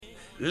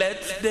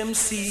Let them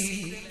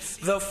see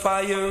the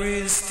fire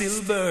is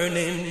still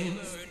burning.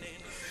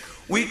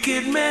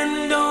 Wicked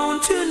men,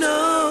 don't you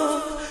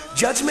know,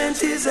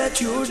 judgment is at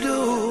your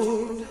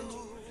door.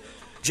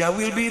 Jah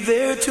will be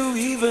there to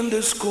even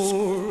the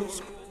score.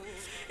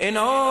 And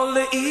all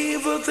the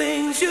evil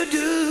things you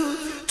do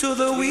to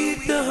the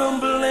weak, the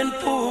humble and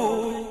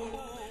poor.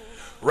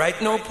 Right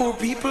now poor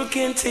people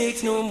can't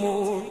take no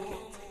more.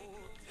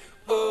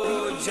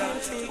 Oh, Jah,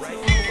 take no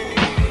more.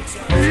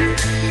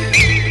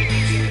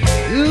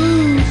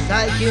 Ooh,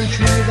 psychic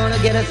tree gonna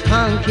get us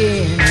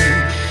funky.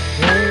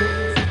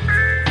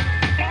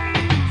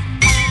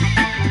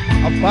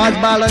 A false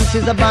balance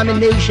is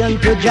abomination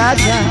to Jah.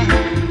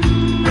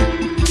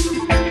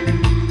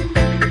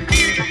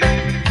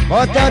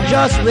 But I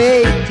just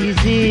wait, is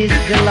his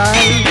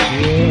delight,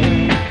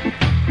 yeah.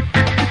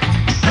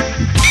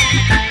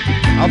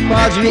 A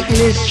false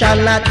witness shall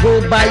not go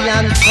by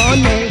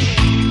unpunished.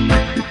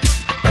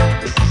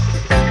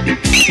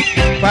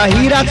 For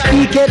he that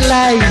speaketh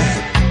lies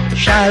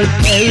shall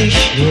perish,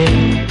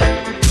 yeah.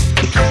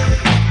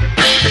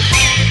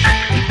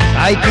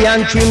 Psyche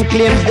and Trim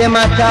claims them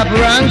a top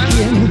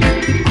ranking.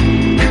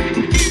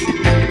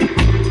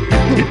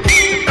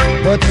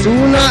 But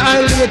sooner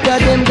or later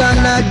them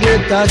gonna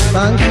get a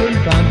spanking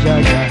from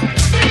Jah.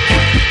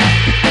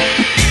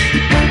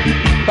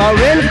 For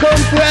when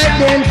come pride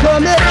then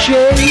come a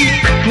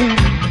change.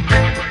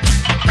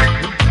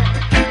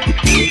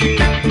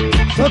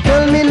 So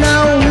tell me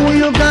now who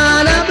you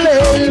gonna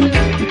blame.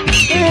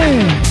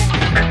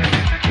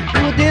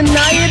 Who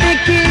deny the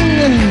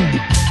king?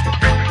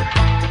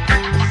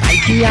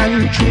 Psyche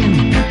and Trim.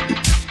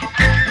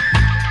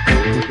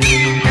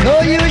 So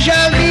you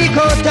shall be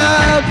cut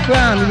off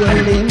from your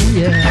limb,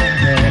 yeah.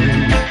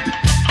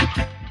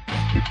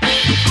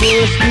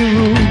 Curse the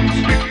root,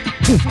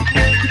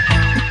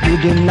 you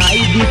deny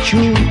the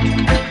truth.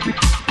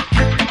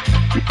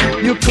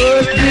 You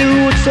curse the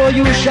root, so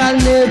you shall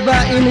never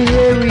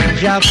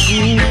inherit your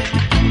fruit.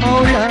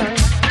 Oh no.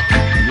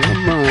 Yeah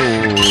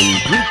man,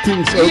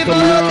 greetings Outta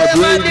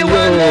Radio.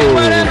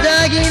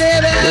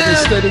 Let it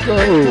steady go.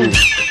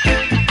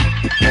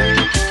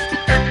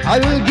 I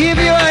will give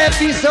you an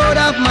episode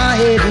of my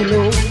heavy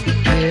load.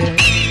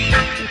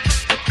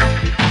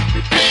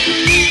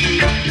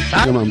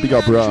 Yeah man, big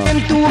up Rob,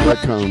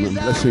 welcome and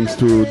blessings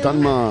to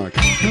Denmark.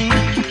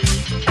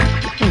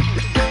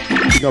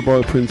 Big up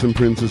all prince and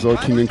princess, all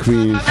king and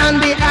queens.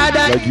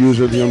 Like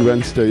usually on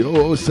Wednesday,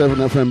 7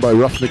 FM by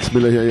Ruffneck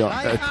Smille here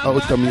at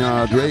Outta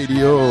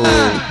Radio.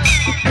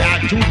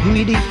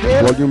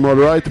 Volume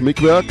alright, mic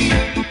works.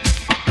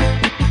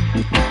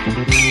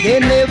 They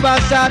never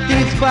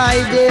satisfy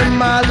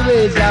them,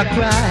 always a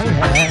cry.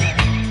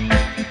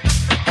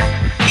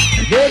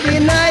 They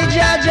deny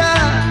Jah,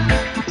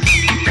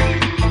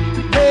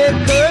 they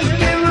curse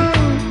the root.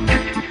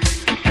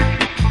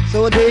 So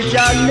they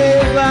shall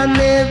never,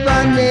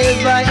 never,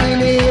 never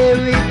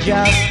inherit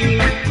Jah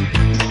fruit.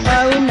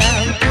 Oh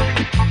now,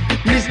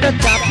 Mr.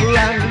 Top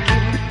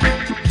Ranking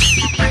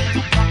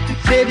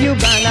said you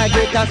gonna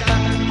get us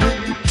back.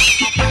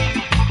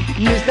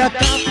 Mr.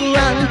 Top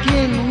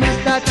Ranking,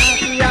 Mr. Top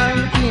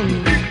Ranking,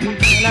 you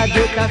gonna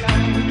get us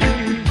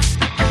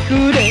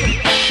today.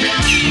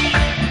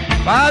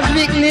 False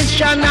witness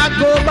shall not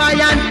go by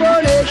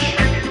unpunished.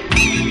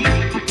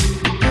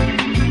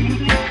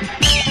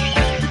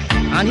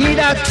 And he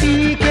that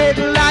speaketh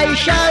lie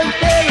shall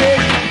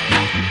perish.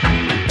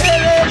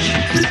 Perish.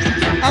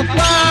 A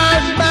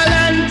false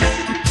balance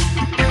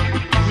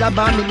is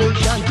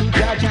abomination to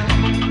Jah.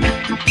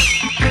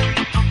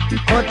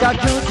 But I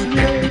just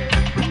wait.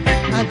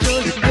 I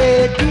just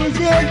wait, is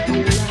it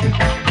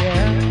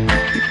yeah.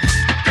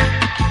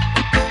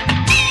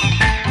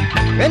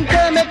 When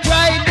come a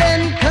pride,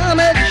 then come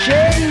a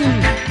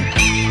shame.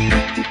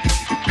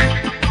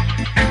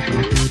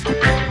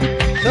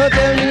 So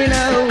tell me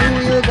now who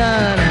you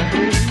gonna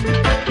be.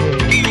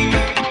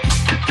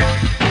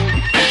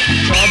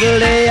 Trouble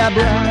lay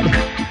abroad,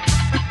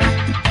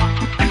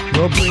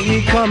 no bring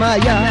it from a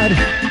yard.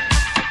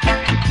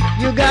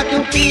 You got to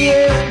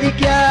face the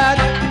card.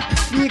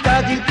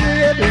 Because you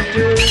did it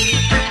too,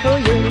 oh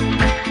yeah.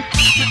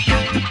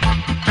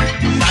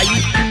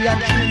 Psyche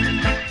and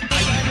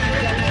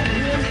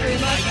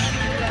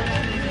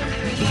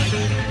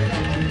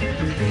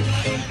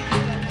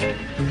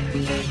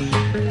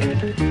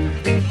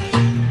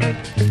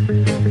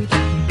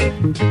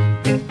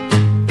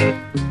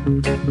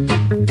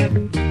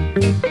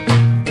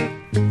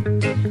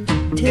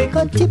take a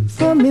tip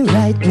from me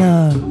right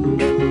now.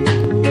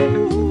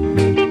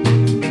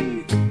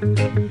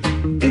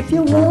 If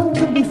you want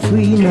to be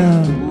free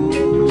now,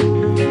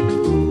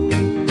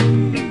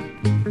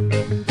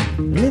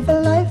 live a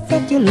life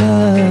that you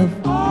love,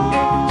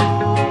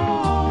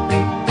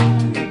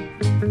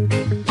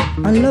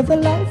 and love a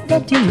life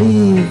that you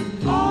live.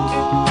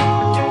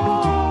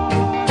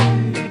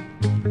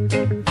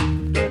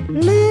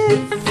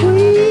 Live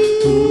free,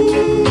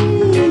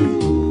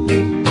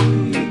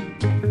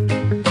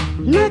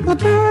 like a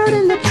bird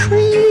in the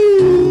tree.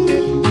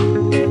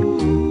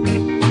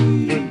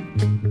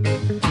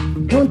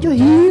 Don't you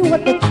hear? be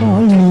what they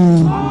call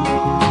me.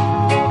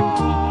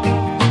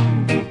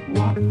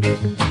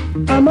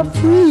 I'm a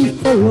free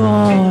for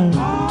all.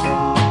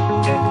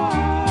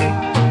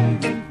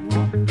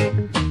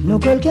 No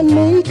girl can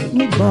make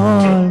me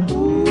ball.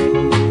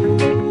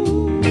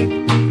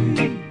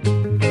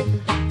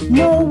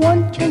 No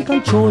one can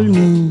control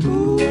me.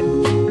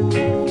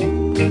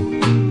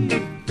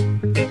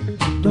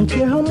 Don't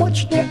care how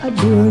much they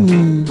adore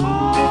me.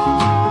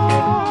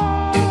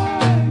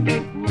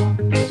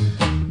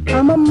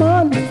 I'm a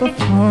man for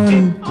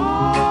fun.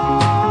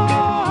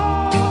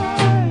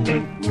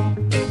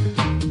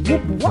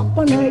 Whoop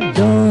when I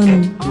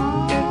done.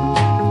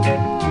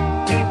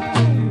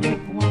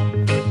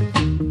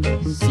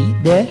 See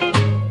there?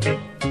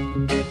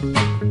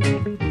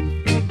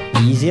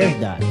 Easy as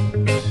that.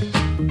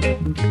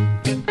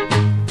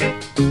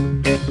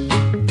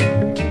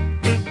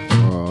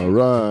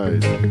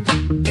 Alright.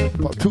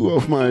 Part 2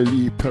 of my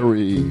Lee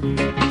Perry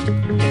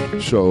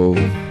show.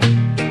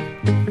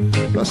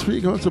 Last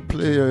week I also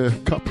play a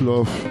couple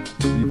of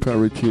Lee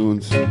Perry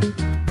tunes.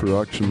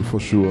 Production for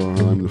sure.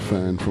 I'm the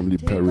fan from Lee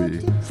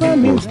Perry.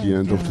 Mostly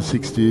end of the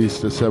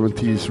 60s, the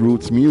 70s,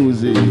 roots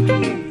music.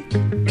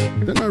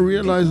 Then I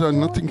realized I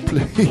nothing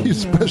play,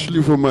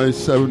 especially for my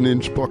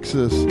 7-inch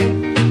boxes.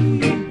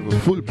 A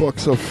full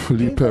box of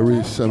Lee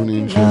Perry 7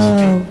 inches.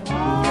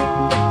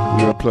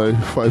 I play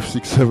 5,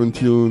 6, 7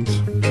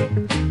 tunes.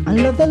 I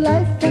love the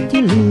life that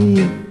you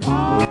live.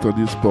 Out of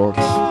this box.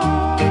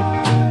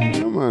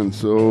 Yeah, man,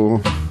 so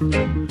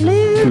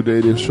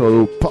today they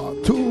show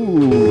part 2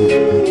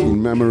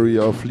 in memory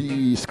of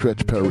Lee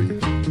Scratch Perry.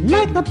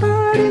 Like the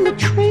bird in the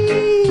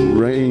tree.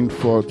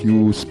 Rainford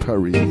Hughes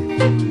Perry.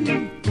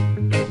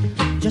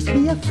 Just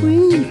be a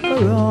free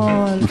for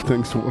all. Give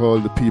thanks to all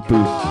the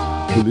people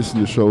who listen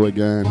to the show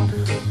again.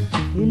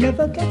 You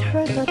never get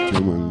hurt at all.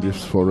 Human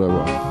lives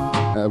forever,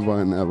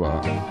 ever and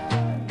ever.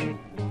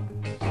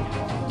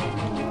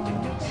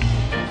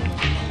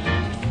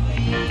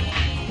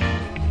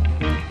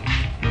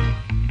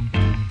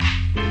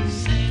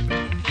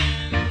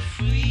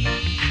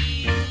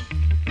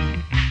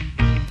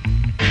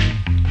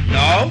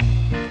 Now,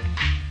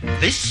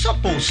 this is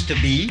supposed to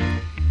be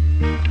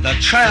the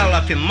trial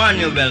of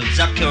Emmanuel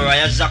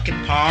Zachariah Zaki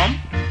Palm,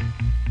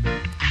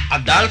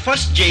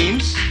 Adolphus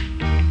James,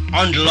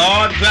 and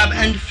Lord Grab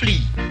and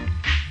Flee.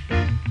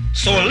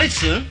 So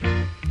listen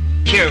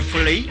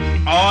carefully,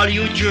 all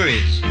you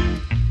juries.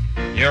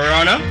 Your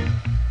Honor,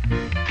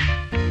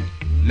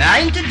 may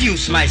I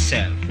introduce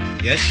myself?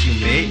 Yes, you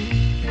may.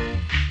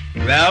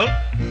 Well,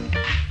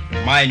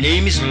 my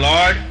name is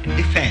Lord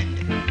Defend.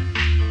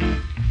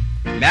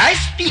 May I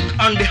speak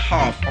on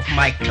behalf of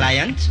my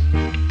client?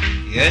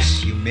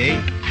 Yes, you may.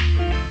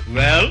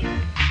 Well,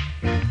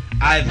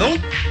 I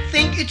don't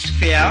think it's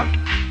fair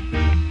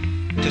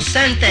to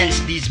sentence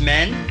these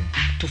men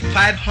to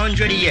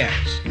 500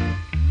 years.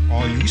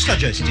 Are you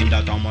suggesting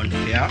that I'm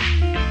unfair?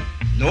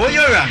 No,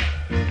 Your Honor.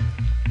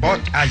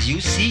 But as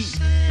you see,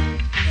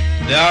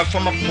 they are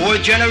from a poor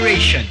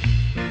generation,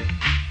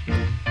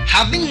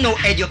 having no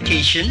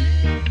education,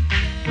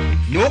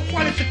 no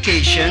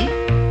qualification,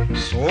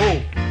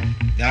 so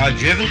they are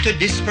driven to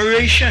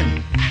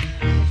desperation.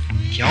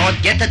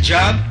 Can't get a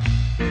job,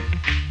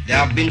 they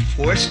have been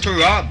forced to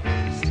rob.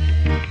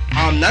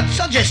 I'm not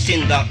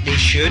suggesting that they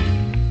should,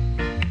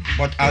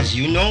 but as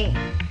you know,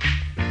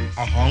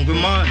 a hungry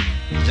man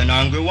is an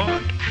angry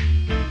one.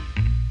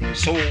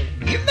 So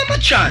give them a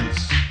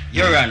chance,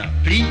 Your Honor,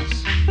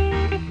 please.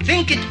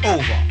 Think it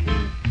over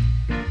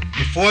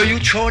before you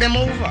throw them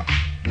over.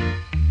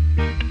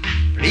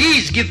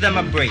 Please give them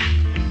a break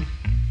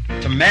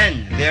to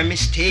mend their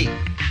mistake.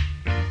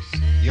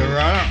 Your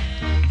Honor,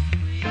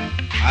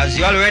 as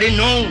you already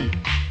know,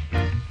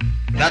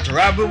 that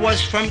robbery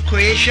was from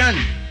creation,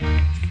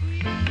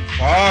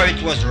 for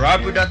it was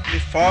robbery that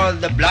befall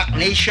the black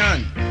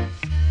nation.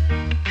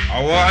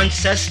 Our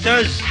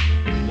ancestors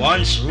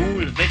once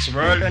ruled this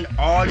world and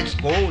all its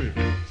gold,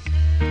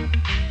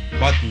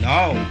 but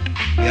now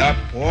we are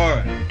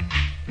poor.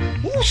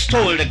 Who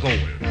stole the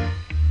gold?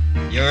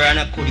 Your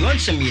Honor, could you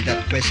answer me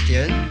that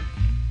question?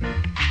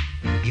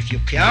 If you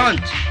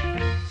can't,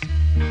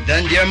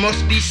 then there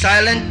must be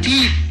silent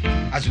thief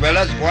as well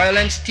as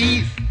violent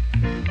thief.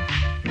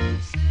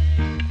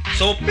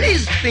 So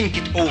please think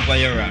it over,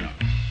 Your Honor,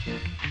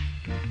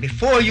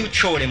 before you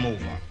throw them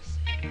over.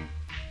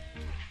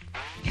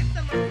 Give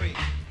them a break.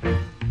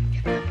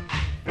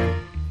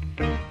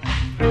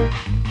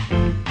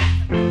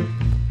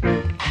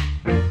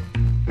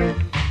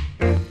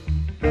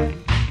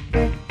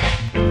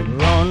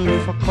 Run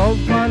for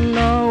cover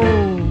now.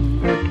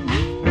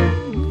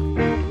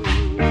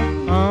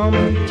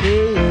 I'm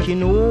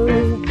taking over.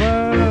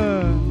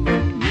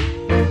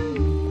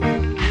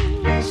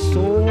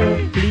 So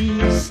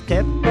please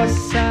step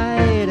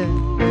aside,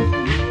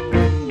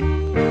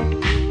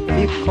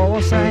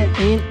 because I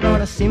ain't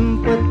gonna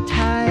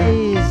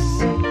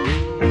sympathize.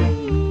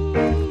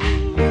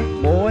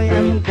 Boy,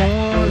 I'm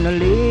gonna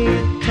lay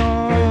it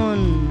on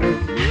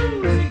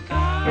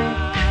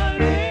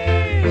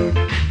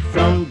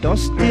from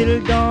dusk till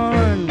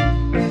dawn.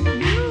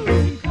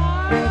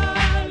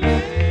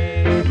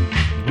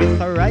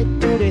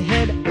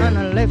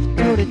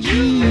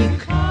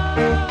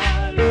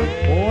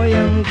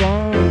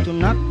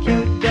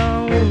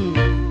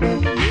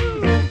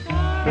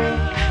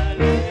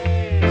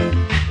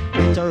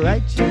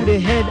 the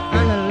head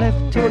and a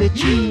left to the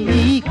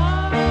cheek.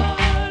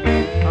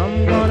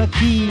 I'm gonna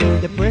keep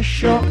the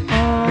pressure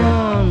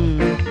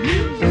on.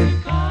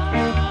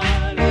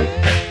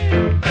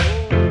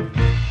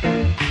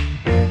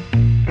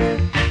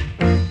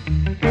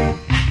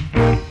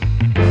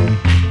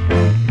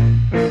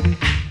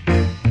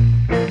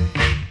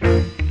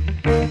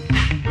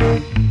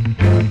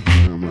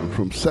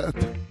 From set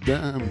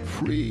damn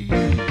free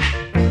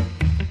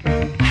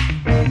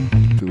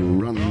to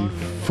run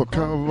for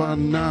cover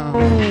now.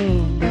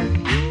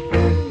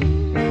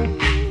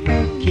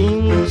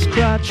 King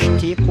Scratch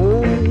take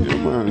over. Yeah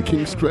man,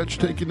 King Scratch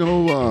taking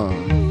over.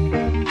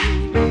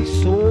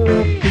 So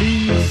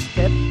please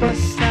step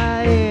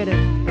aside,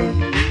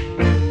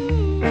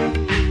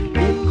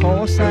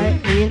 because I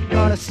ain't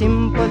gonna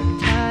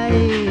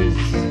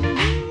sympathize.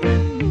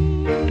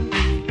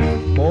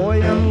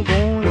 Boy, I'm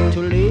going to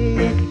lay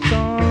it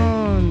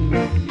on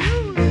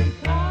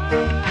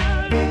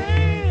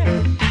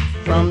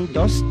from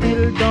dusk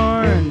till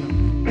dawn,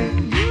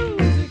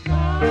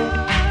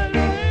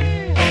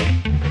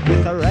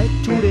 with a right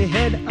to the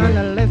head and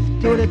a left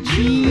to the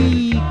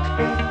cheek.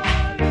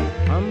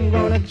 I'm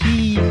gonna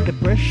keep the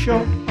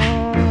pressure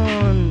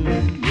on,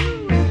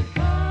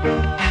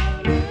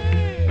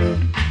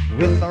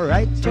 with a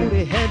right to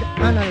the head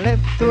and a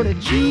left to the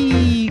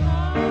cheek.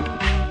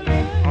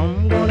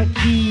 I'm gonna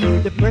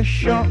keep the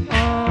pressure on.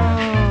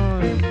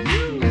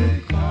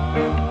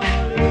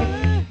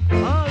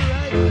 All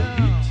right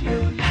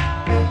now.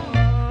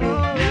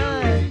 All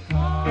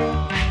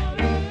right.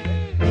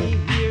 Let me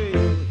hear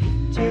you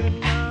hit you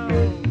now.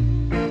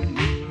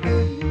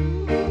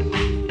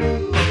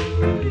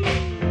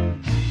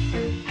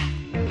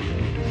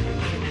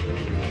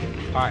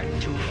 Part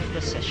 2 of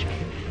the session.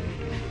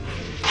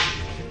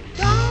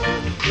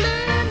 Don't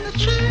blame the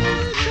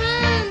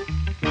children.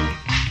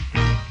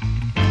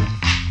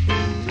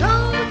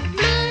 Don't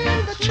blame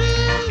the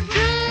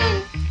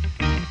children.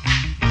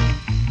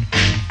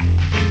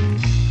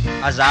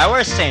 As I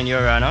was saying,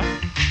 Your Honor,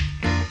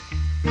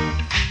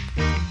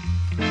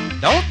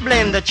 don't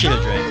blame the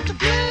children. Don't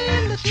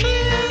blame the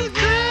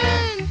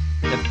children.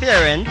 The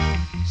parent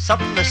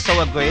sucked the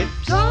sour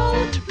grapes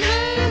Don't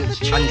blame the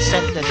children. and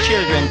set the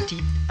children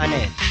teeth on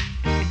edge.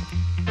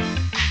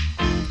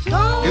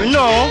 Don't You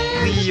know,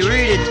 we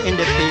read it in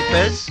the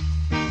papers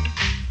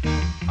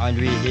and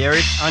we hear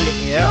it on the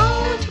air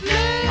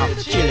blame of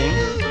the killing,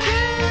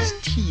 children.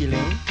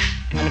 stealing,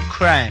 and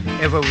crime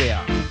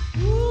everywhere.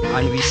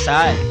 And we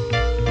sigh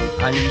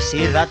and we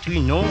say that we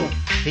know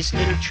this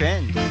little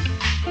trend.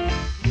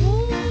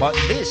 But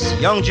this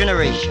young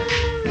generation,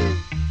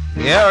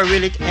 where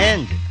will it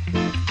end?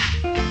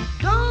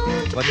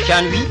 Don't But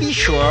can we be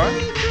sure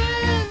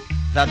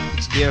that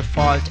it's their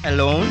fault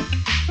alone?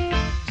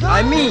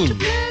 I mean,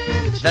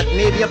 that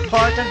maybe a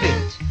part of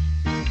it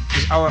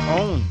is our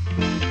own.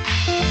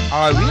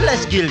 Are we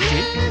less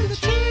guilty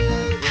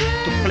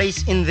to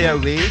place in their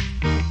way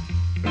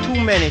too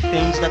many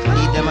things that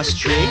lead them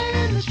astray?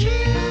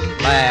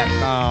 Like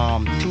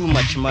too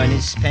much money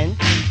spent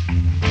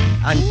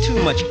and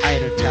too much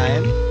idle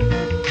time,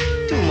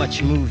 too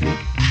much movie,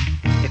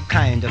 a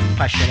kind of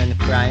passion and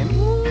crime.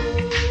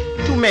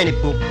 Too many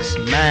books,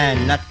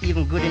 man, not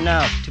even good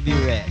enough to be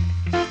read.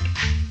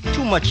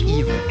 Too much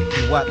evil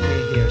in what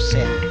they hear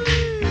said.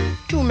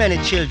 Too many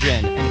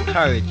children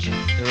encourage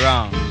the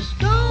wrongs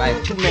by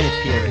too many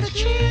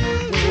parents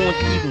who won't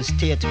even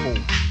stay at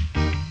home.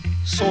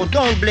 So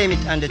don't blame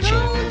it on the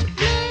children.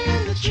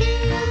 blame the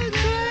children.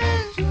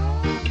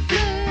 Don't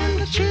blame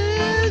the children.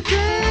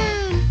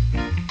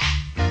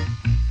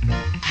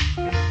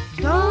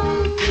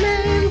 Don't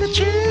blame the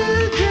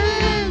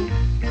children.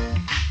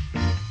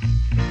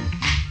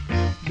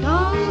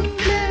 Don't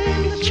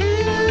blame the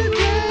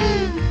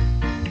children.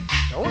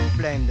 Don't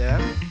blame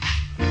them.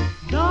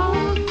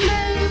 Don't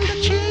blame the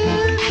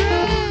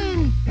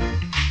children.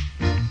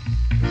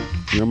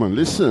 Yeah man,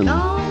 listen.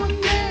 Don't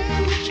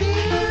blame the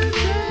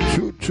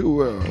children. Too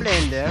well.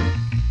 Blame them.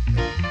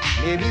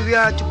 Maybe we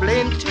are to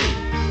blame too.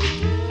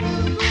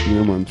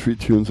 Yeah man, 3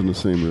 tunes in the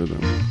same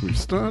rhythm. We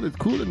started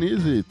cool and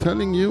easy,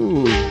 telling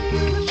you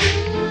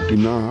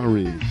in a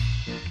hurry.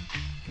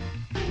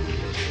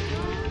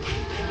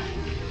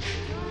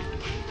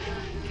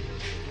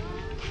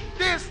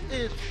 This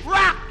is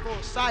Rocco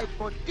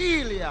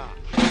Psychedelia.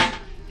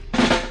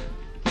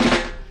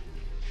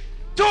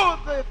 To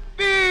the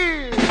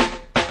field.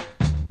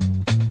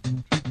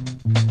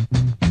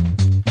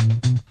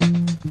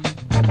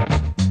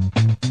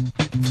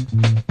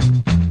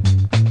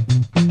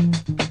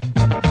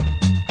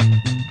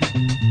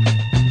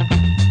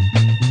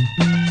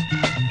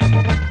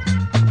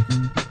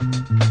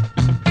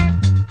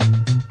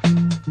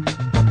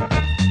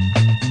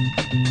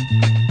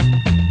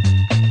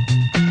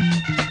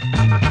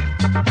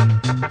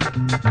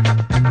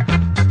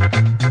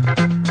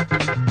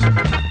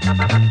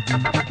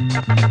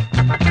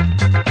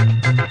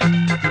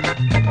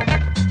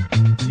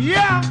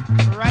 Yeah,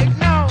 right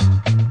now.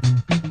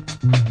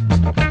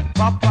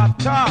 Papa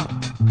Tom.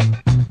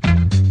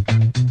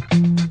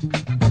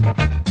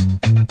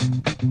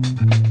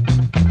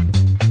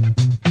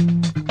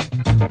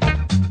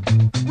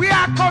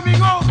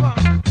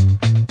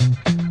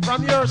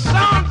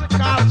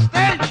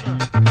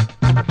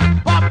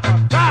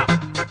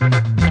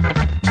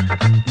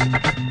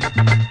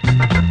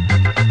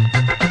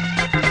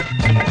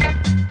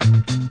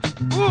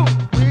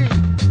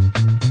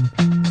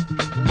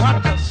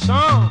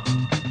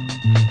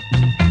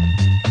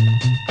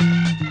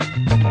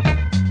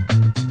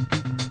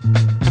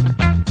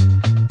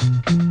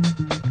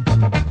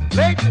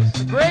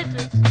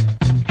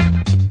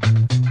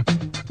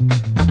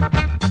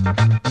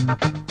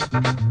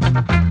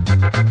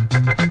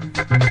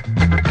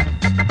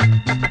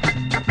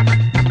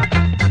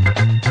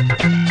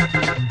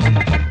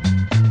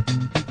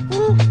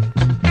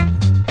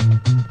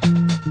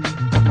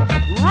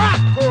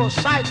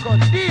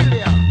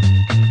 psychedelia.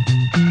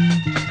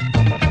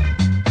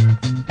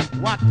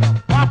 What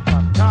the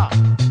papa talk?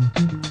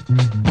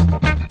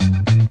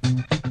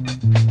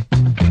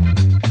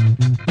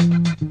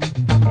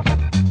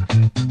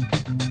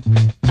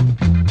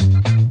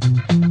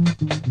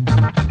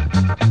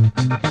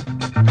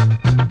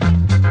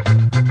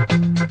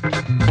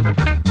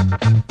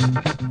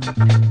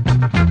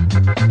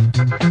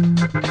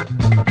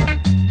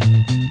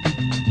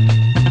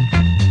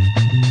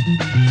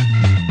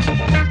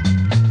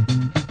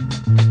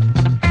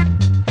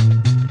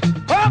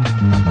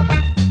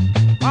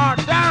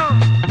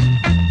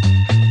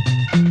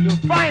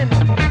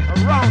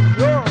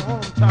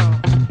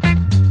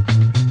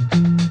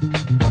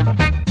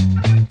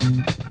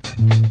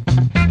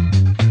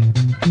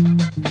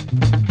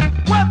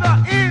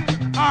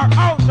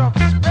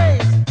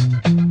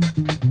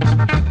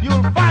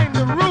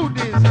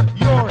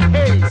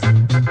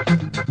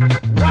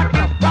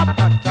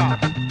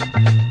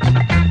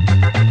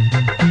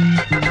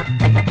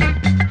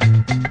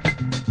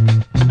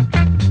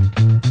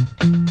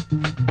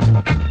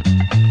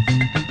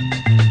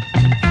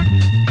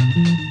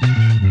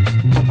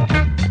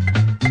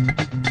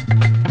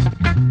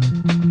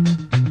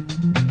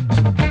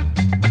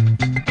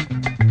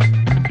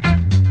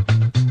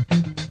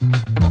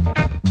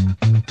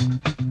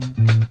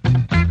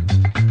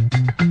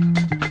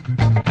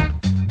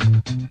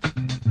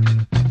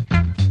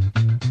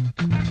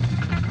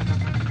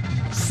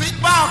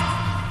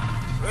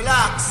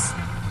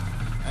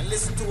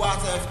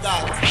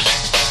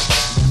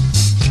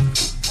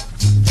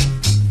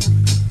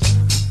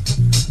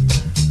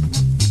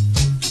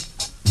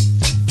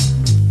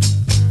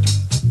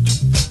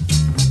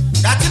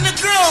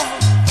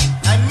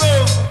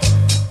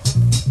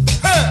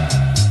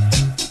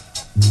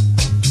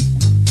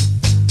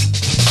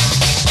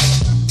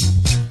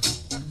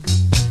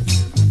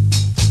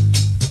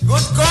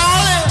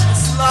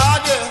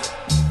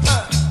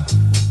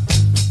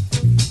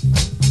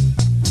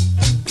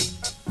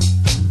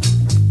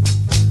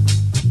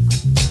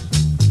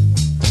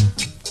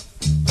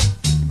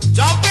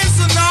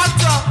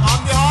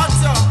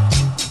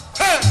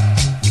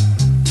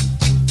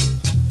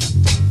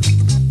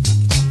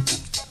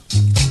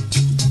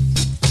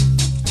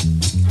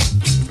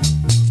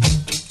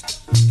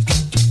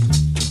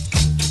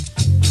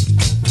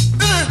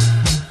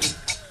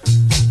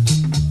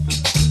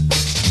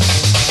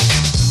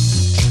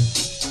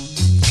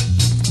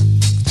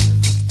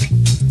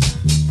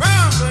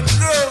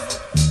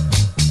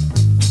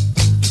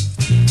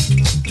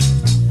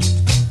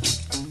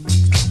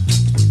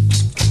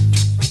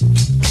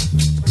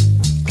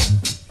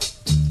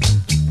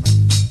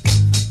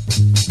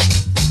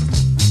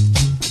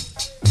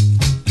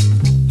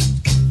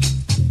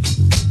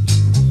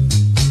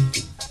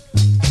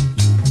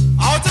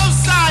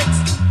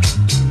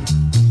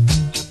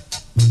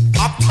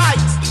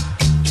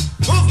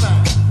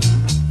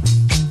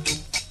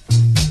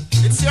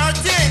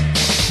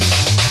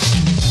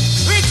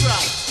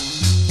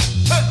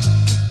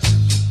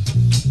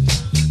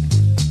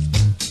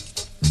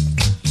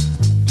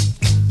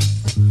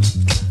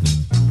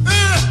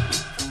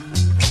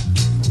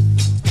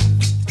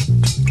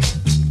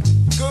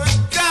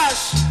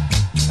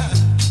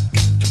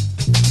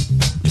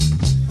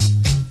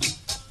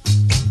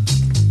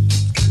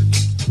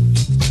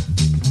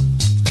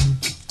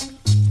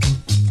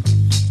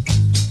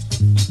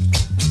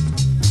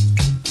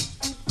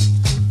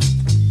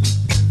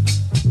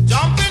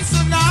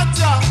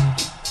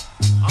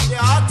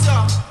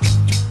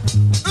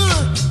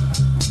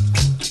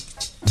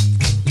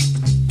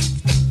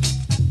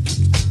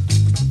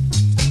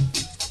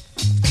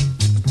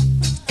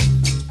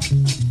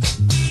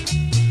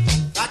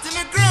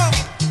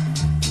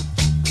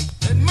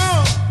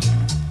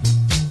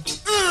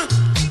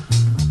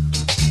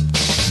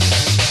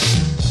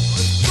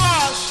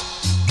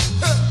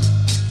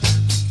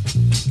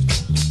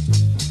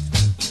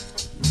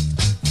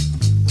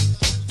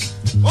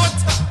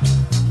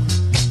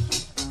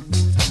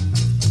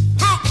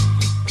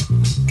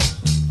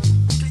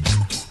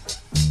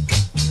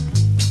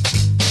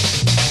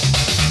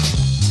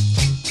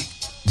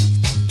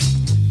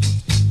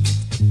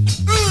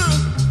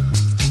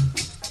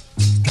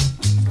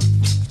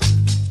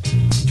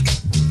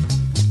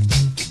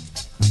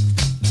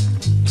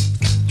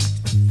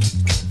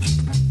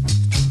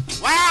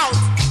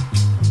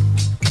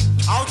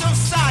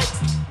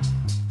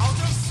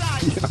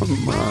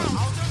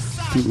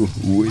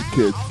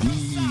 Wicked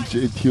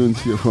DJ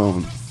tunes here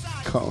from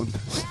Count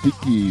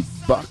Sticky,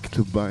 backed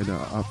by the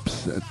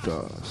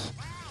Upsetters,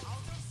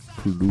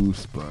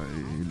 produced by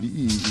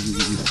Lee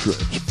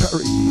Stretch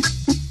Perry.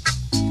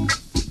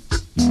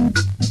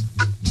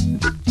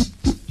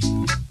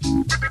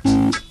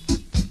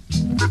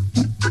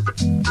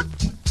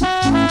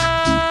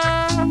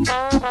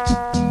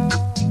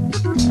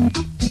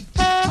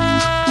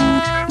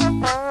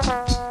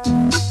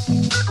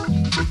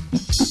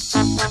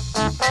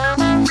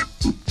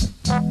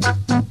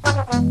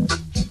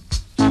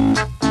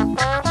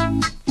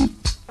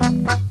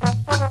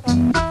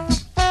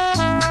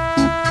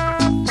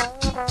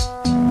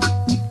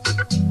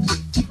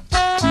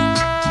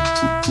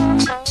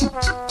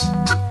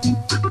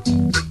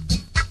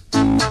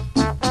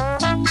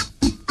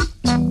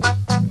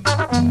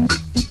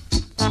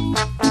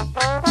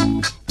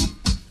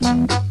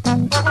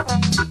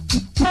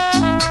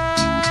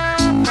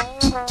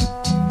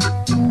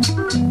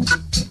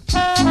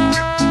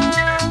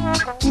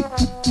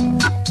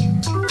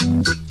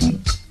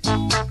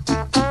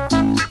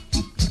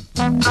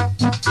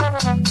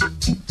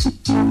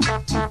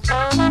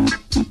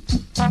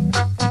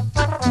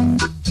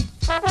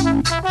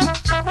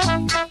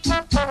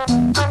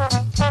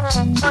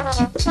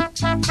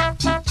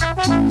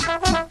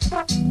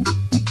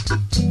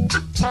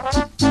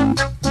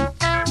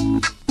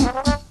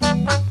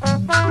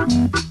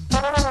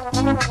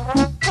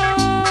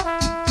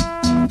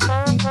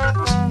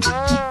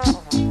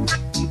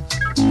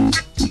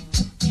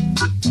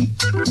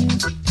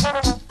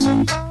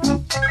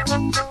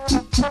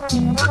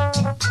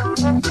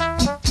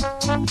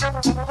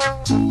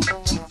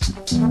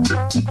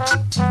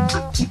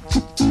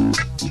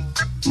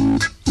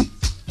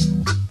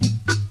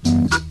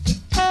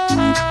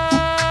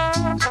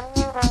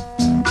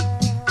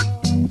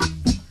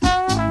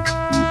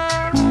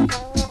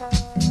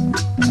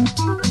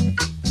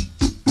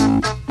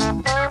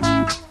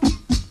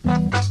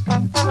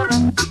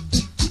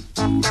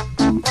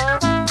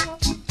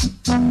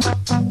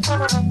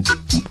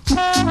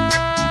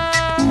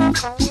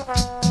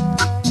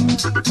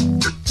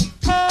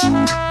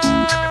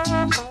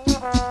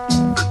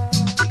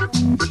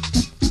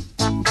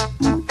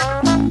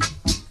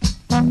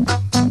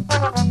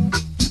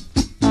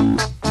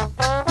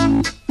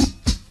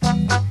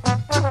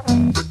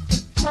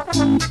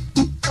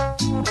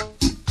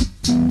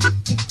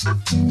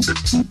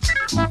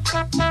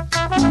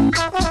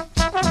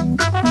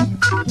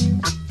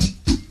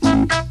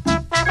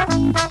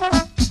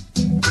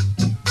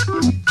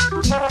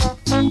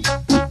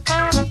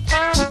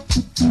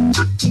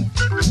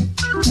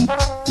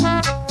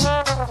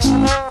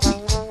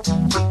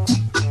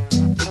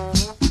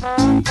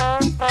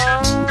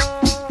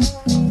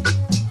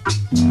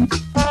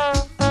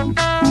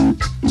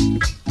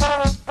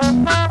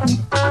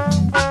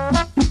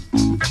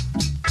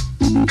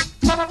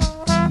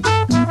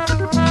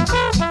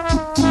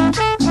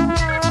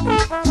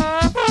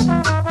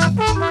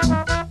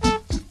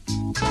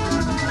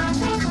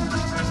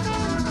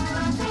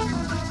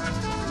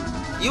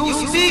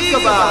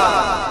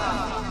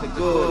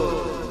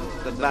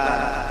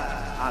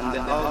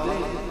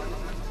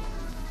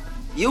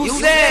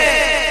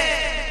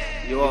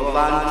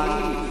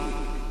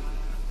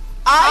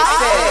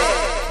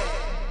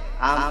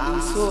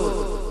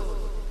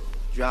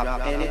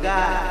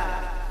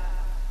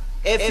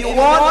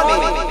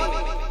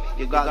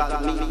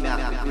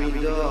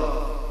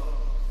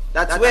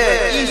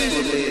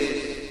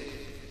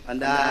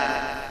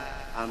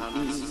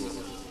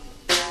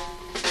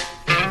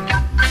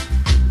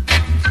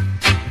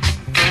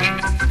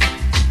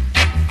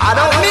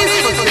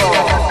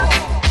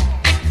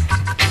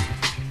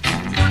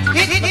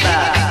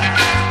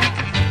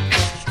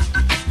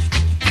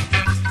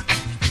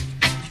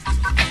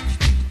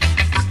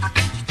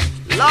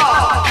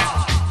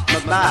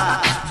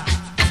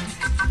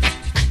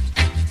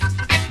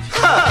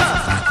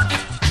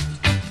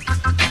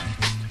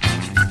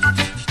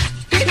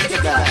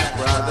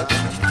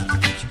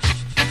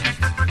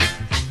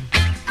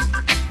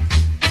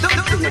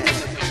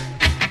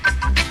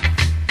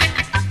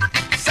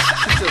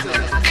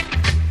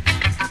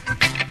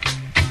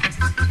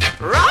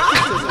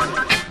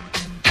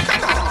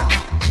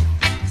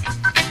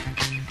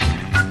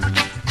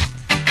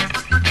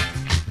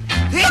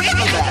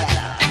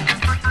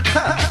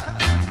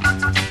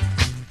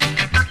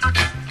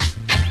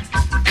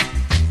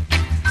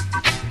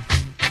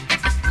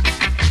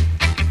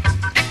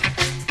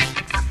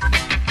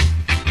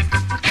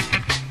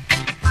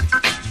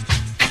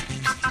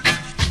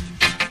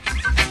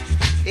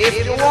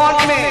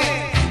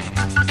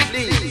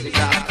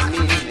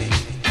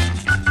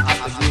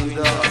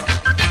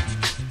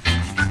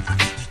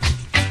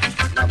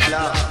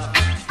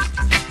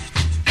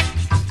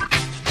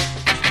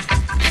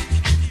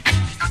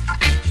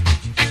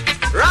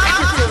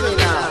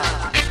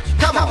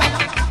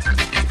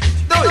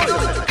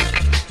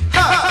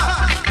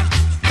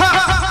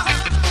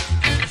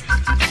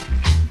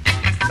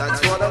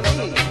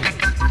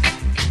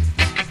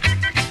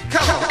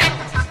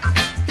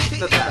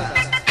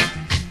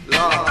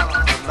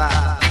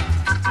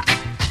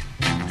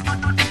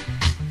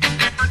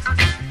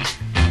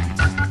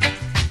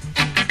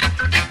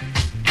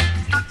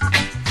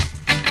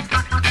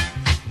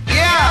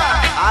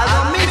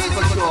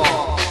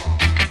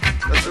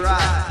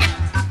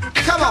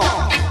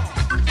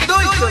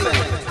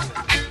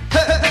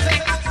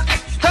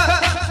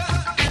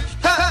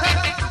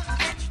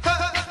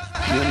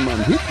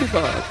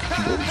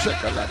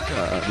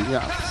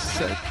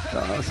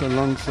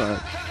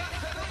 Alongside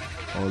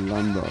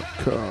Orlando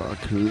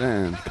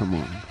Kirkland. Come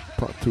on,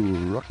 part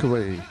 2, rock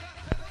away.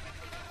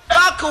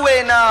 Rock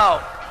away now.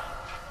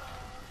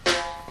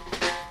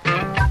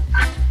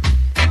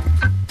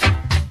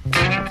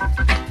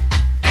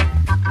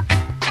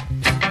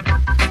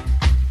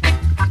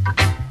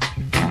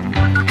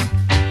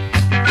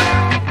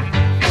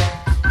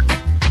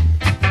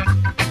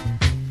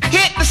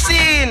 Hit the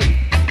scene.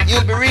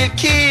 you'll be real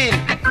keen.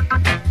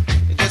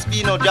 You just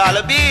be no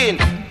dollar bean.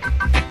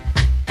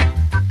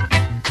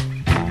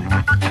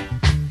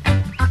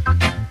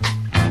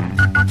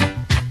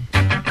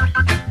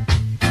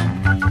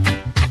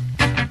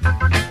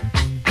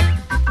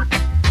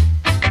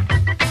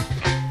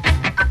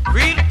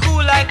 Real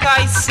cool, like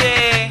I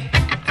say,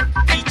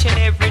 each and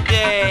every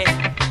day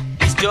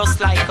is just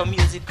like a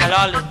musical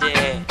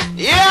holiday.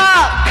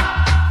 Yeah!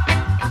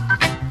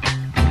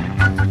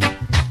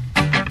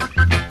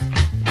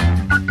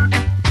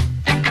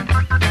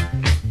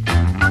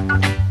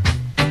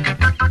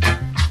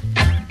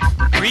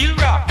 Real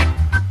rock.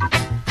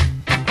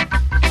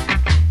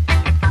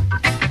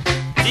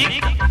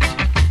 Deep.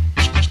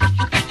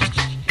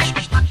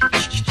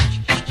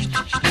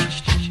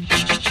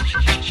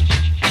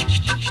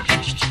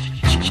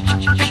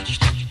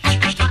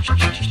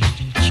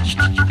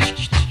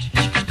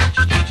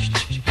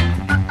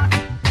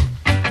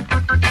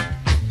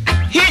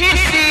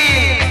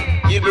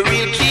 You'll be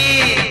real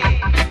keen.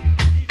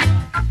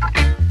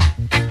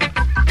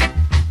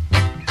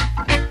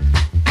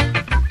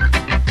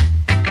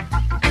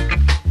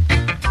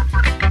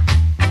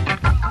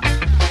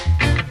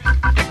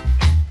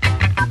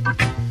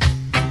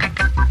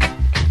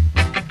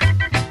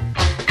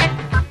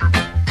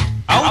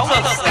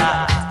 Outta.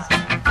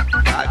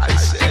 Like I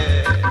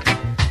said.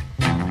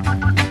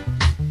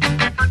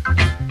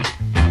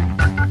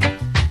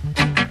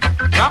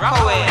 Rock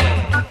away.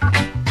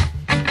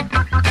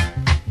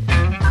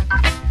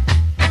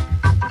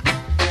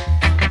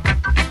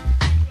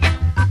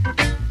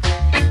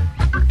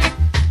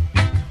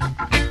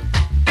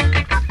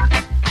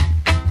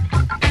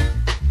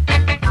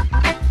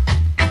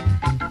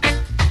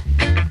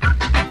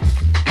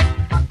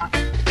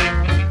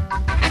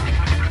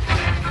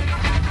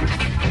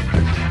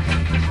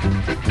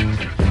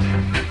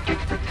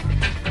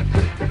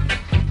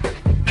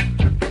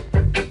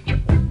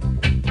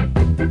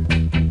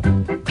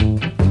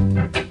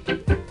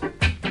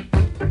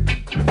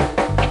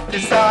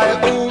 It's I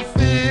who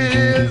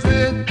feels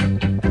it,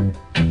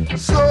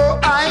 so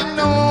I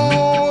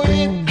know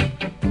it.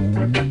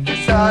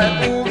 It's I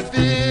who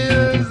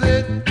feels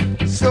it,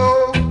 so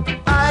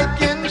I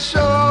can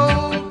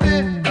show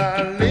it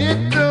a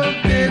little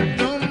bit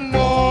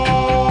more.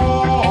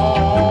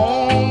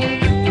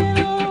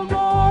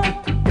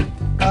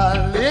 A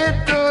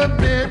little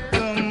bit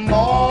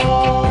more.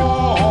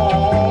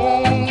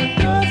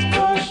 That's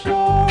for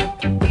sure.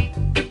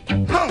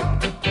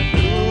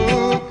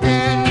 Look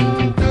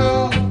into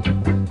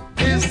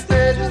this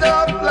stage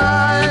of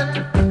life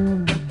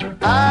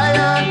I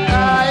am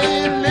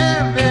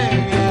living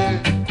in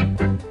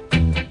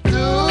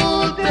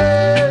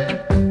today.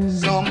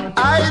 Some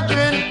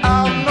hydrant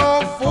have no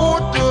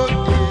food to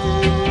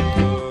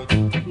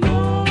eat.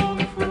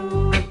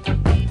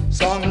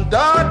 Some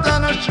dirt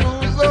and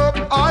shoes up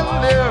on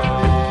their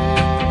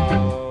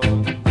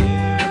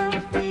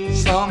feet.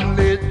 Some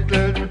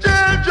little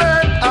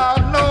children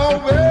have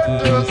nowhere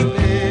to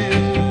sleep.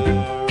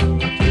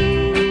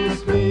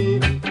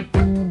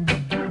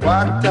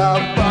 What a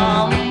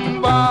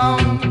bam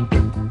bam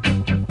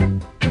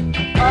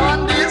on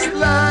this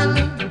land.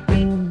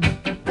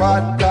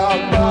 What a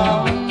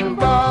bam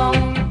bam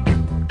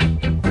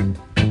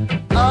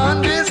on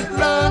this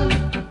land.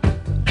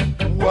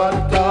 What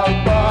a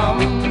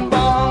bam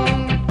bam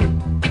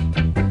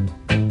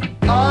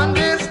on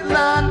this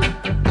land.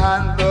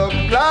 And the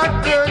black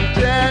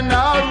generation.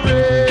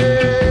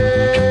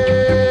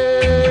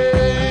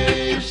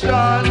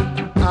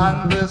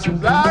 And this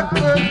black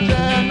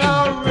generation.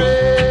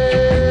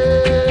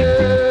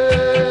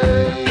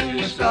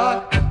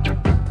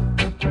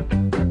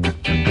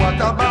 What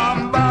a bam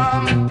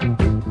bam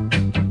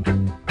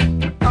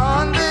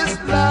on this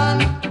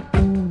land.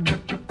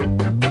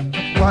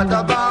 What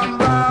a bam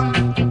bam.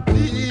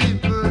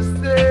 People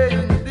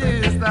saying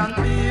this and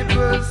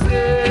people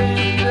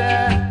saying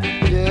that.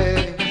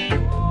 Yeah.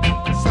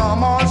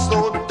 Some also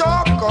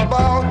talk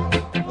about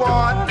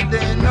what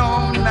they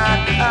know not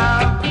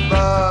have,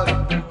 but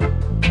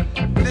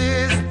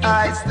this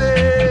I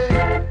say,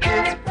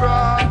 it's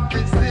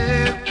prophecy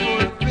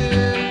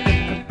fulfilled.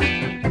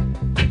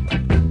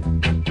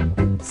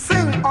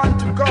 Sing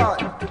unto God,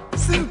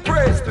 sing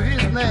praise to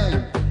his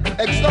name,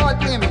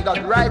 exalt him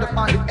that rideth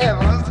on the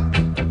heavens,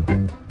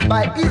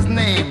 by his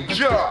name,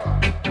 Jah,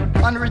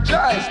 and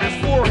rejoice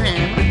before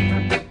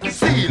him,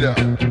 Selah.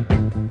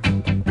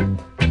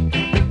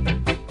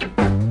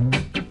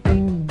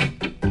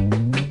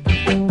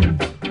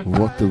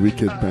 What the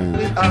wicked band.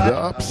 The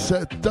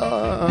Upset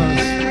Dogs.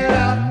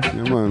 Yeah,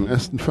 man.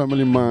 Aston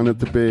Family Man at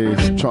the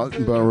bass.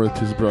 Charlton Barrett,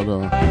 his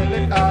brother,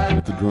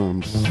 at the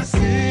drums.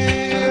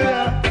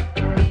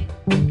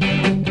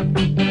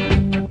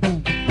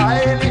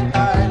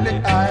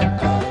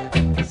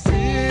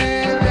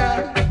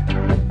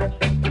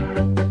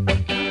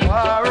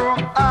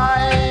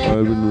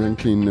 Alvin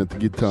Rankin at the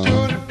guitar.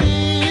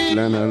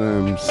 Len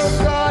Adams,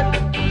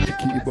 the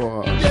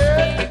keyboard.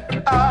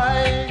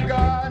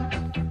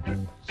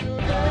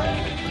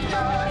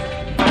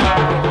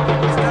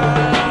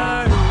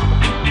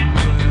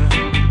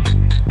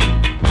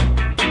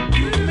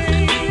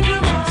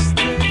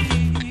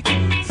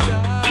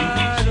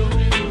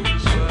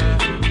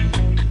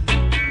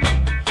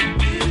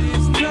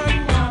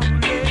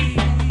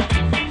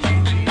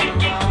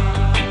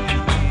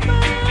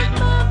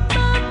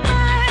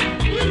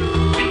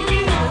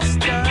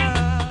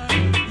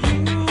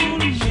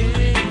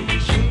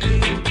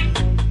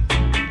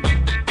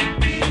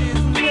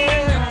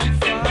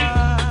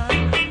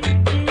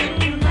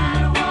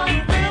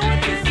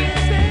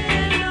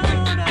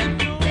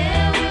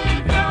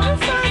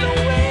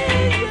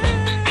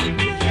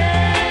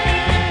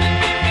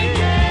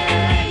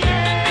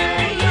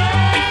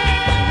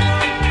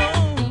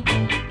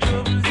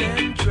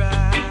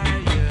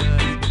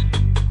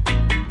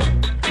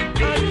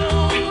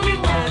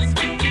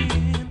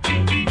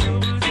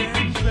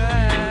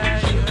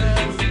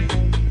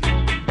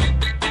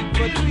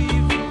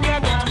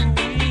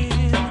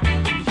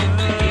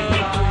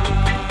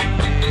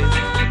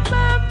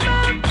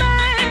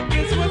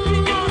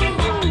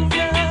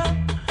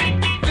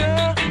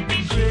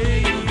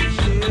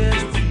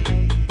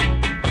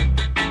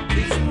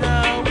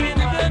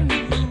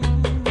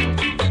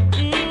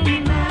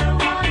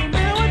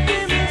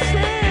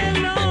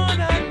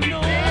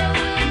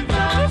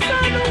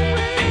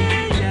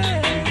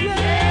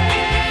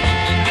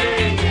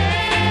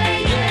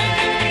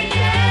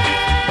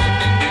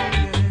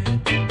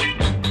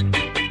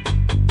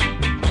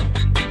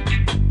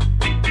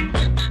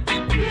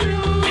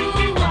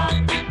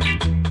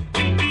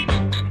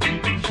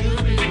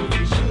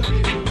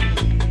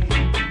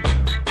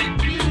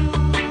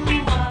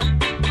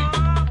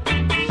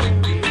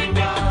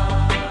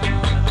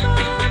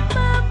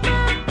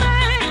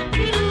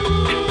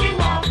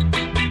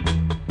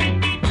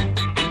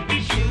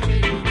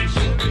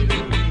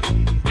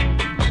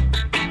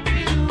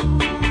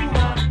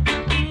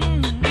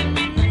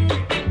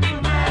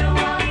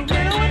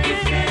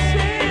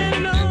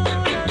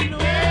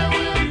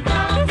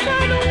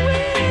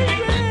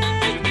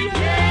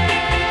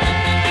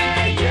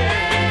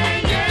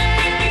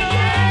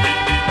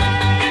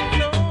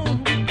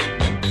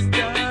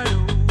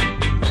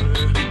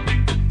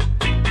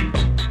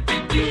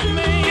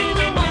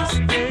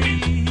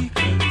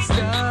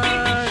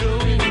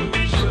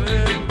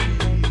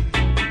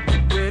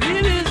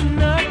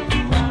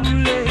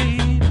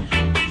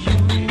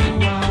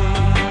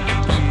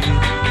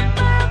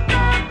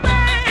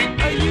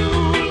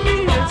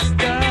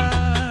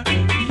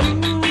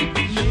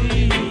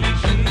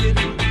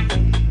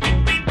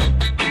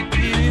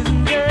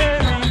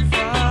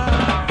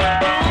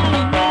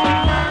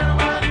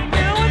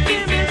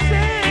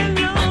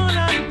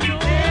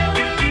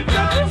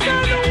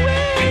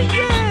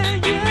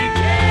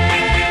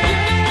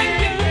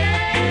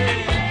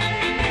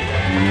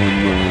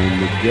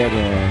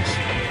 Brothers.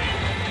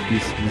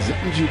 Is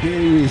Angie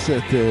Davis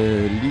at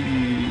the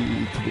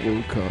lead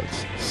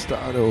vocals.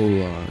 Start over.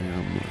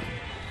 Yeah, man.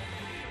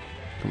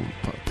 Come on,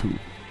 part 2.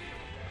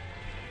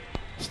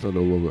 Start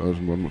over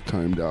version one more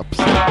time. The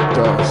upstairs.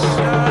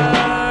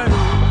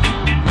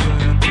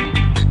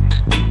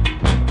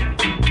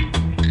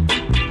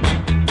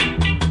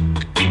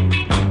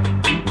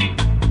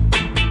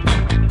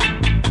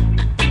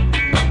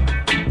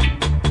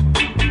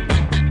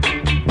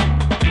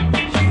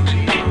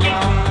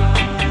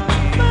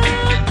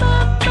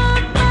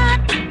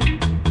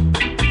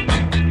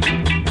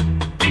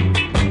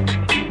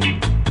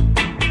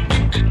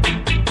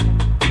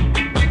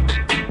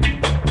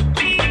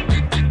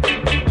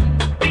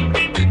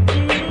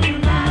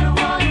 I don't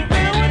wanna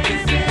know what they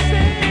say.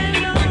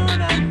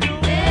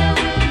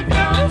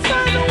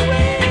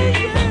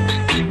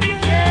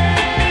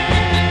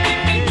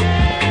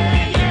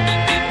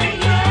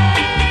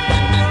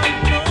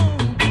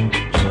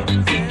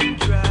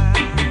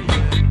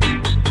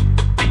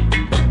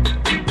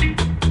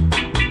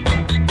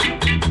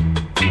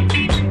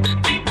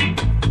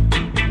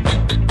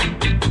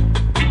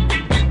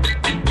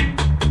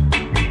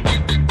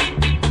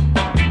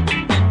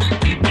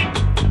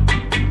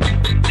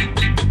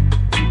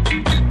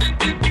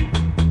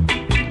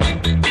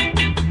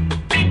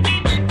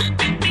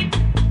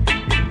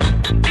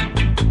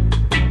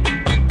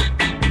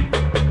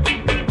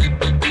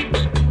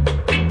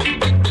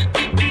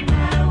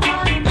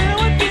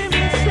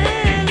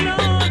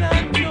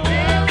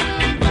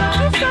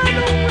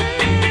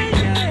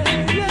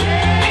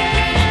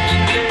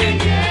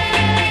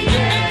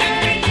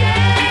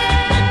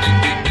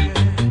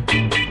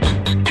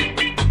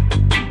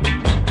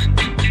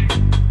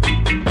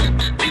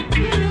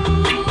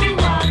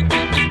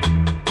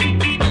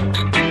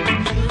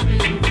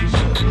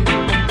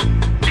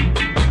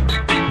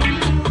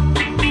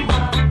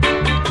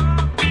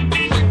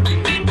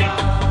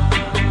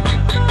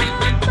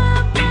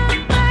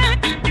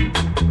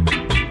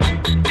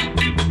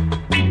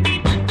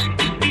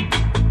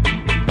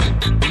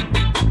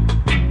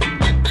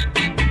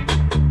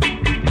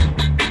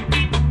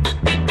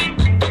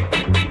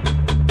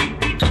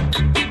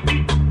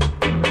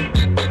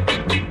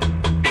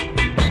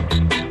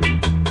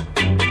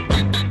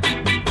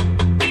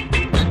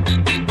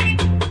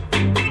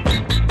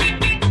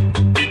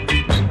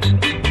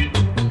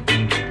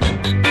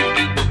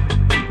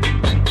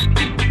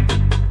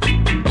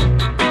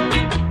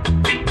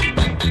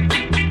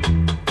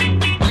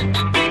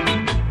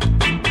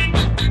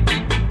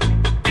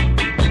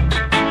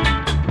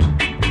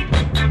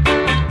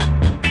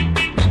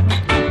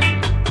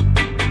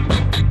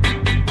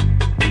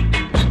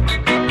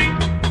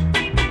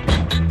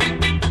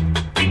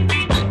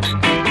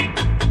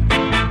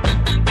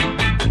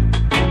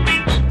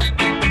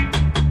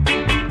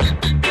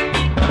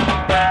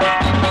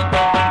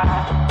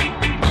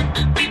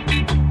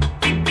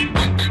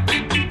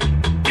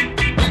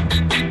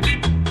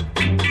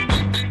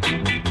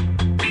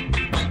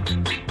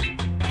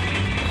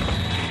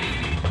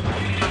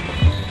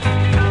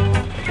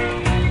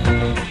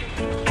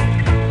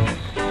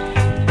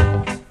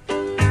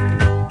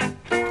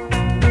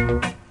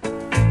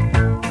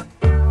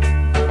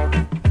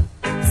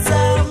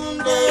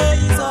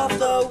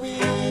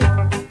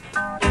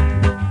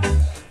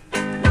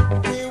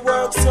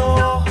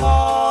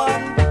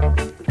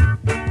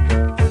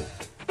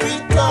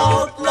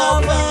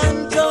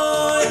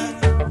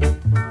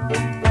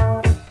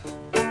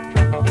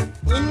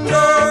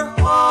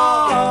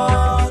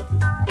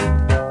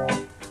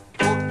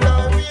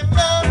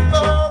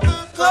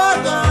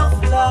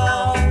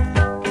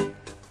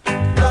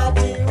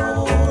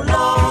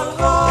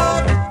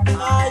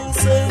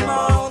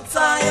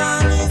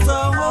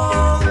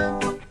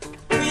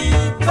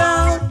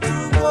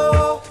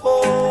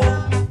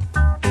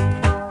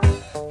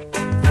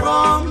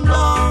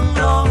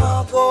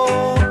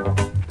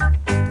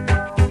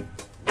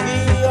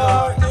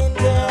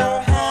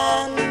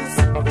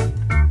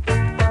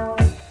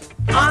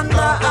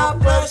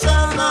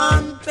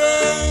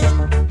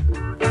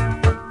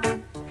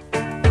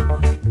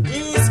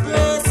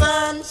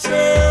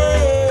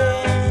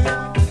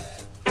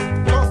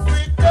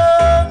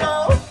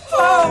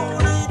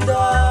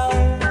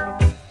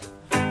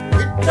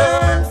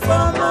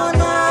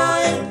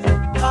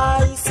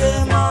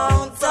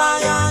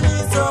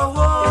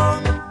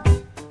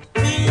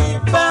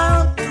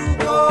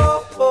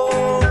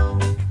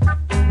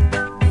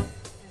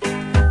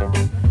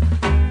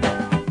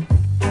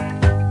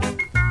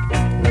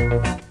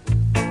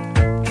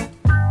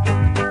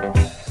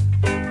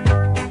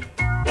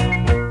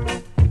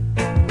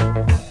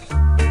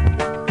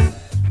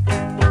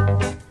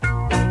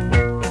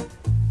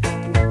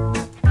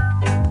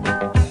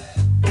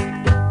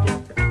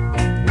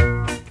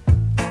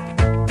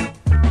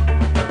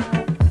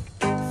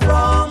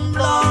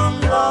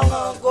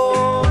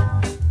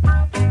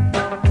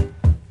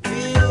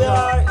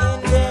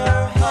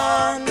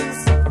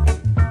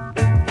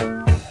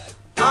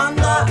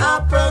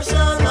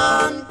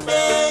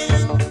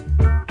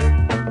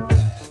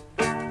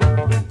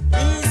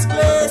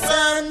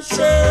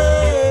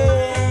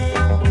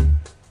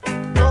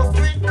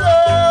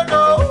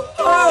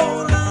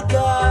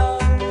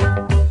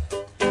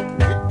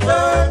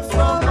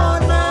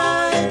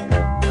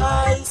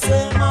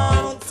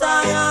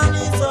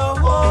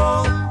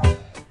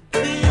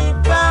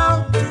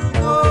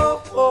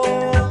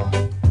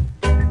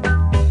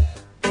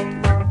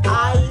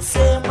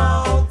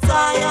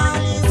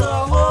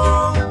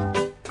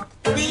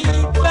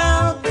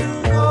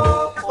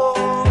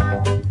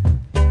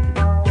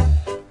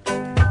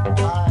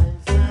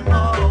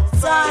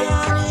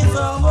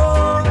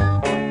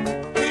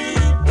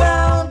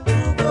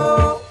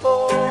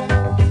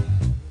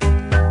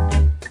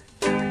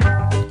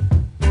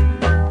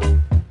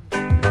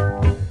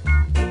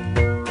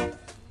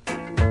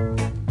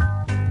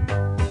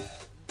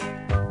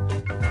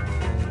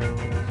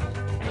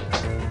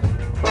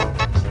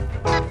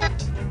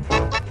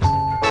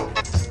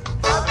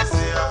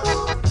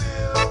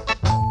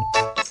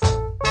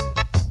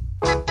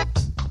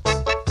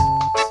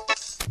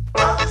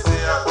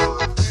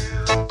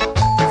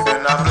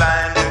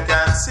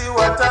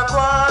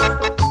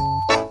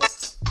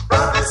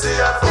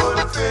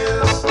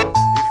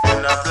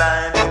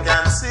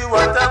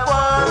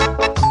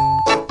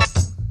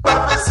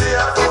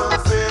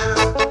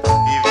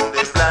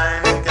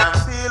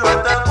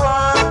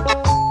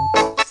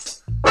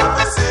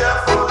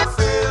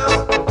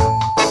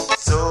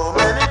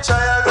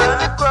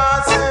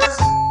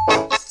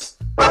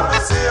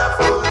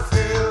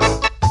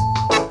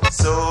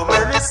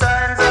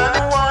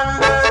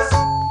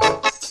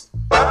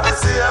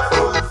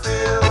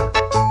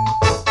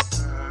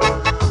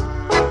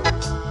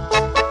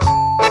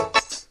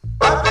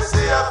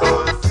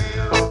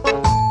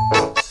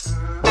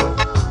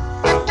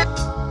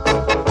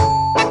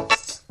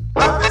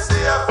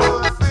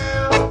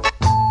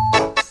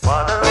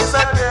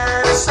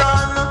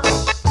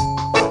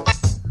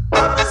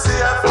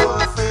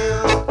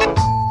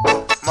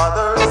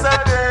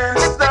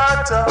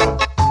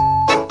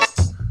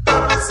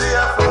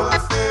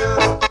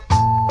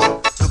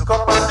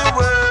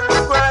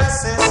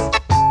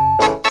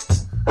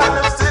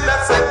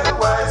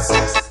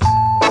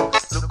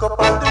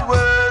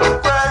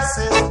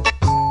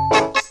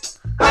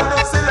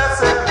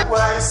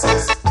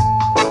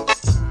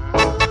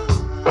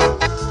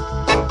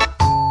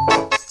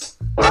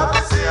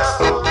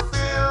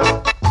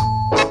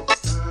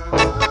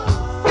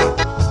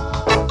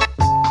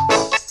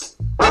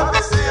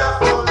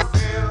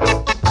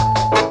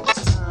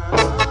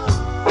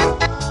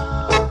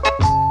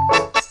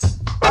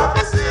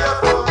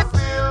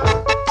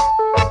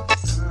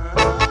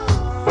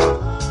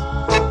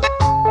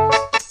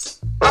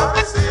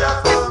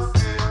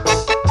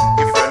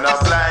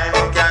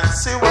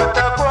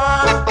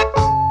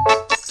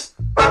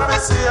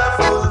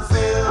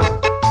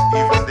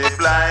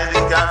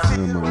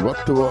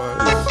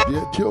 Boys,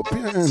 the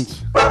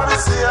Ethiopians.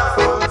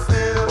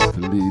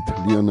 The lead,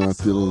 Leonard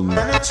Dillon.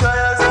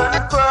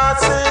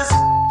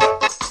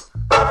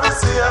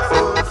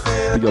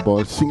 Big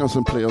about singers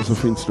and players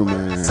of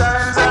instruments.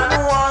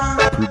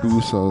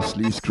 Producers,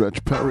 Lee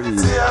Scratch Perry. Big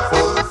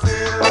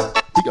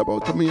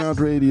about the Miad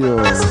Radio.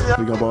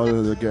 Big about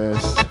the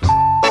guests.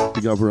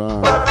 Big up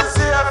Ram.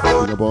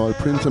 Big up all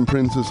Prince and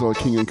Princess, all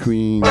King and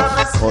Queens,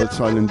 all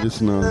silent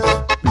listeners.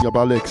 Big up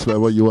Alex,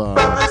 wherever you are.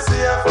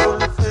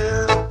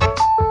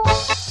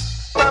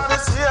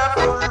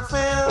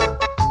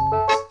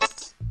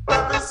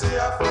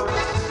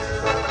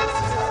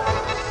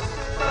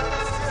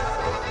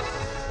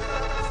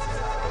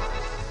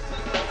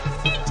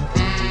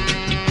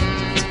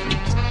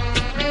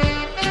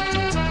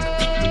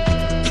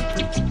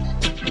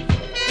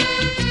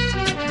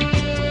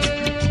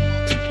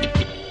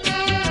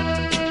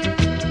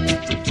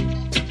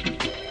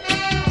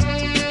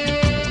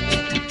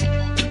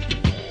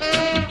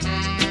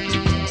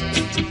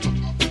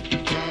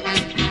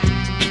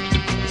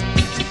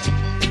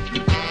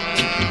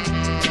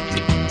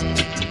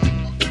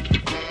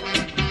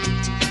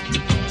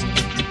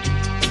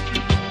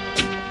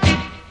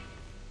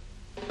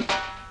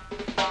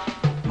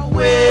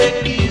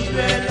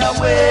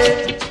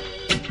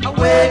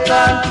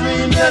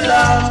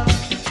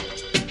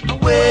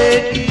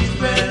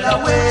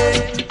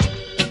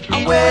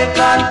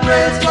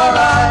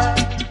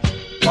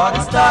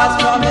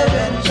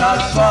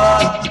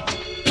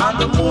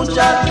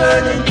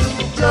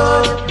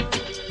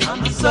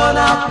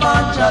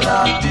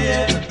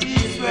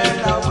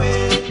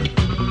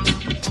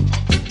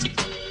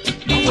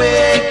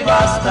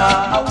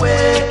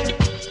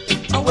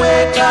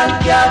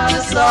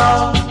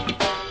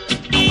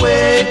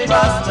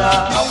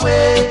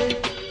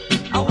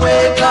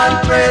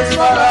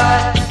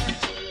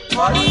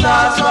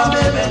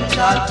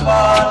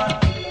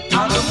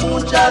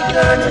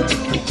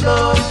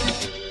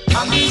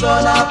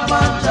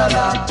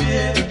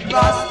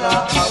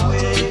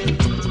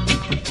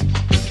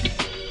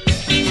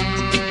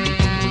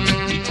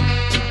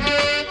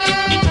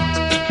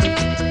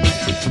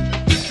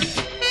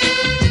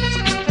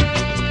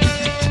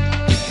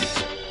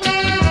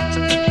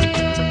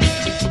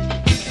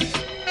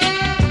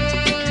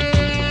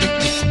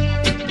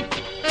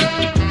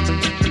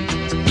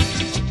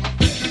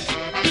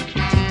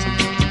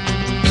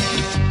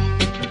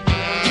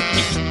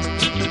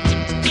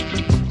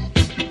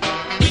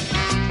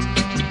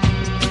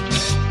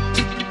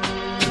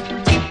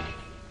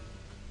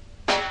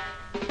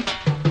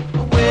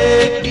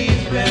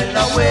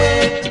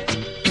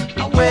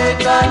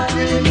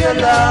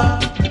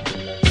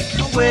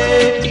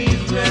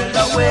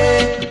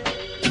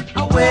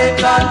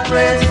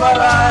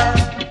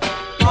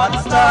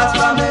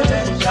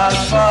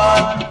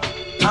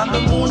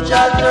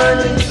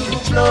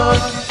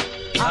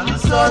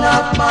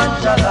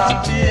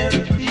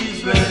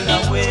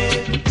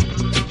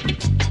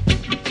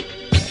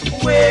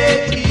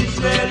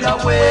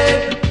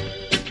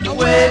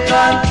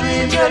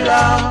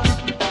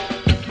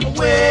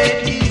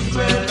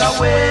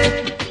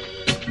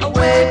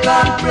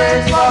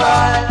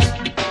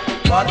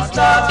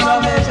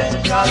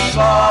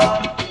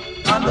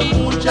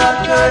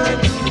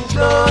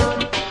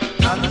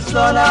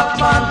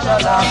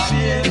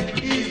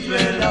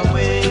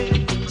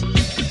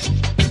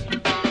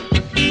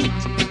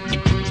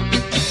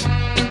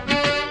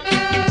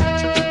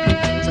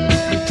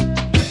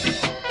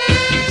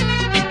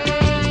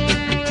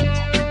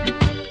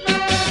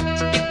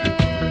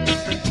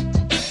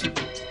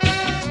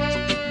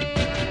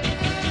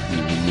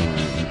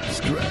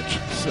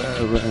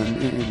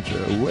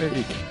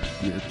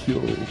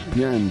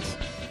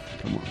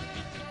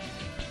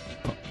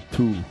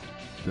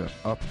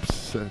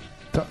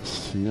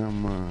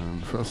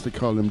 They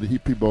call them the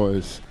hippie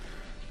boys,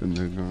 and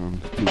they're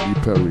gone to Lee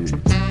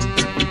Perry.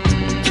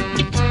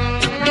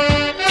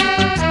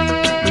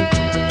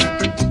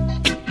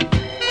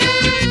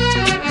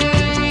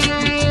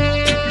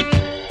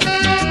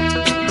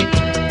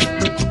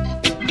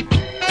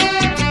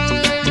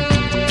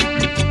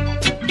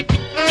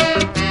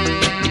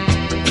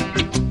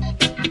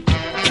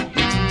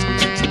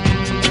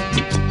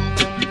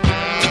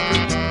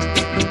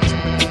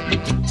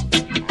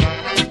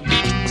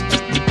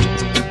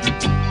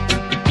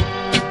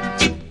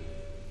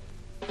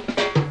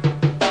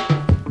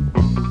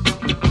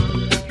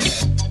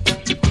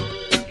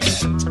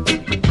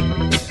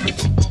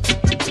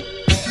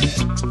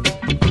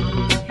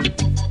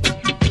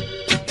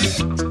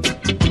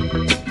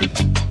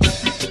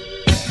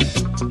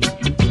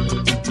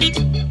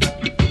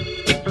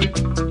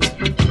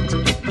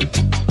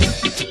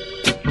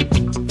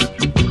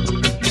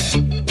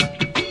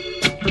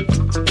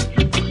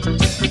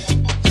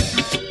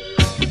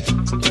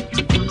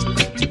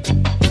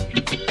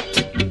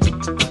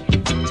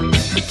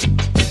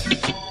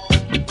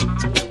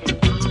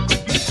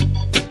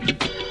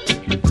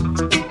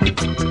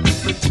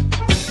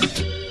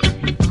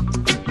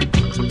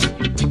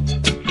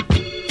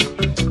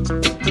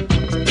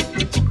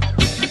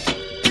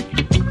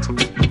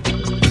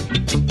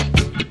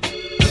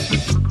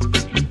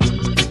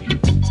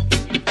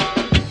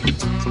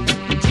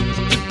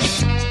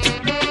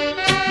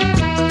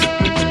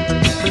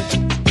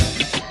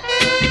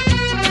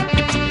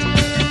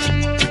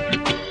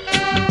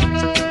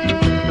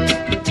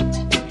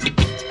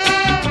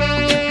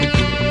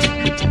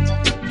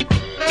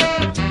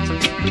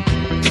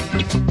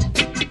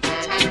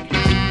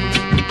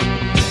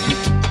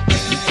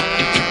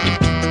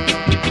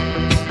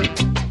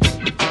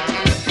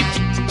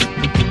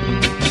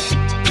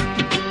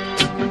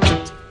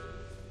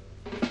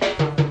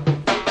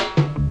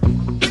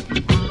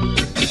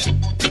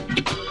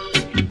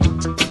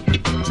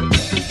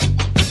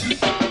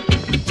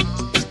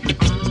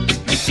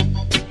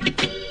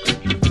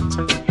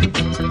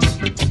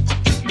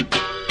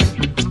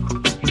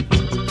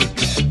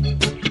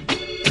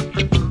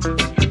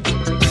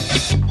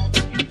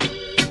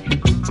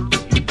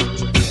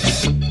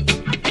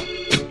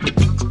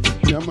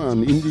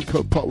 and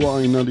indica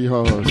power in the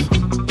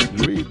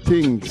house. Great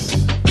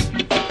things.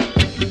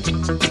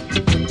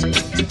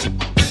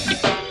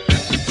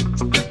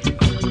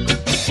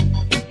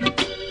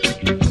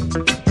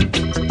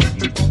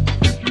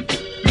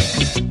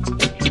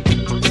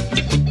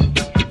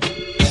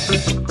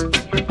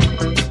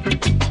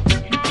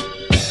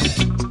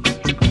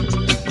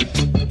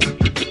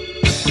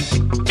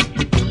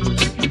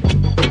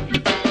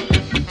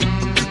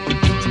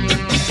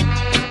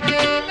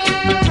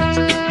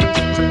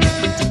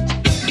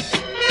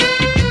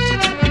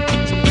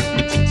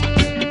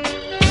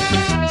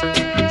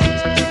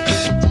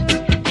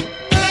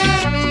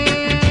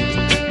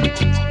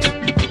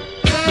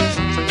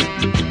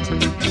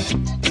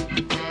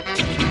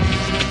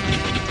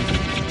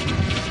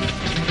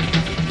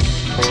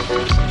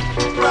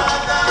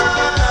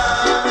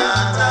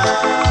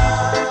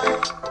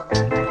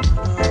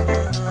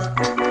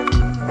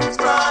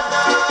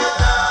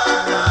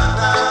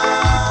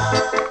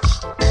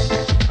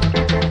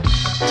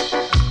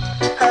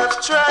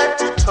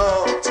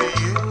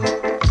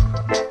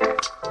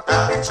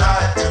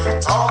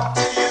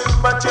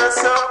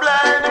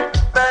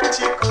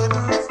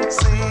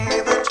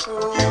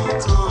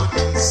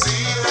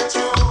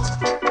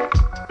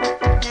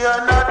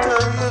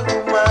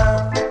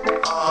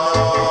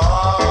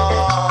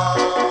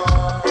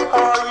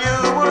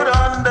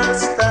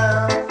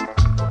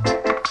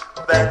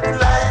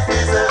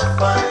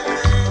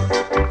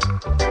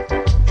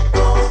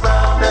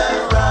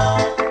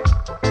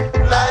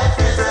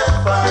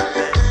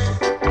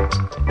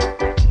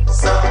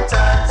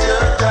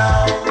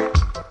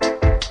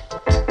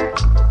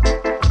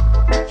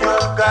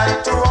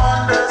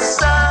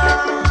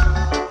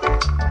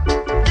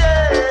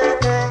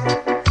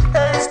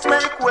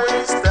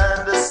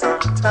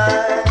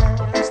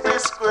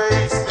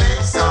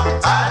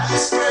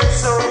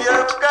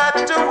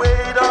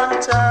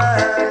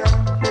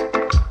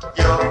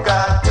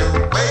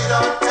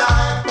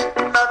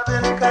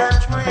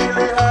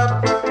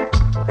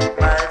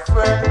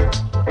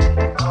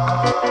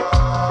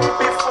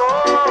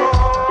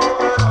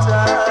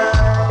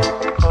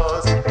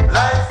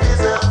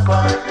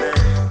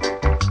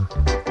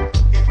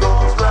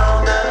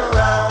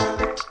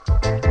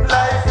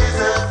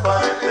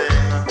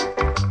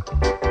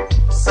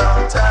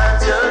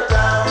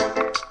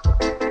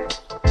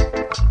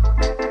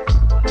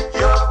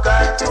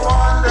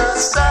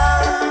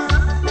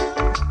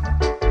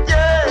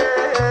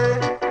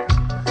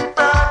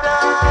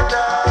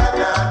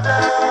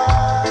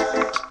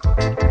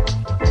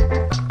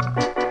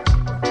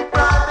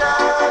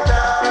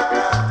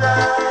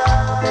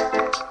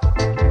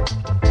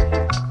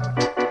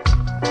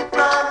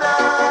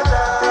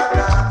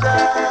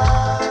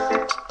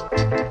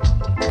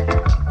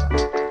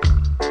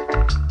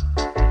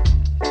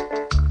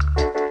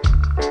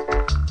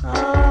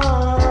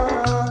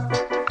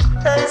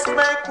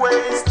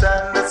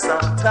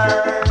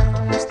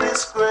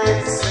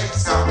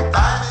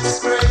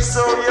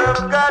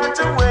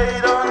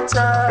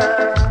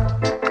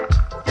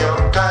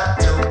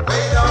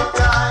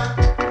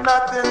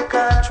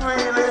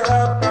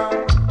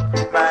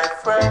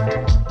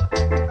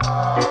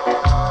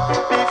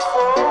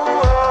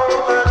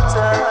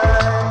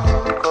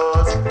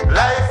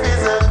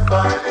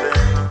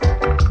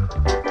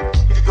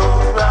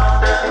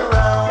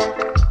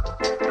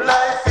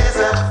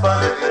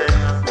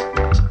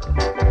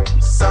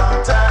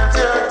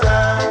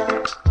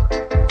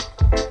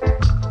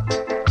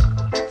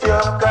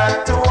 You've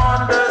got to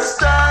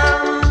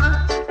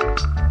understand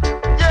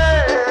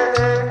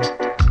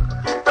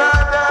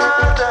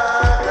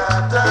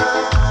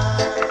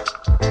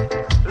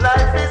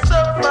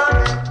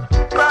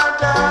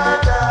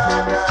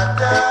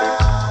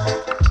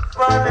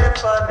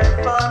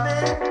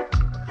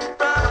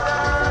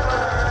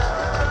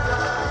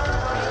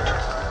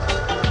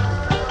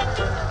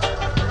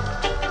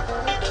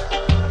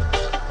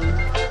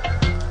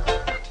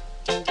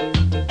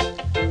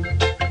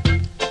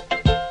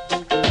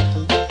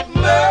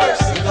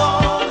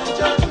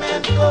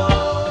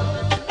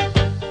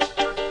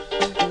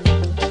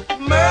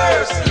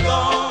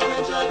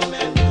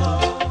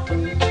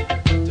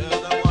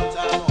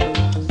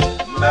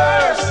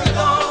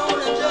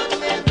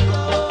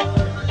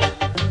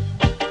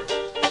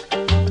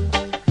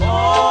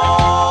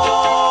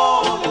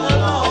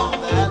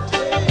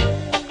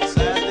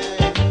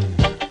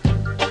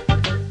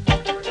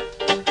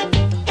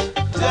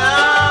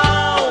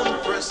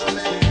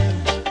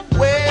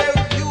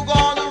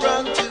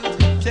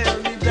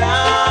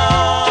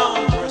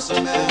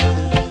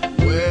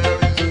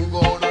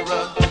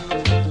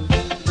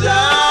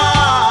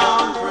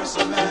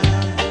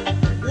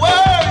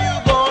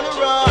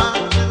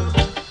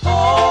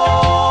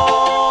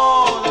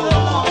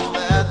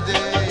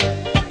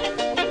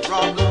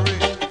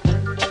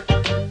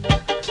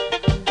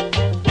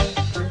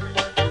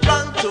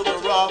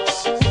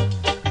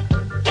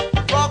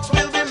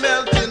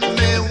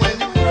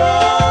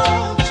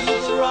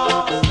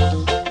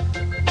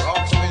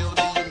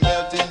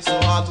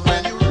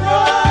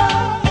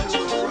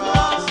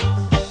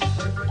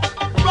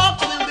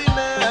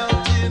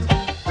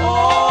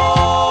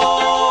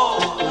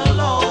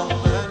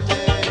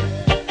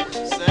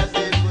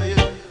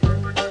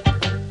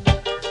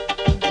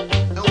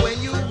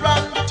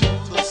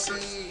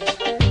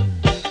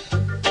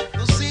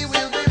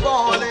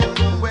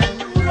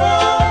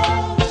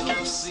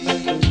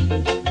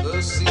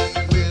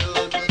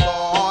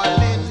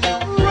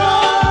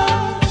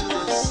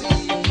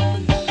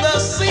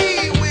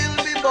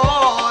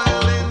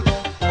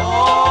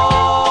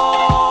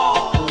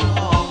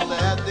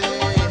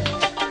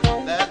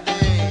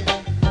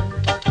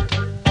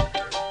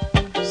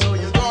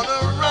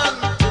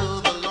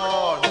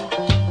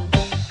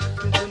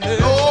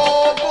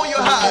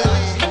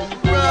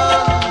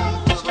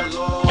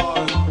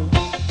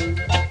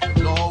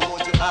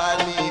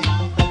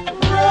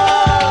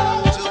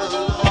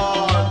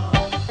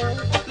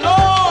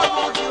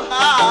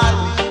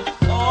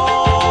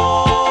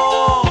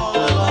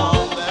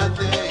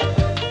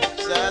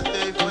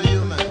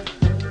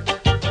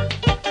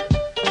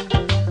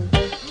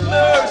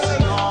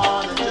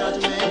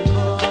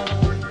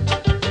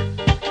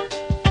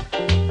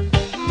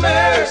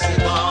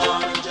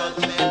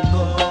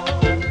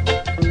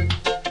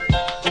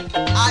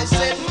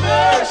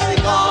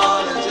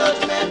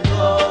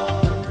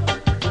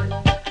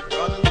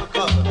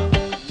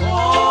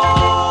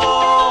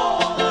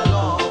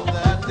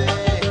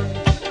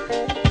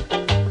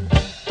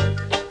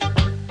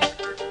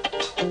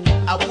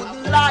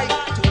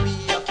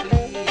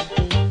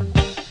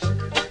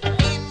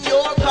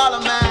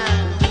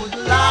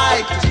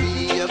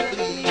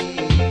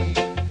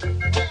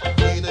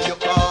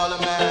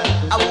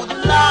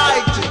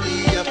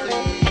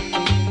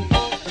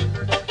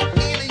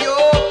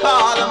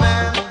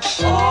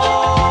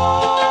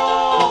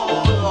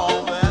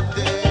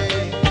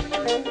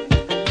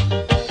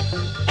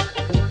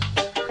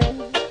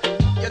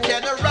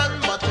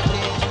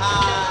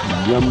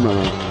Yeah,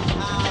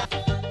 man.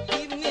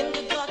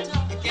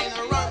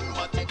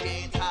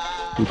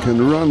 You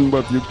can run,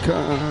 but you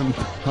can't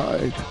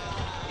hide.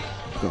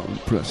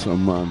 Don't press a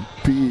man.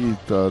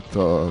 Peter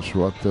Tosh,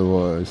 what the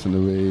voice and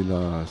the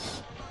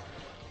Wailers.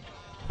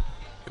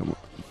 Come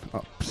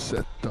on,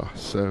 upset the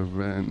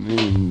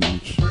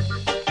 7-inch.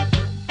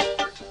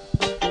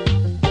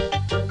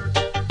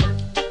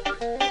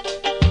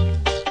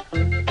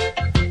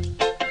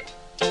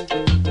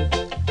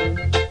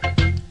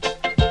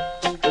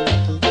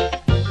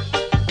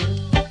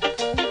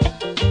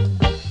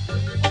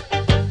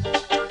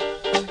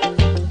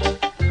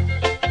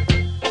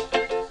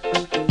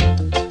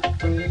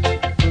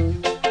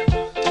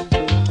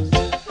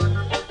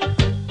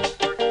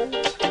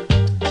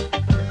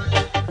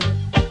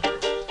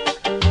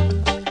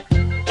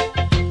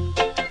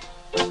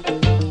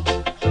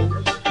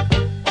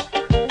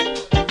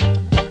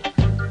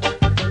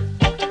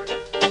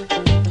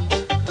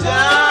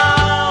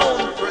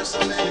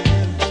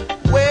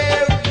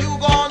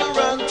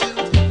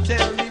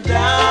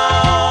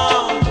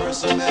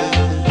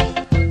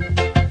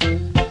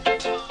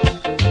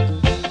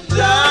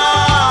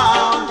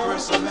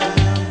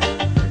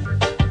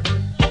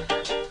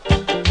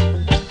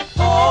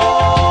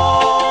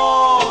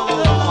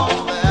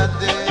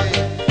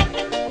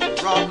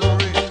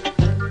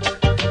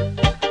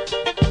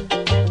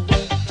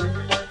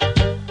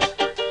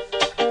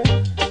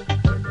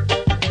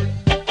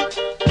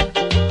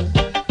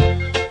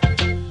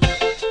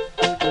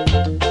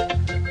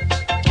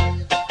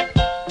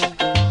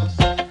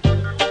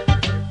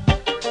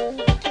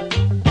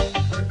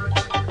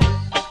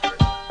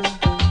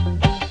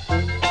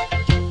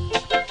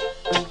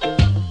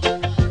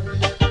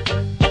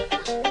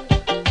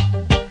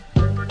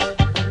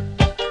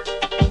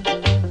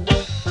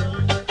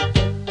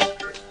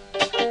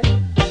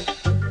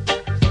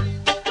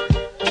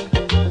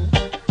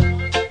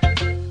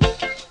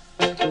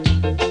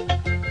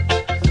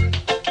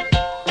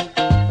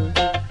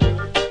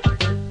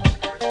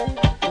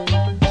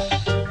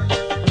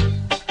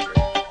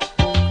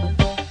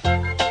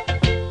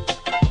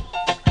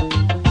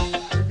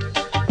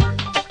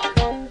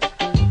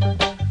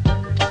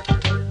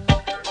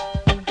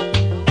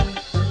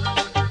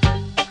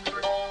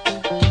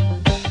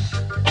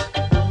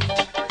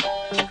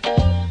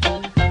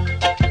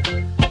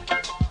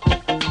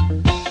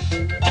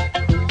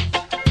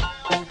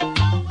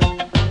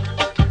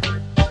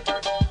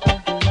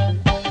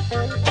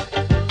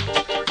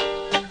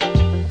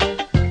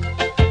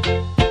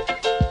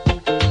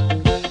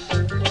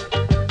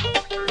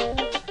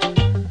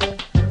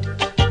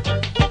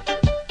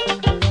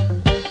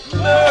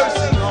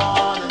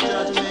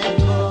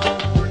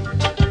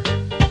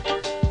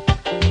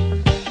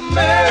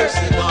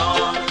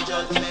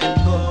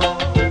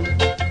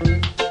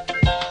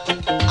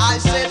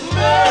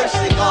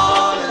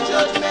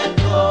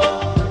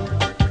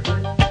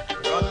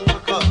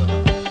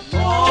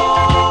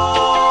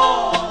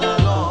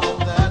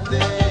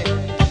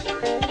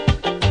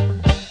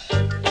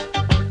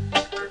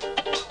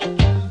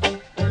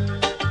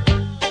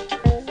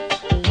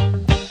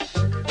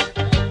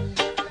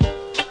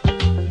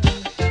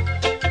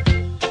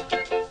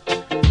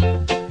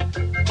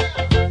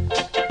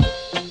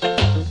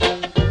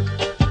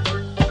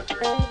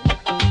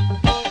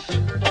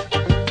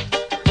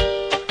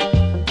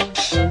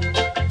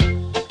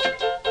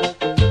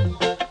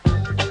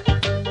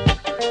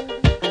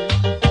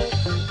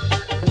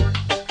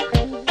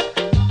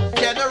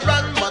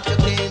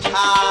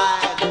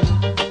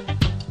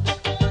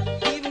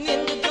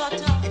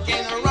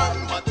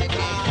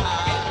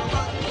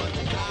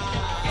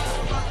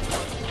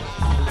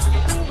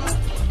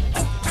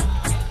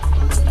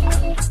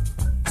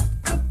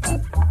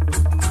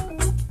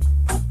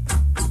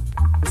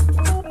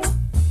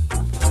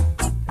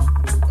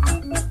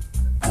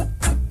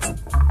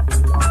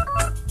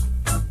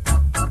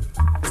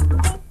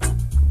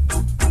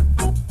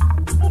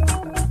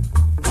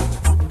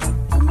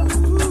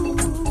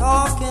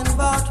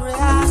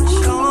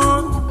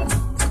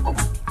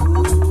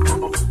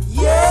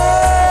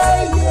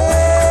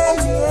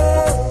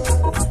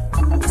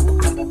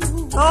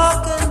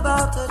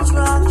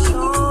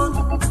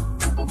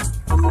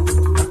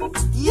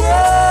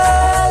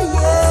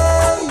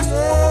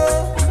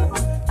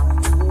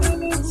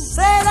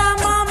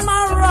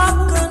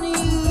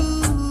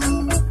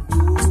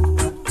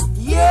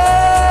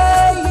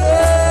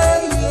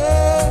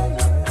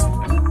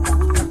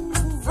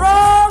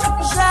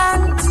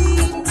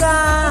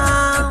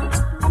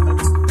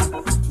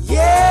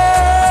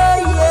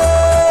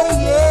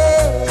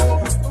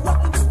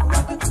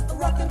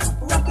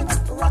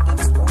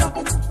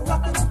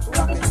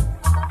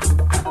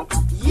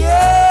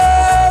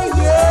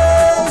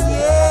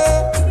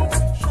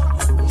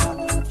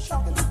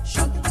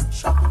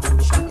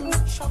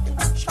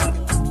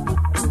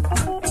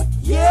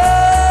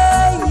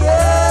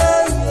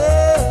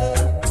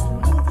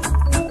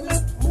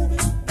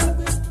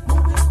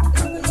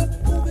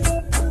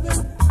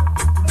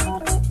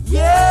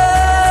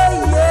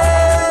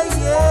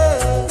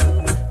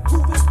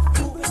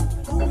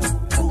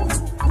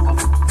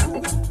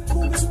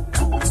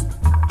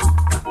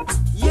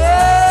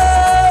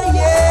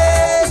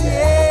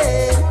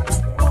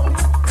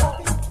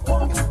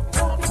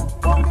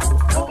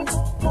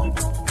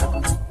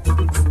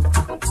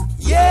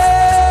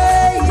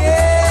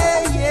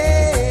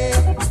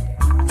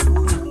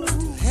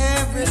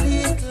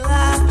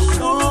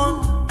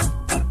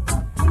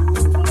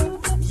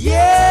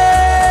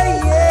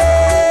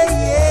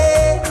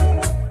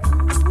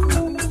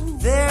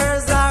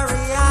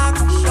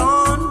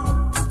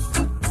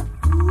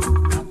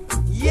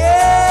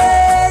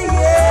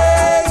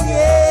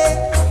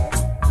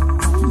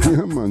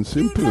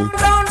 Simple.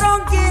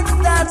 Don't get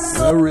that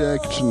soul. A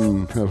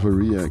reaction, have a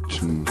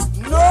reaction.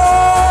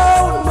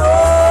 No,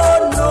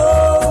 no,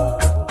 no.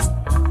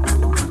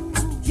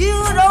 You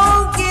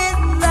don't get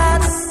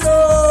that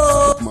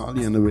soul.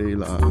 Marley and the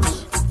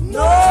Wailers.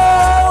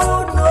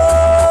 No,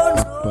 no,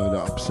 no. By the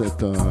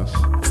Upsetters.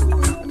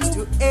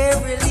 To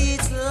every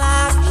little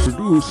action.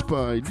 Produced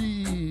by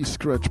D.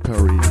 Scratch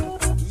Perry.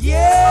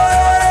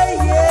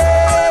 Yeah,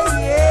 yeah,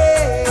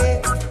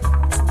 yeah.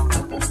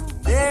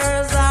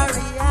 There's a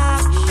reaction.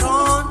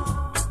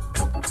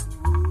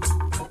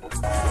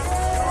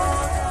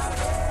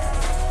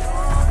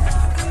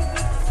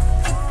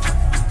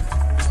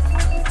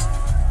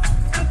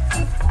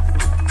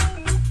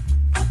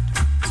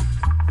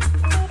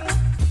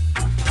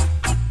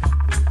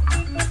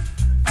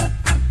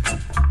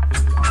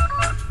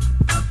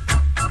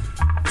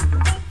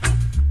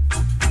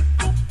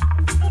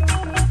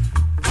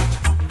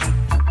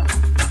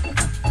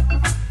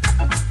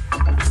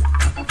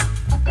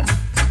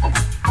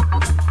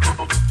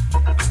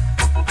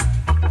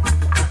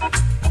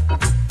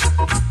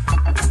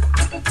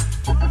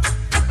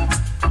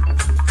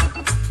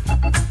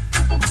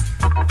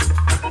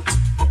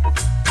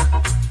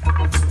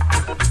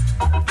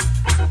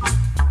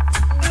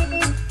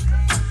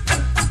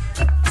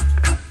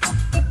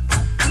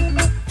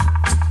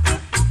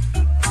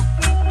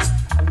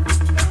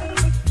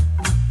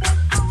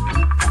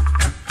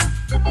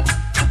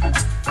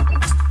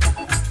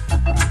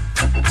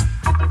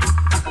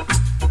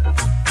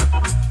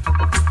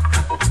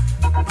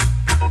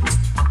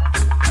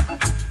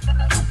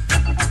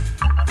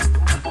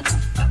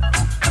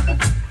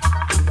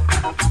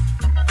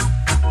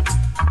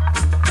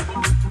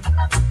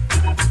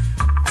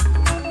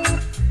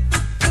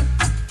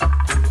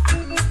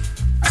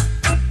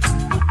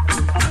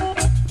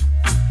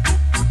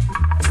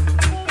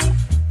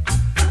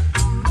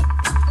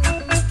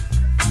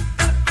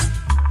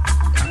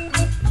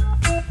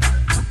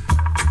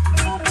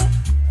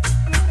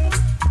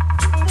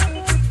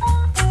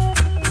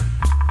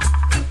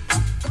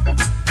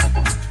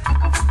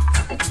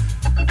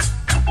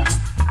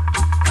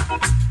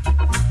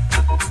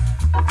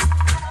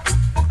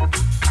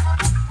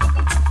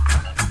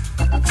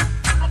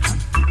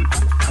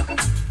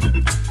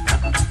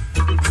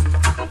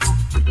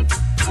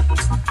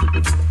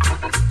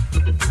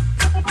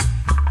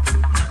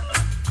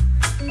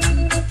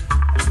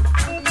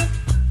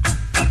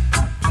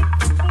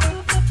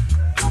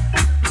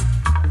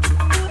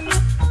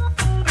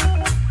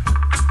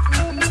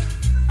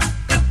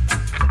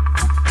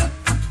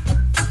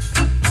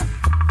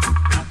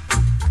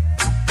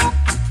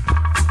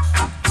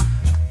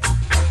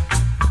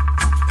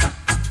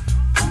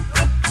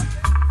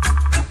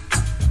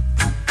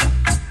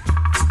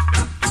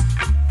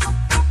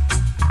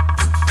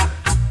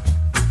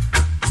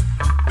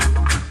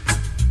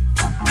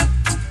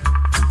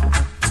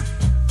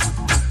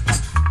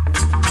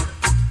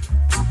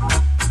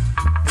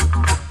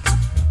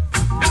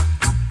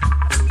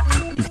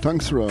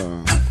 Thanks, Ra.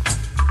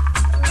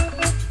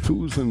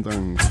 Tusen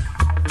Dank.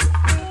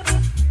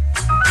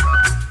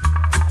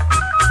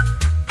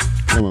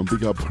 Come on,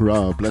 big up,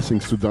 Ra.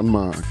 Blessings to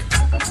Denmark.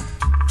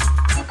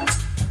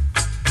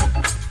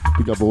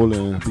 Big up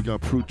Ole. Big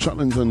up Fruit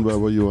Challenge and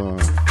wherever you are.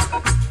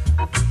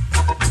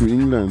 To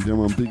England, yeah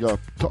man, big up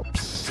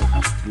Tops.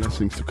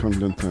 Blessings to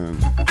Congleton.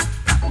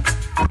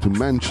 To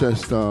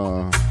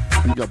Manchester.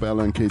 Big up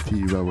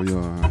LNKT, wherever you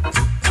are.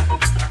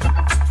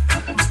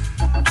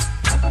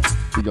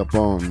 Big up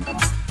Bond.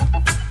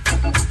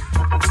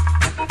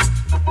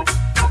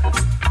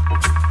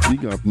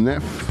 Big up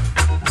Neff.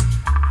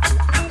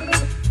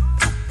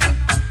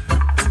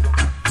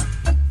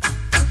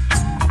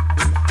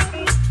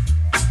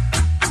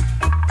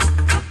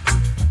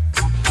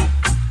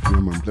 Yeah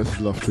man, blessed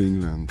love to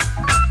England.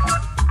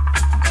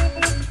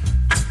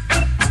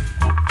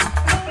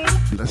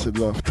 Blessed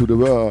love to the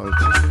world.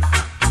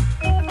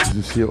 This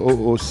is here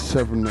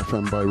 007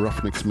 FM by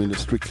Ruffneck, Smille,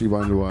 Strictly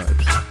Vinyl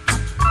Vibes.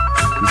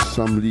 With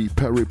some Lee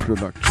Perry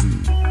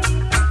production.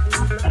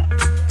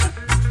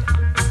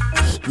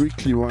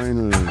 Strictly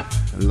Vinyl,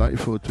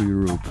 live out to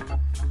Europe.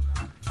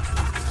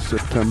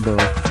 September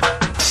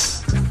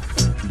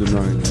the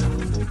 9th.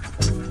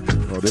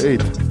 Or the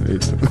 8th.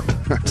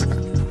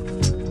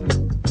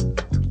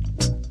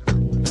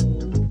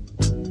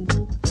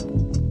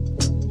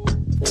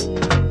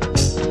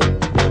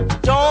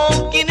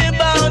 Talking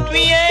about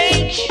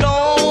reaction.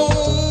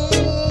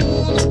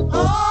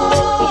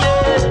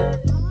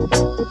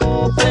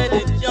 Said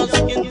it just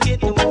can't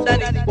get no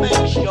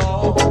satisfaction.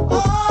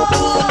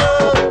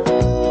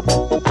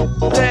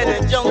 Said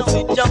it jumps,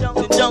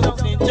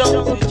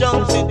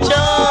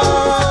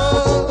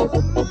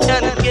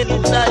 can't get no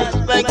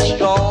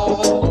satisfaction.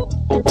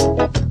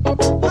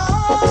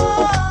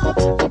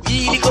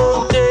 Really go,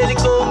 daily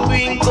go,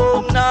 bring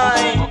go,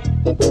 night.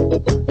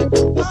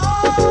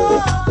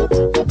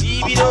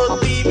 Leave it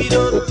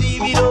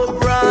up,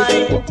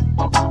 right.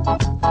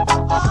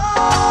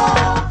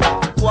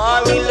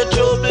 Quarrel the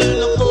trouble,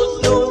 no fuss,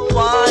 no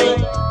fight.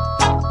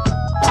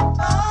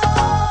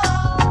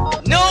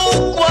 No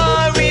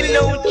quarrel,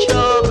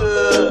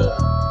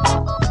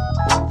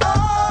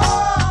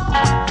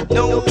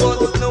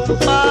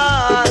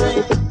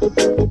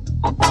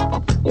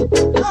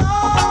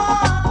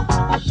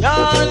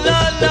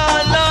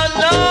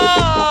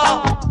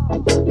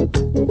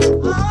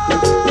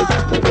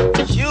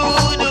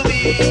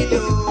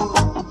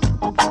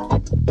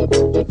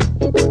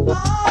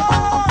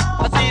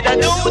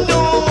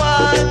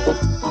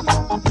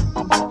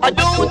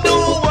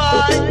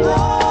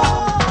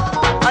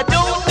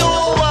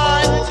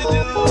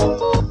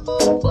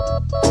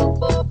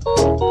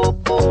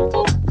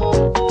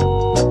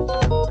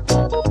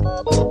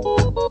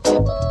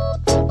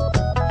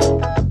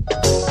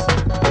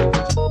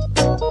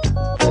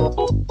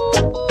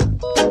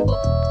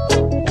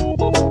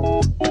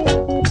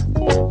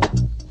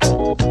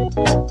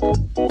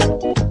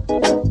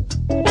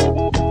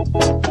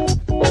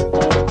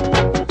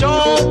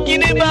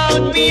 Talking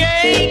about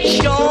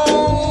creation.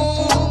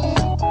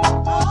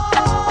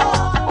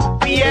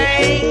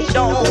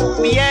 Creation,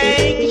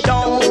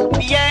 creation,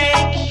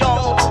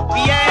 creation,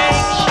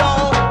 creation.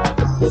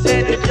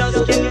 Said it just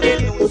can't get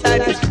no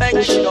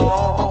satisfaction.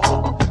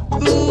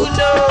 Who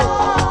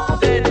knows?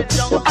 Said it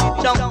jumpy,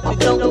 jumpy,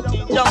 jumpy,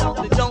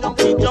 jumpy,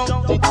 jumpy,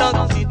 jumpy,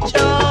 jumpy,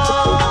 jump.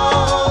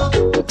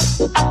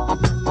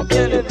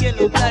 Get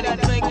no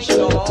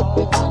satisfaction.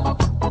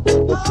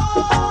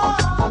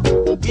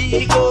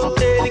 We go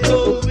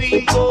telecom, we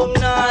go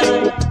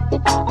night.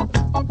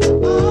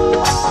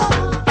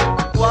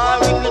 Why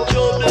we no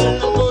trouble,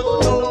 no but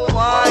no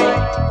why?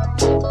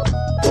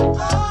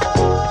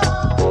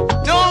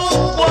 No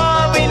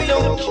worry, no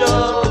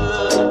trouble.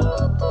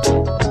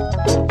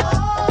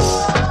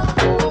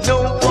 No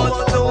but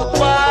no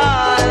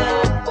why?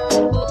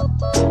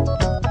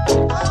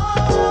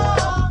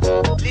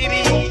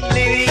 Living,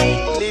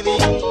 living,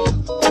 living.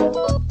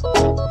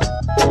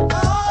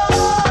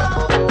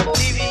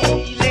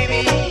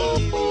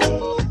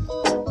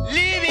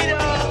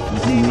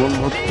 One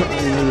more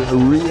time, a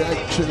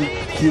reaction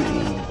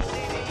tune.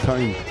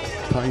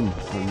 Time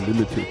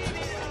unlimited.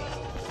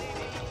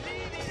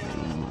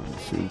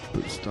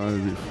 Simple style,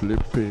 we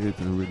flip it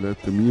and we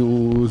let the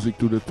music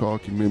do the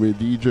talking. Maybe a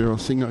DJ or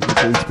singer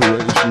get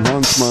inspiration.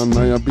 Huntsman,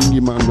 Naya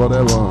Bingy Man,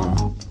 whatever.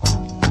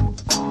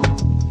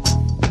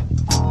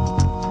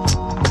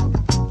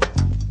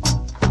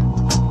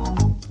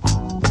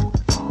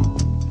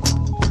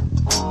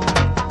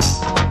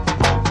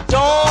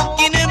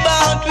 Talking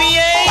about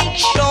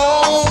reaction.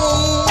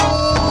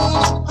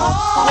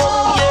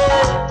 Oh yeah.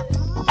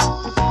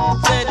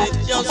 Said it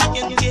just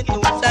can't get no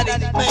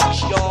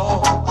satisfaction.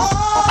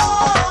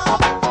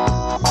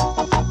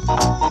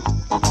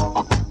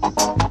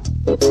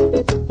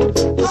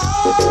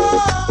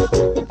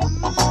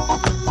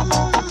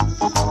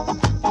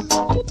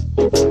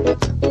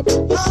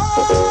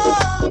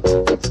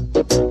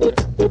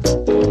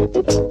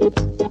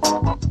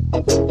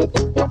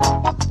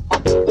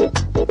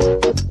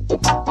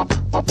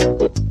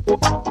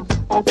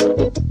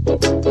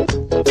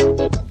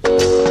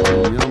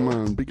 Yeah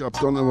man, big up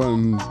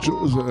Donovan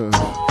Joseph,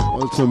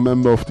 also a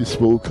member of this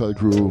vocal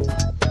group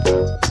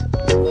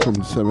from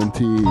the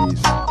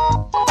 70s.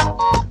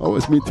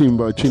 Always meet him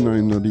by China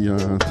in the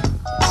yard.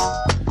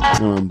 Yeah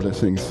man,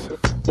 blessings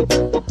to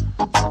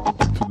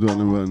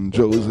Donovan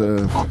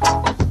Joseph,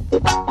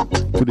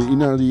 to the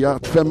Inner the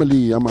Yard family.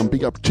 Yeah man,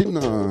 big up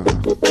China.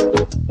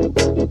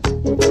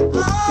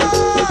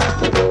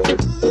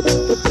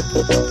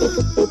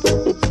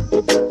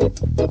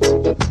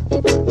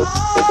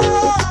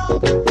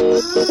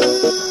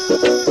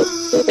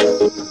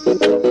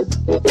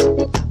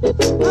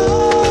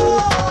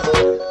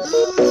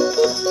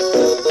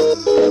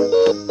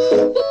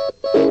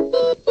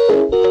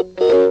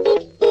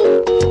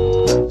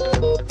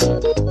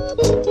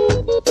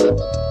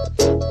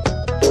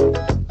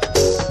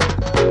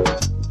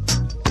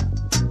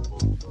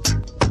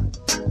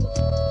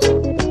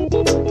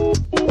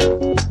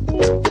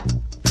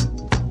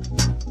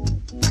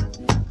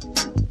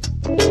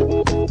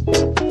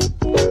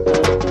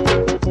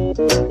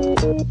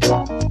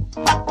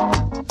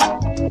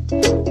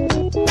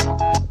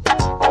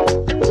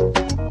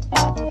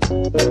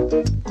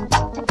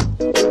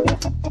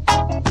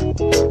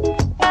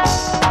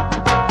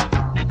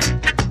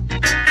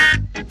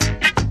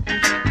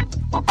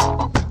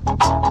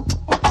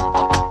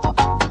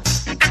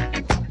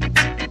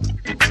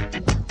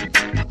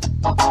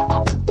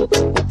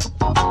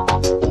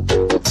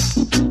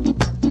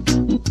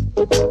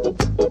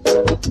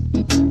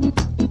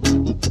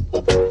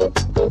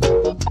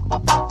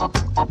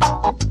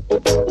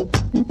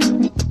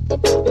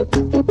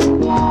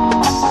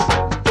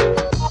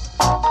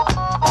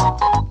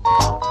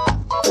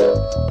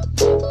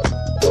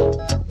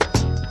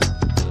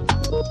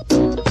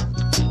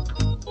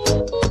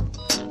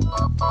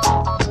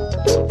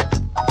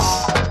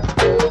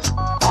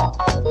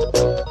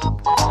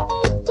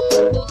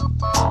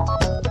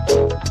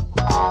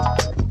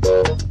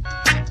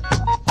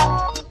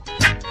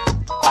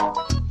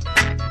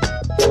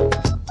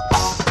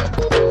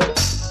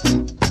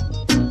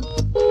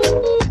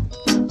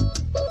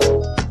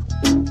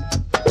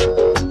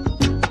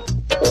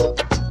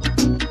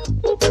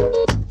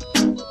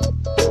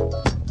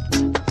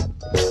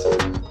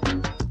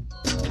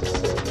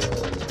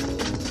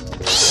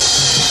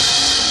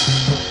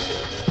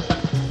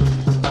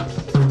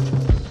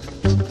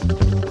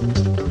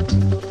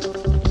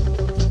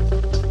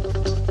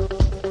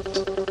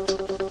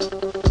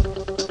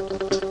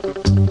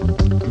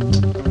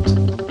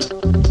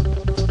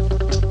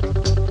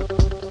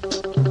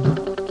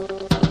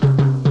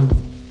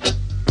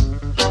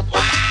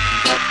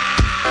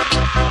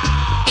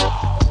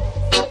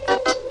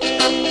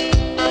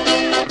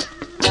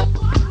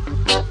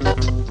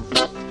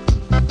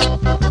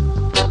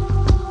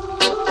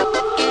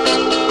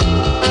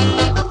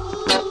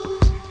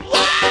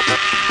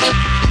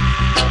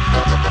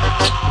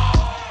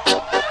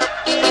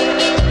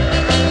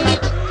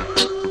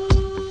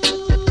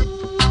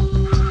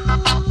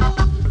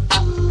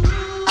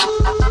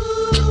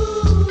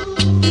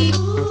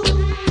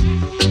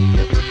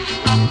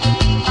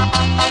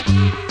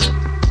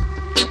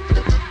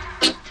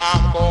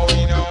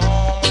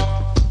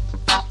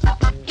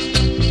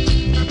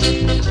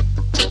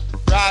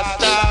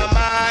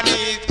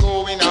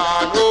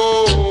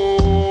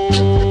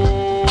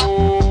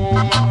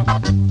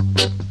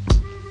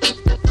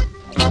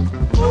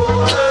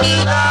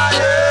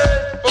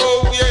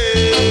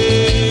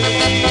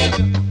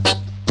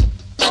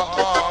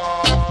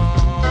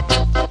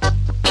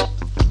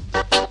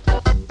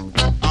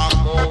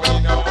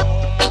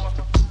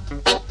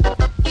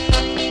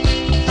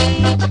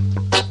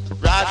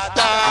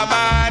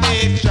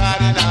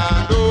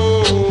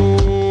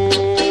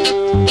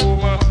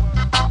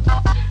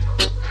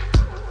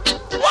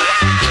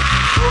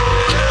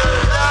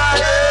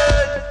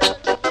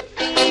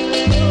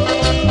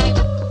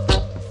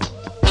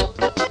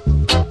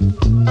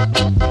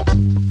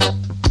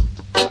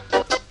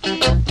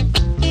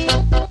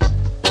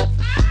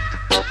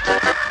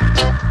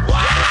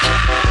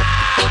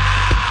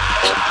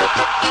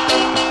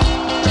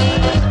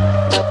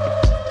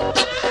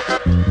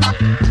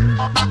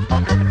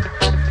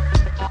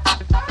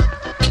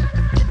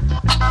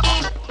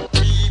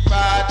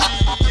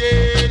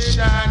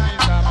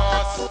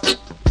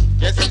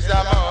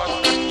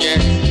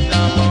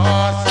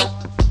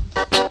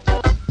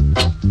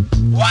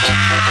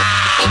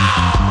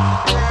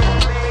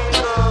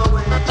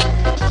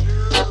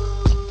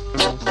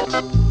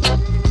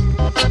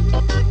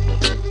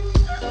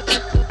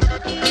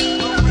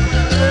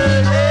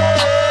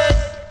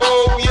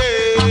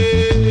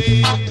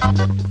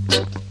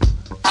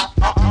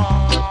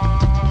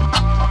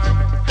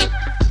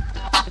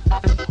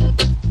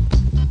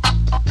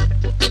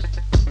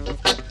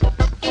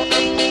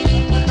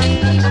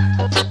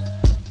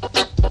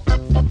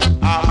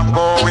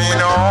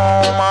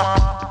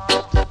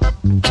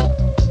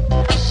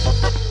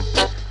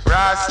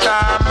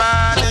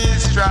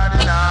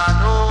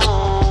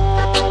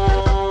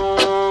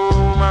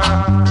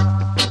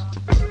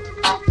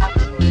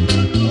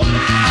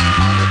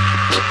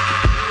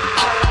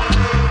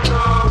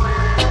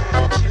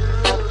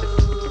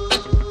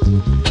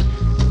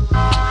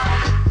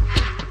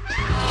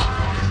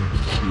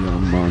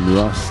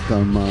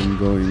 Original Man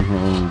Going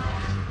Home.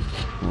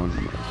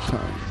 One more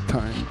time.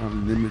 Time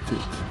Unlimited.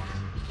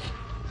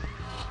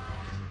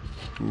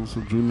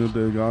 Also, Junior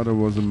Delgado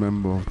was a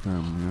member of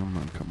them. Yeah,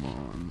 man, come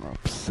on.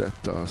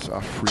 Upset us,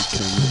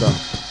 Africans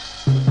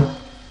up.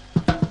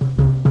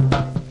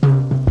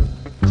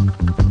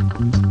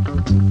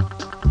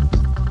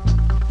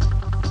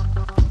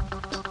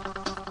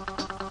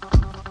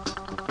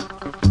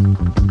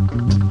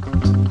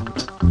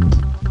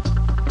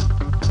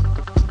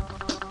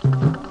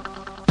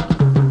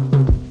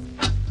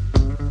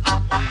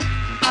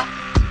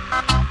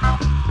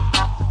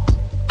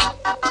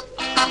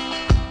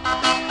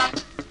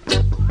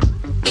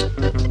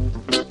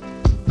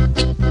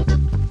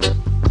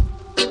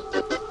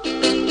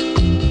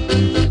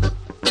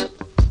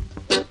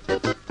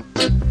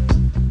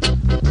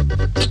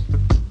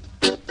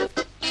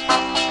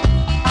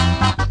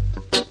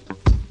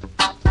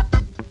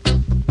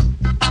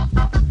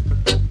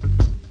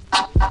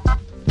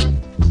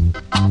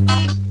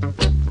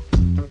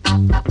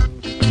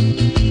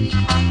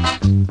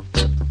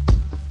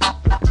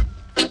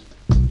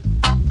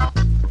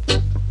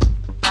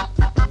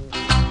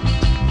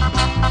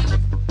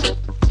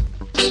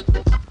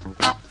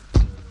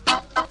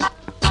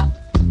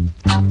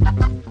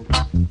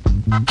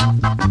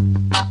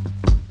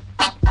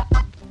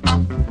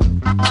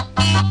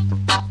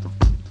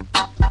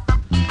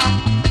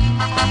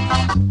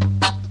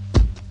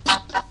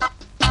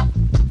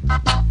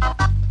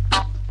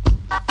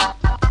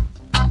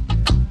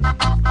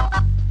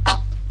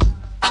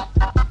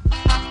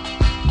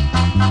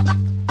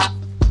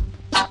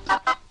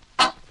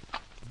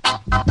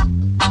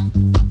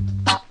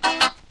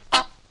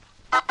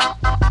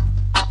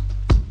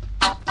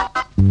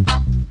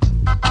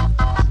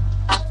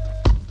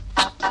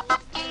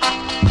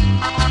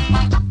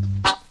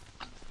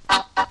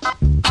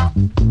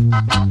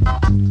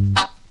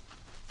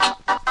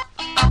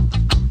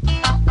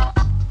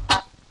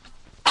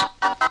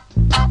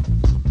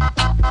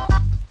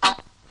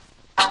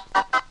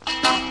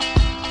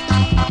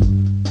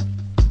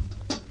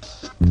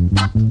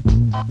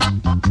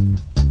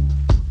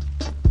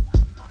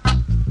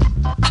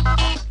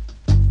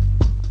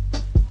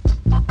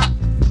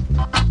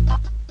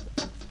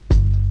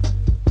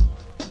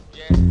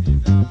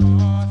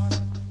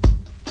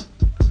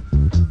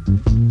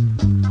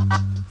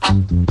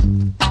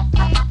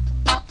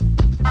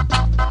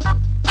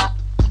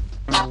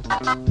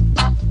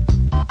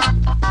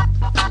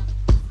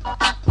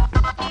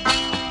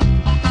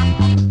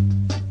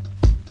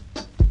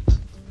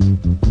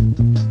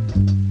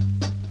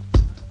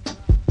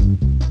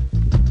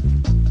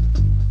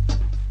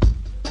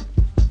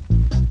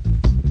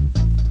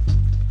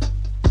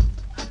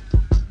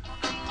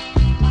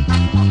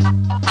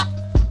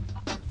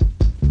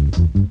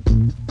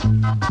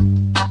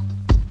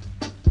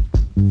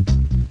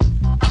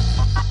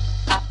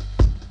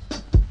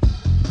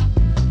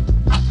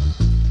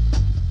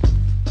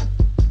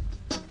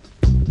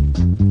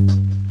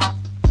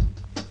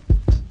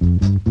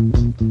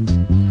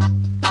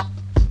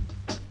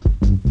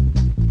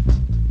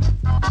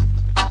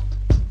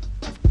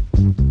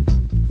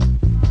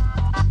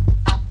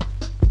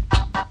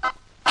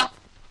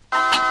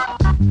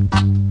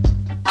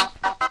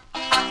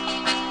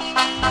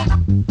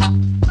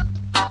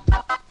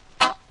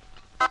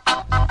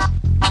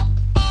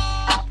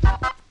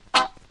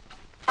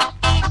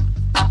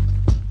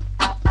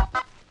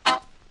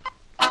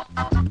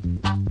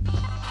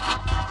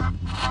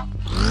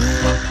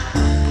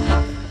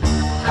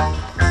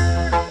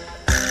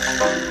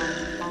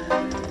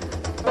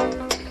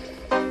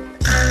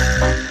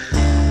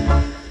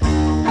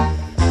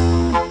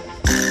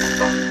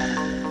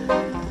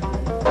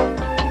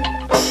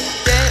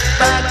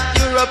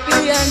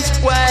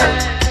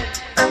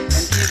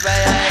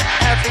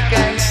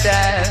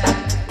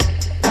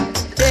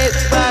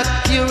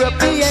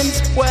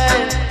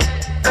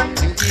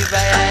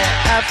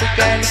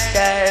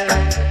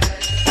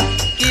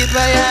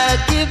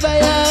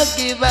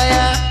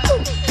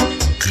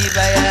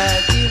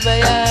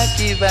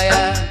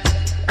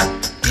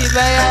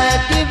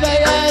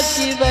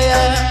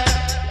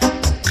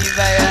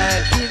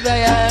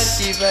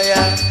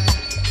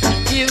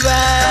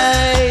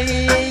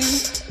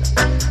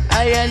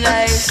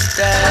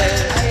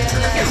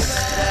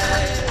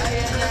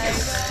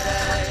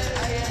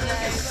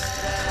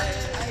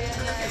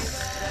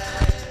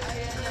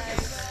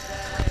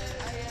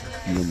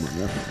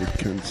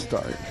 African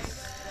style.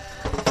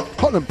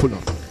 Hold and pull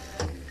up.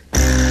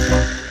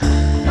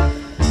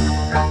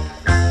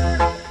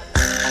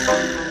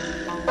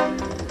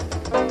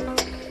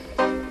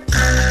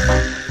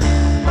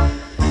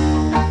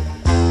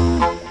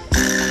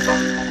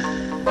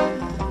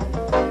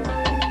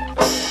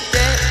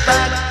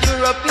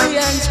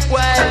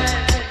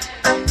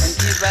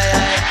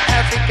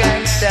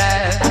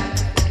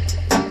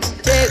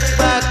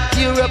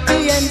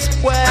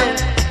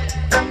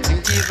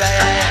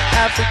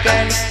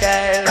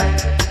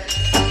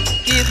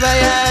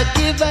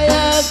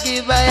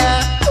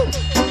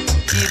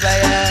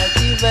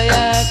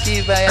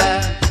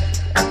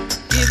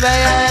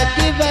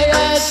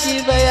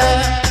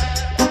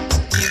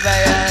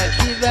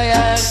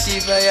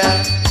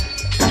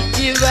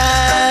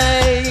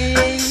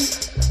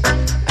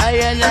 I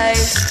and I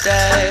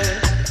style.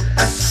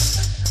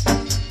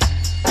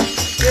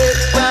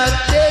 Take back,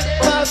 take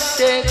back,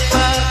 take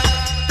back.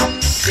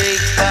 Take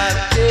back,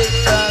 take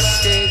back,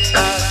 take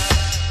back.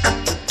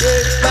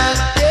 Take back,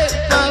 take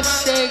back,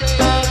 take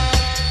back.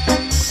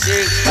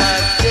 Take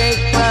back,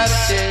 take back,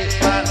 take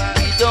back.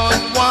 We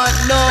don't want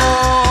no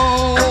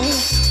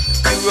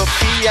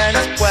European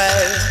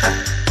spoil.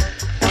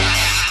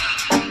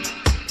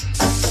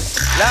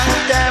 Long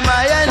time I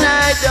and I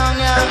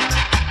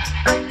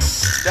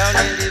down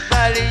in the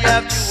valley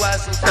of the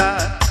Wasuka.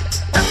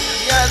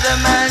 The other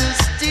man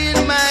steal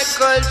my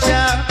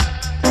culture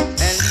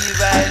and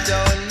leave I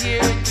down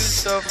here to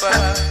suffer.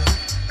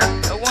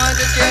 I want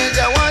to change,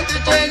 I want to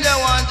change, I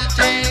want to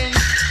change.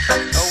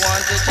 I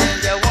want to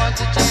change, I want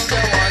to change, I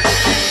want to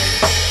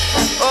change.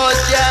 Oh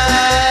yeah.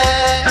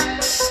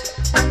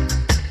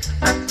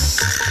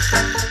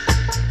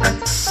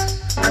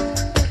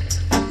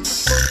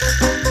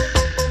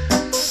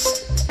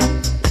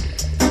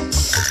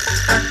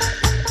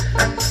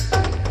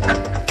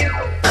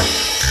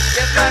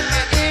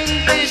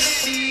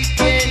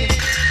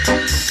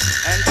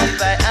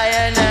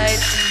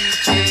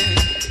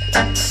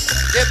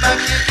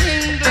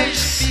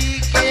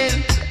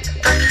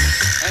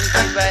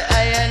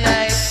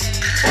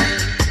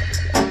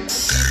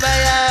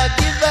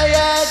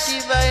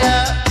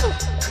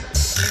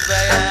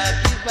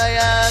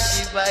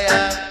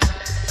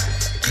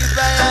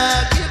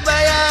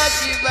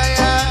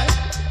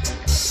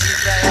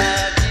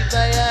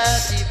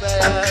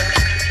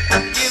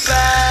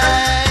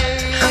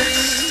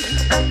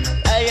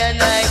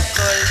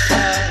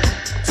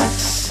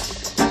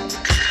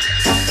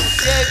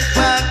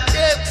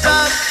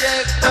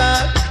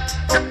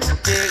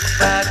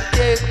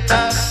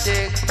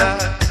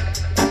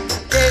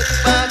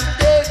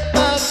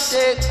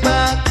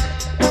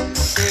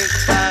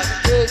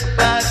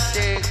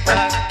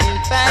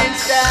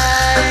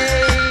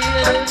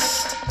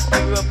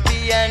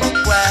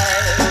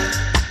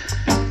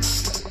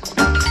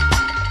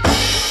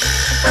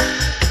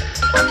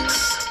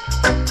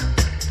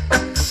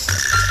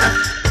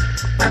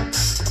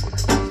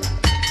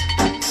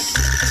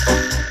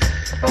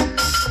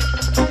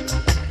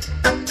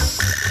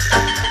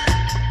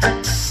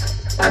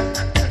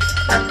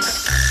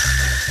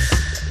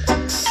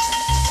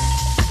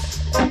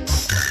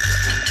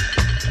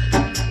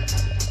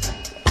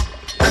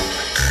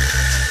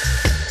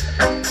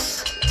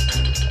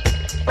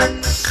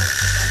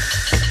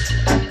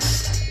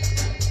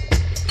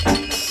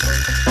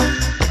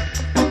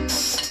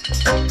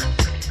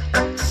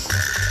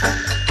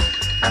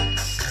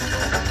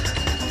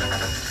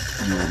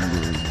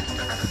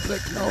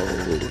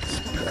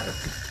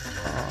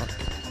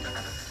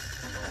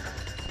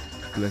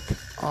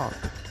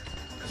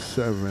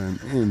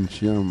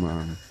 Yeah,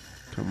 man.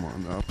 Come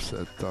on,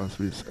 upset us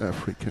with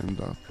African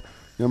dub.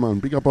 Yeah, man,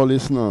 big up our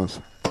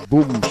listeners.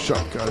 Boom,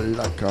 shaka,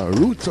 laka,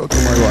 roots out to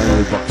my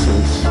royal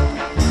boxes.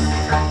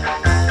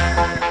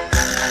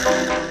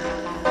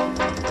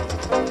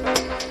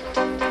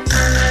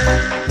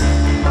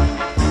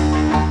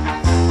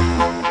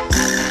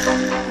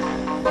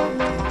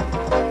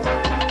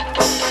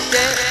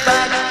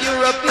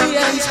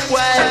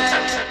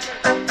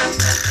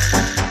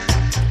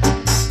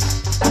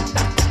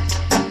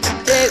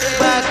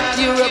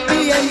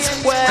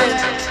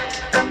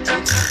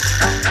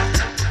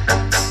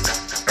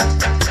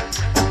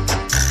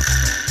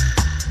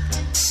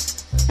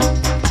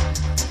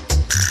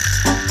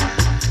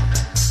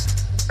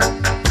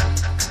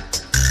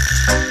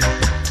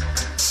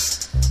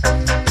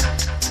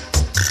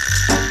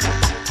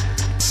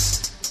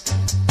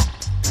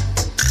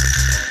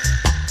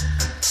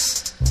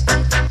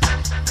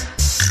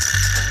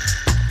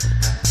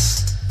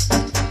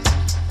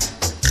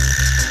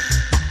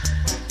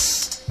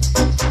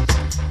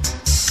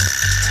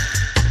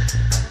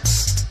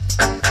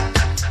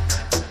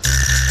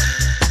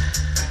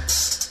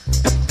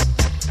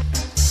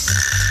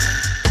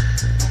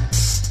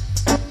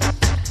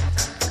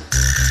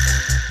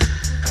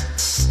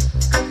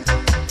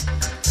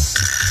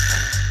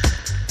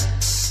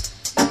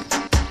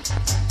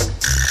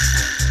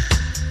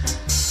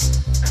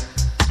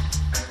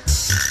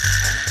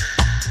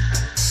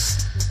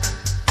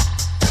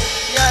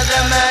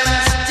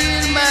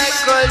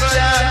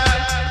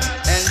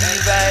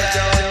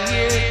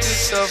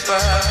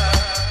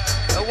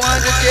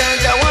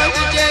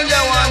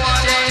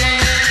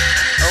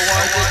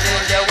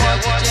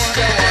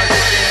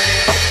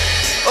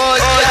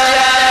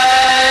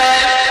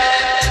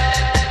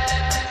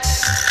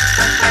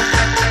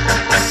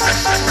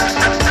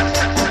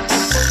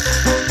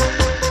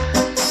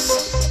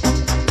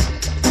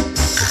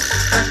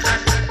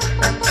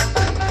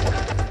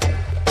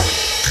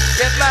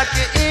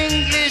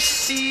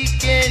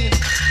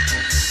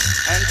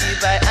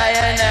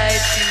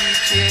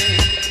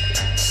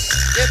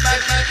 Get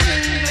back my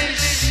English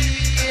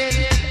speaking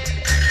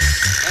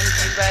and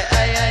give I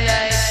and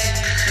I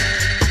teaching.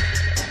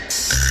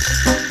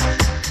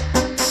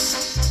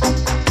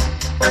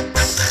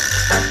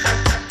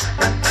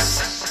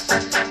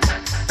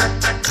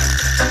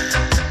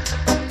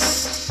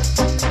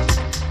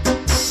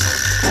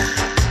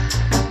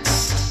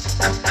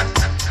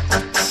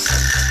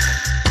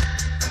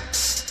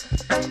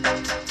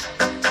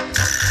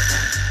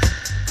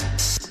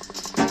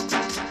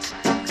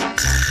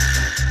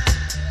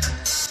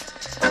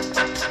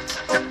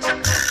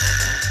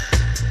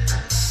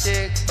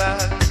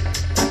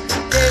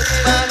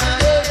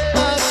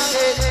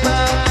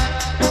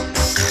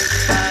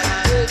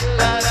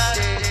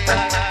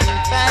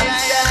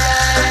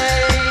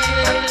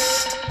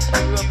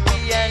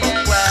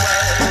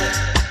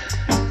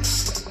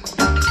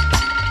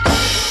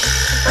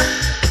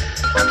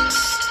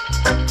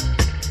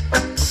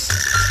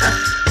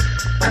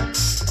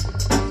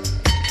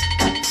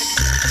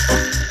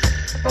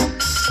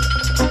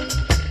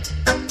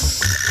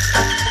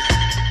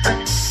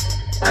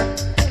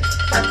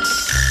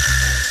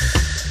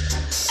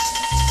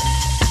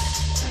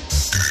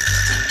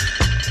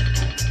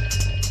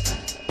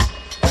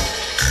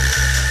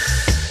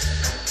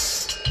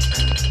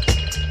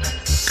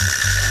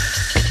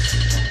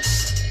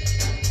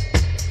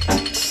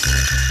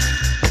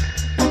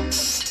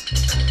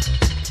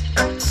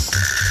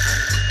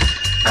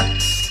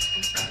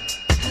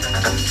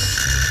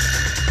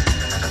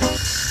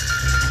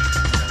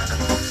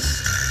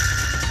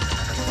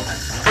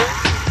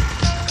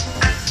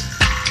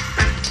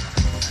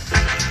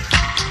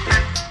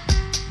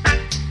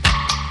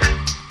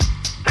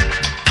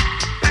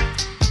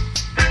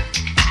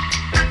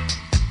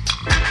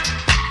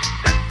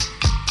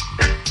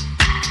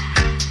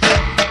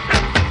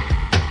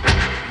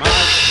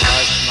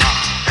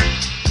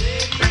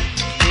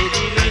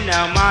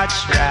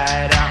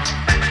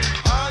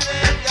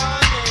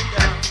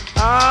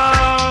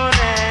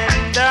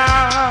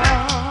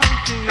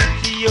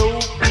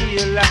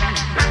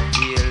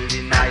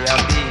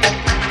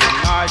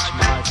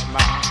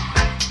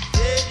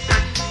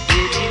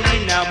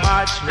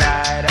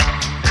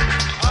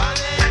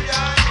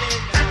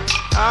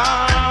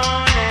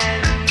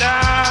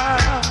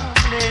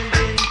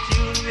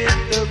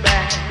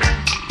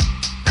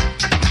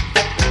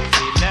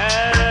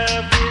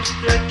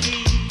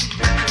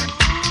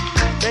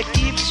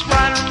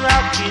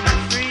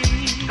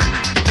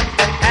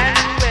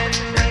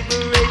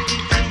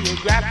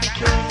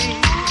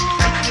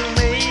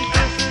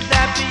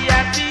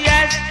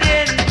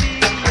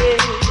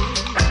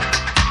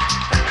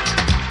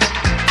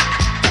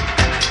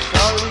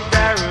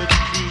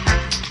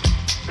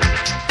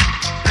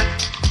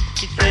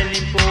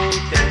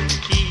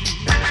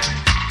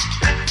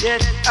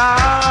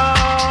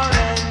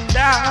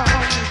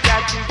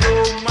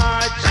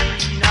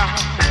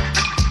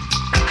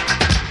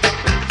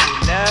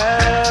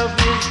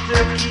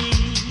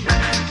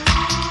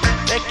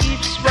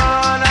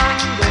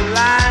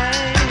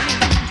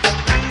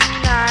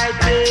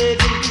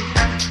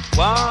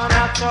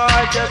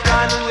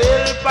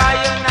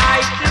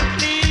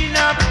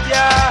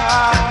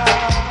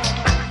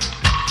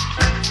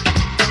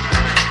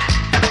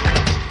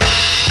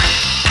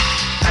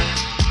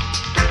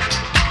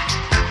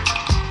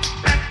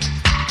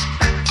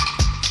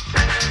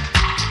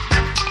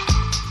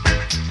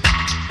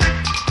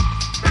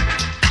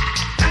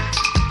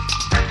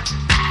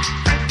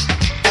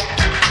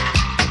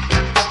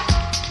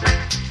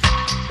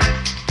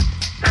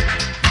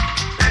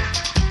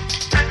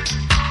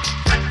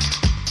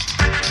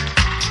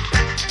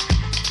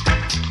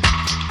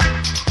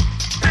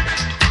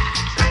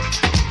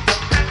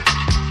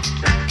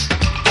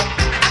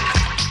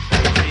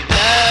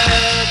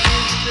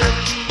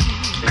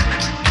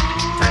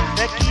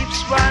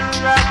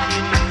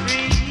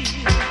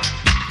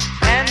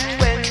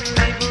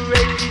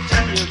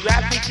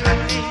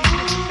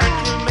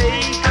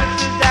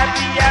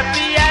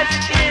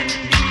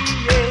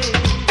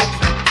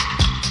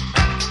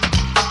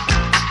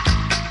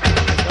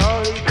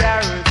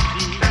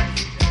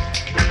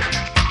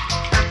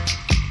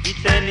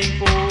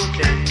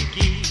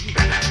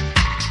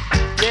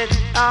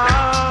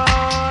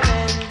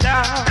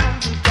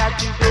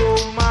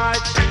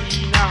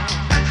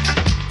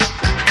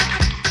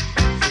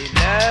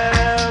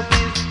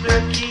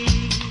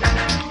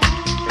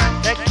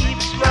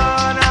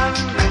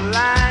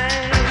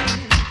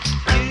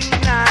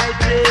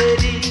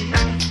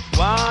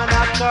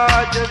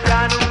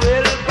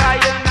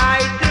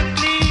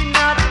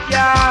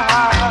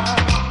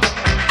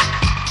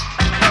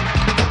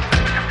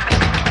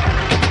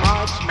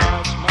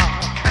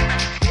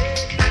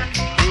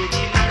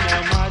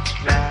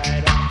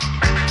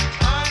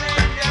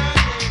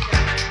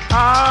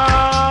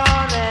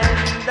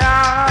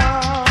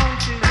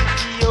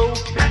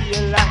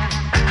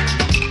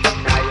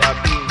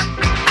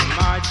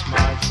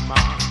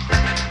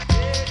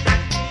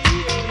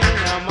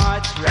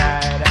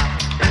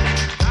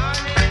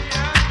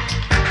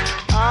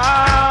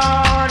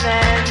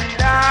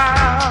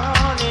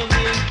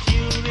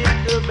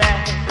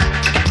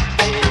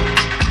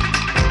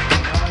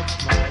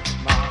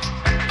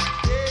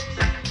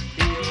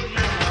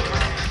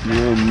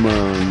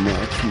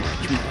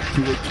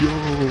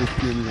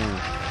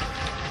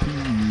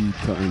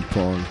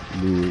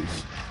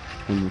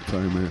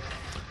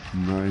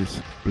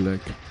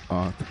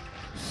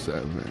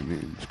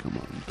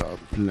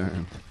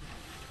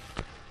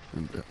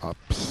 And the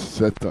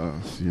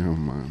Upsetters, yeah,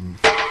 man.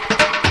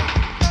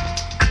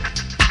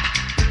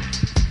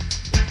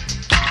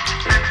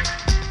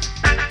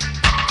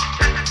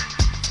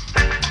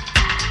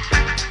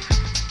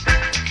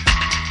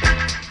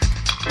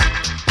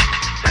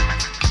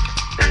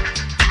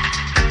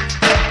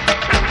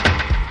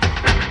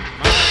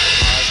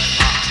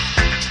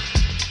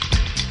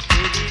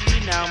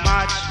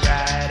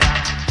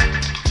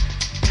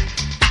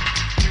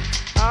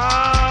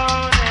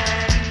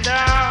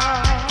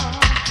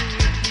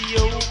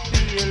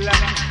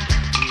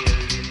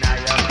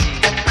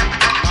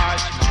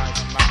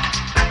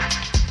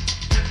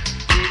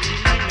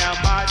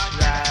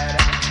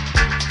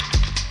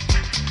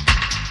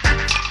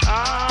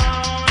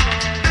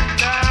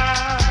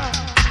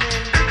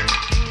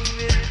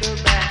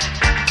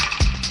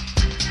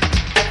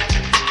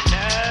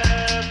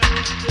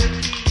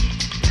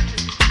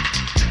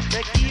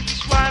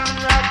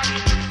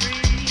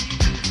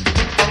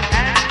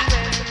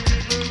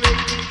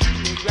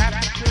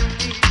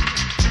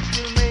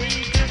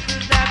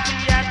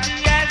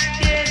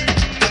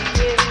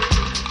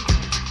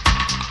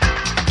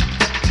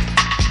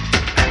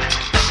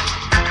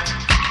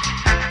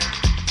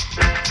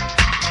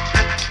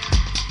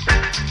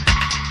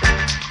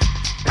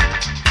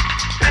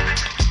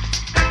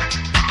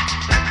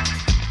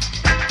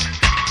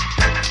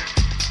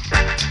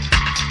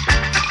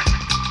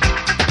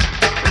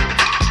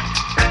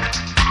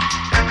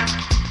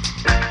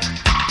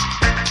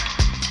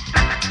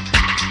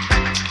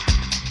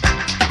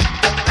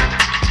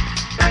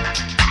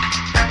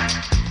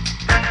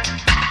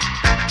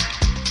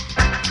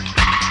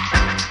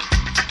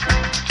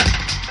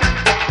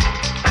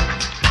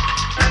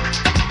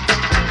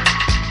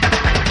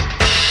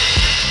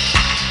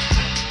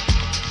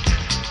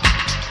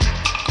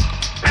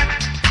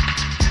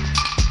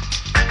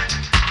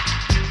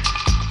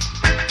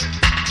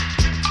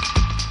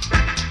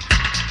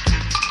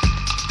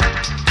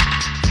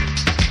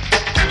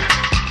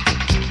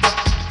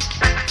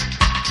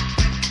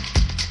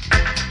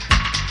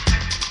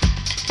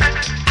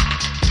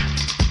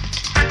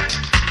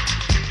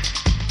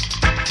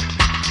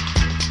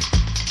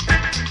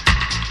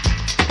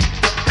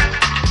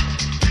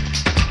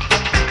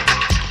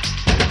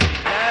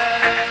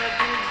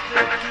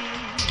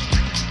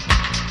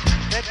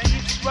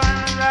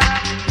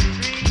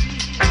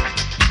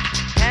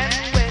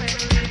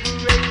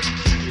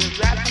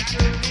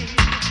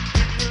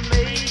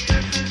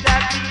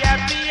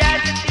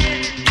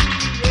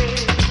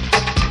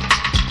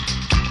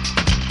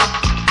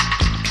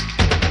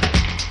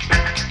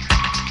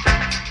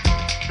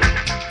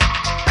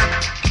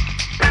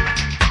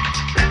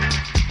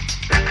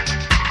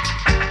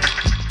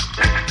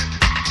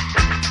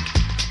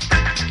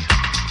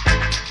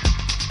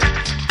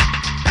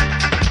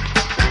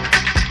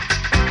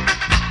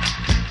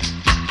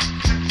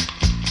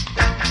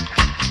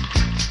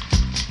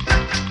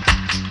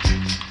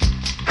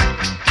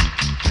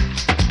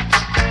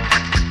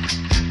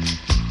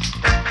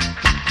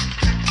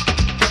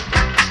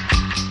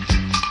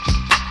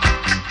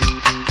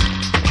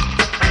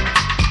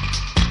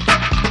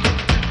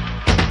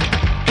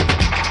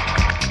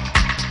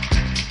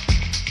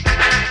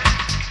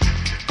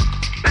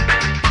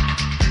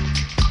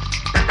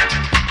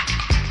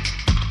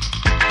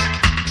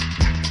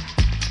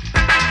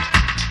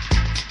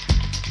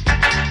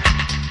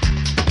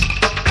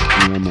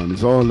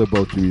 It's all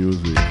about the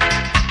music.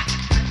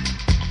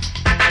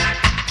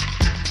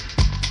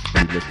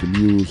 And let the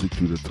music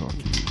do the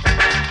talking.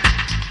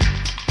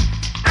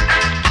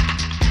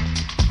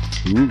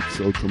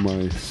 Roots out of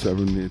my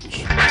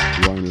 7-inch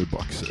vinyl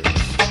boxes.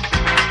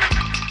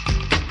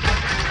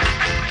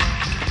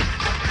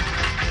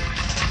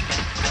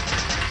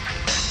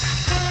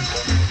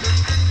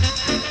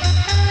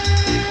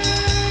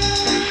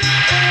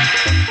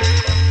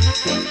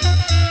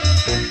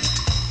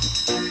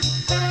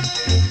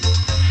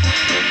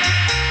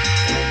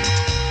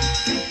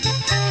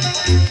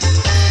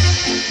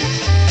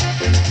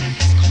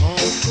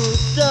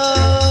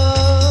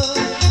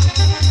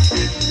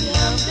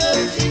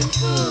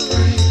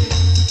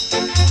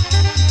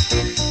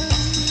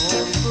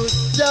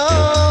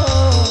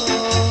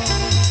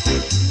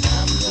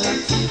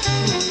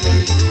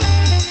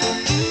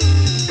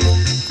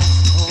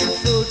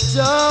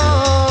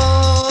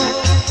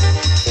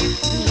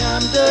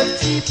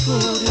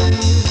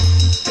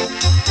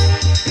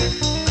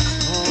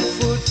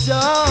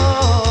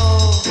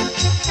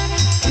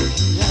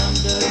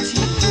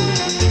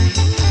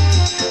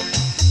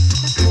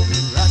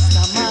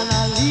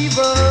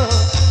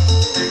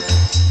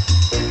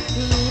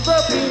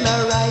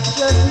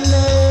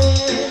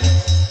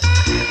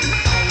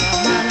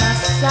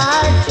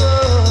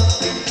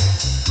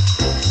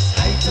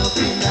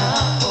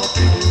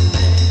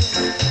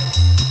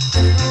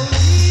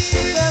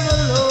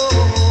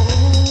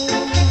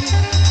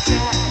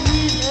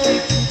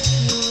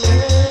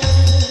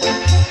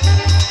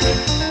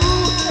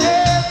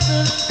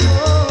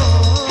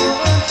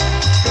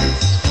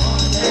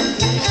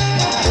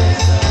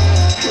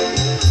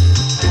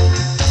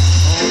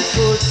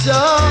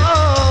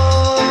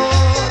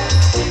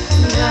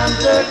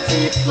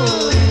 dirty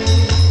food.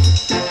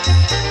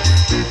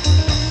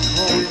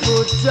 Home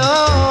for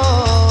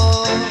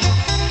dog.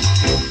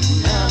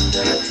 Yam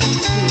dirty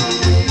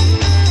food.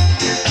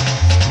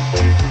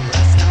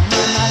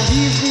 Rastaman a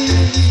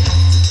living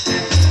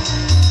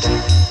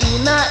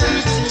in a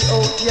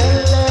Ethiopia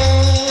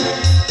land.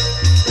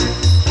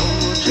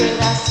 Oh,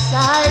 trade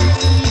aside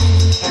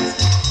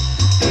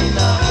in a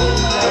whole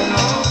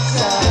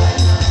mountain.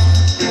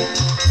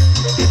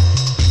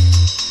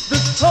 The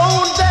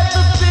stone that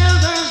the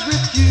builders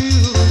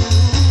refuse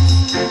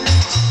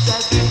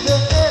shall be the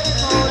head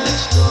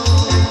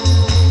cornerstone.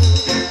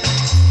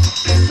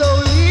 So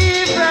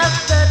leave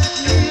Rasta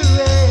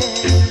children,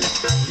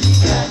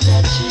 leave the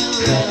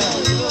children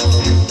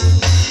alone.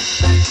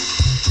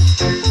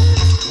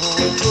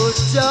 Oh, good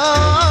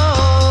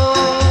dog,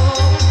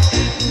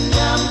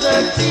 yam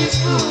dirty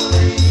food.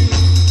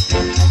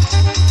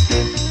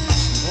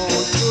 Oh,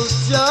 good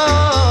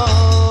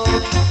dog,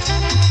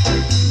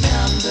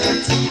 yam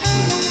dirty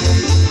food.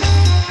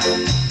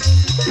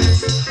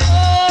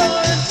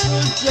 Oh,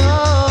 good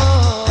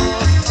dog,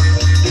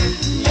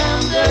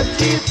 yam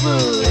dirty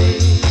food.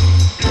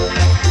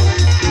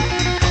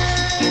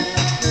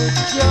 Good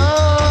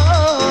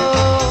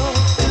dog,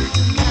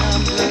 yam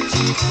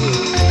dirty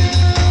food.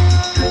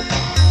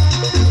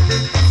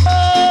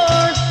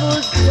 Oh,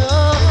 good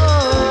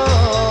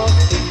dog,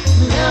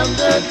 yam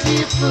dirty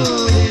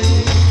food.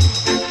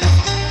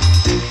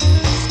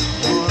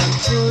 One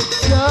good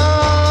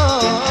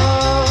dog,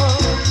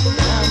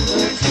 yam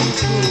dirty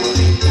food.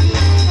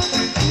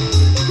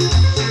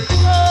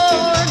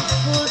 One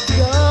good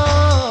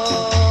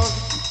dog.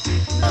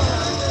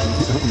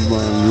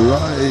 Man,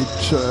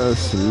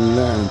 righteous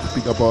land.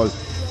 Big up all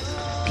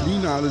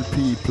clean-hearted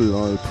people,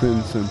 all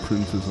prince and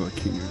princess, all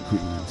king and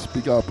queens.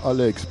 Big up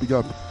Alex, big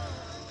up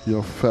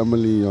your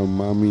family, your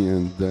mommy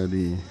and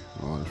daddy,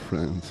 all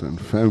friends and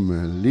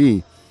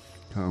family.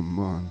 Come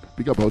on.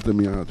 Big up Outta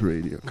Miat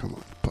Radio. Come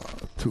on.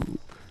 Part 2.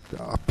 They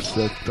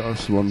upset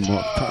us one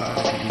more time.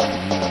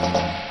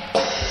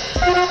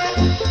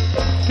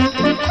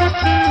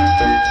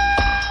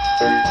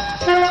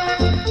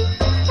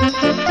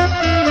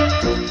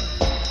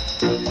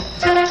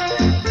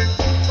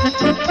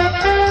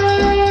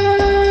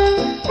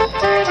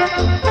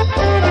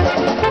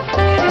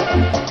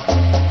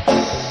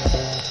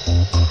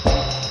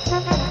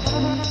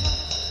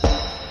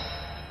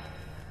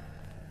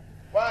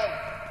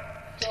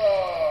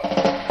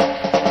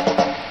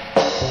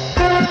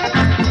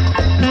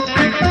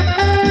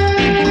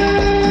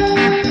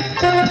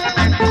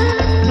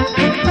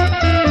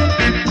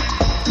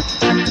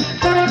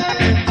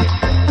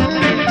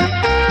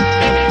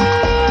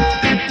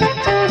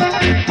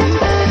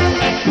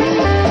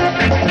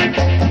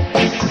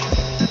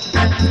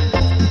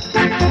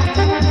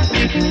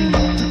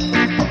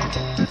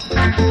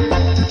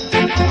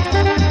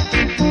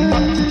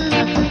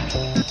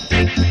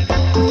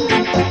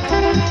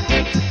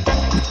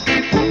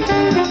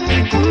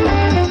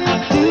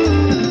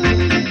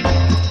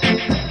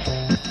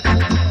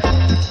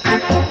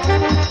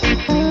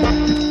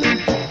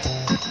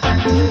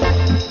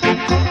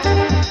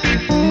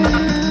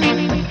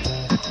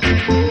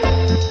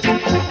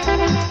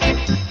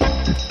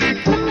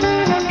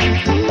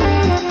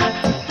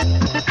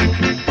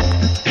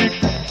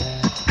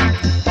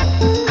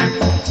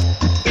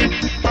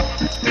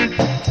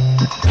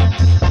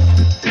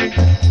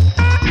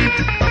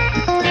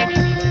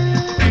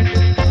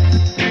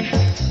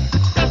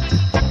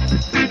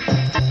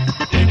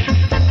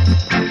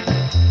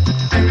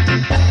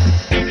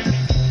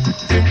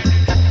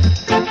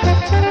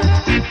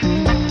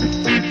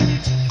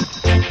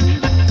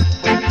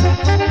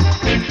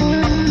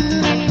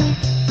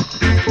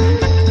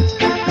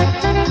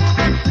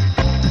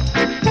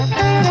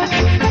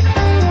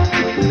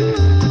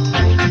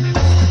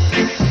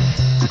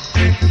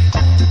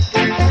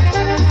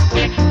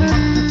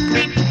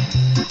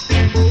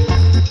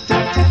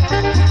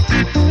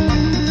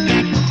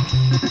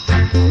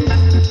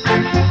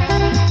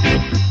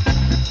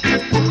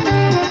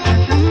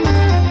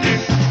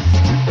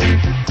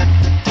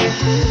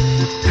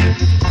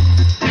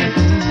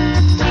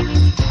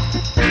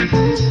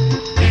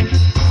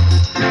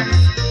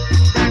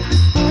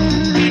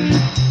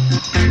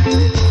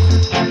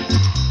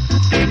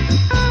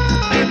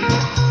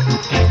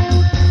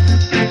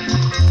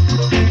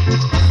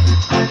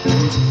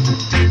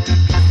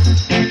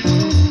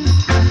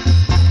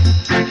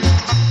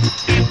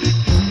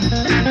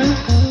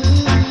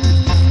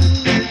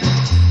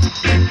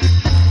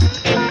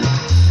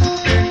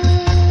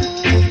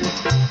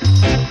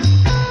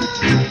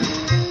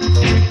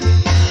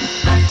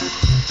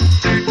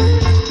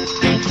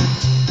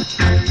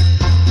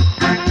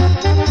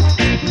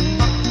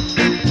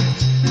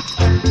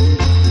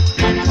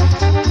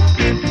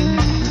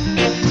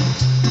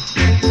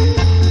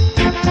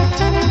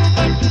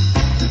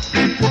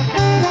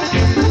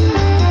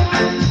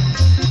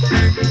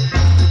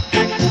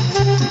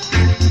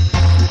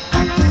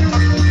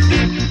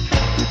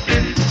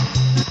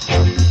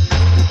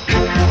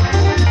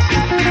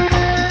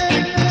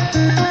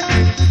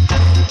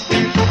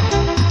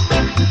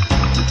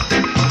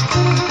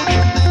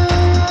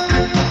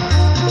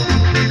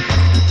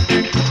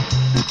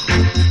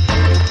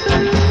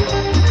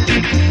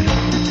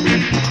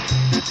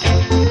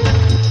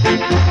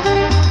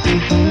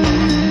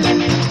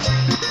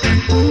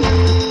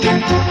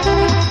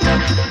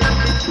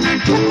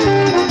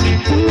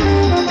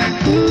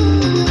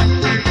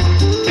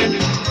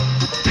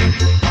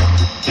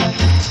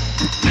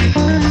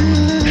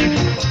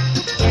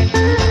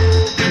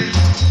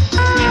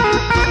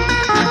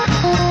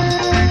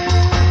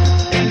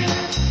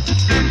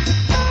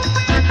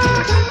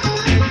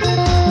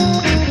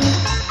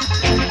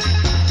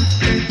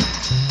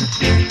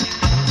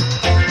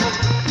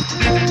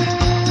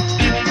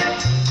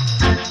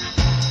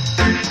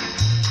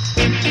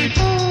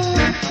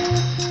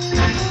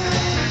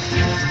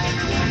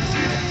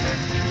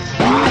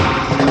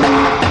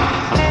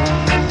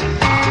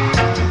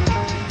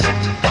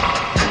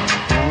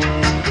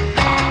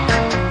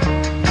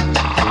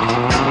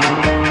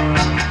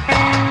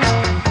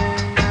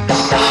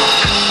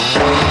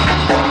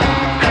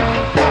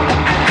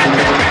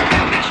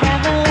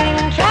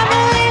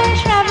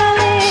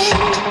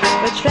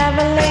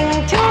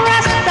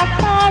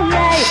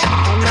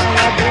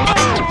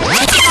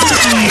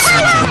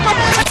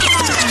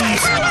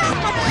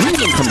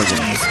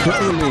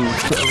 Traveling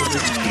to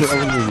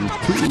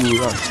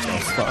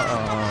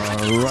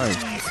Rastafari.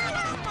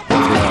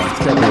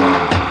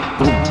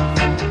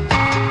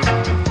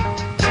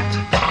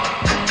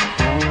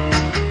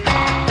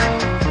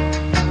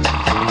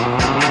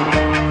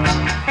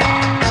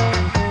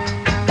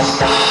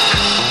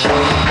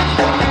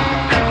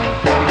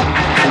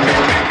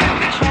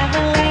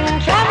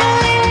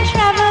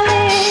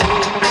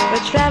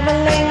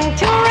 Traveling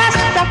to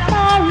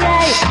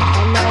Rastafari,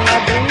 and now I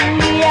bring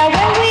me where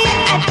we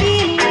are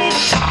dealing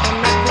with,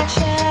 and the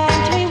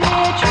chant we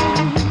were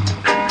true.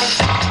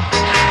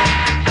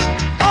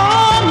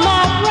 Oh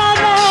my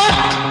brother,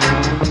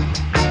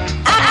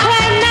 I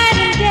cry night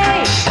and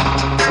day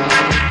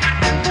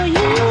for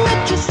you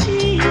to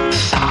see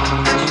Rastafari,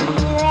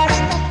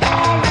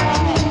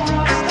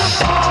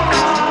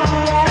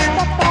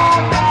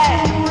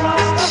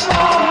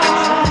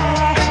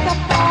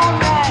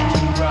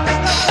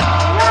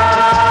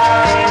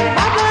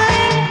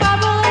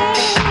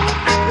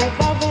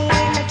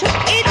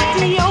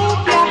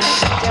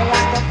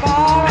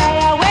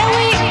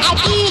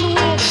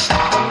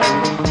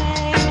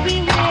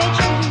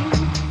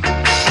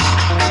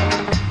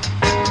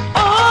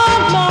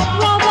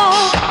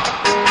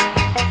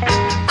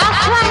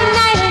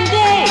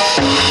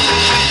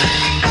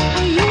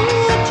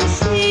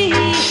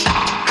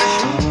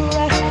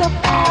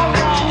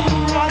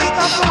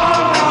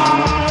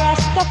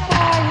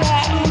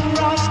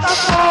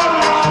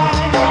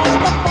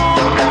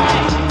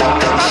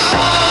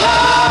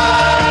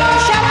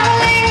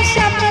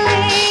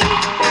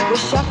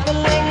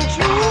 shuffling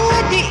through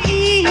the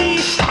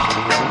east,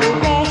 the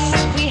rest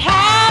we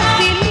have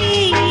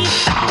believed,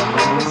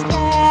 and we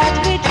start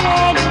with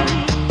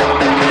journey.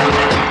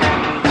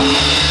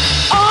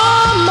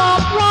 Oh my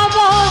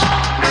brother,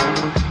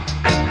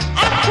 I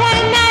cry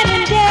night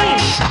and day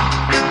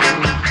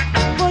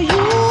for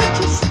you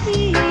to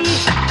see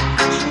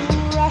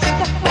true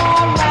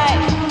Rastafari,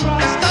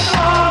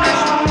 Rastafari,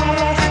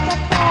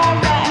 Rastafari,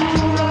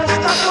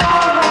 Rastafari,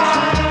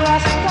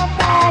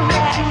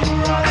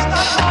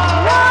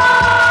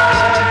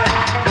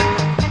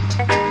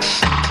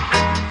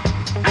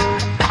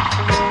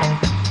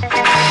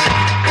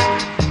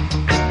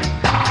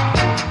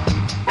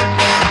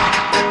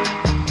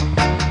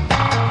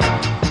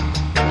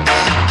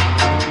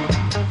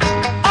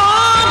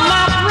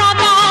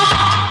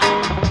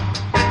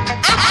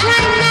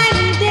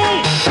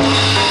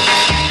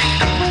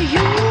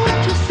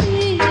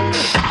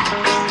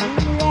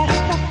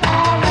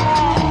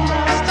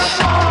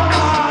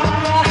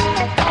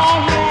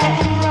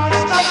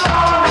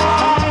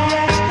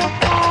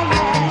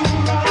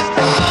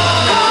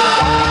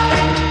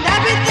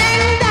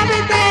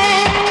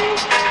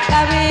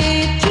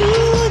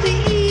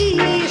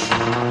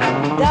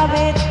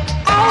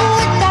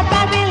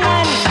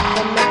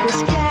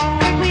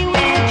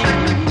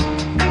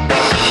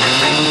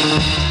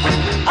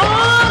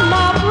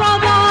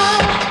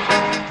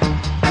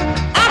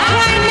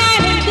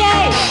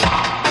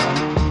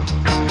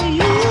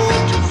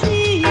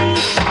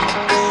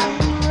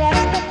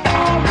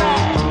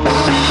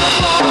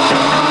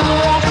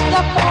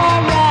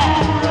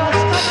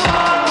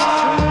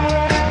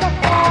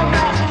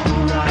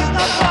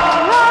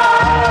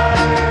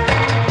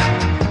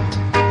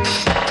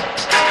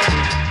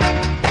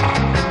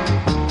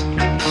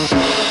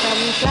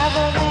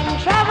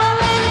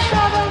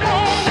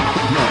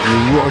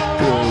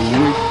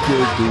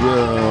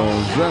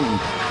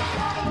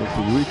 What a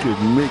wicked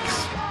mix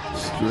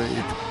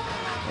straight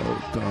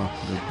out of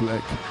the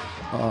Black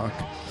Ark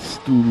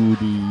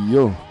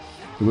studio.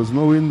 There was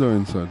no window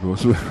inside, it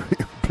was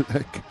very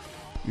black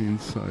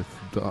inside,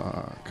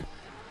 dark.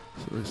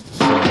 So it's the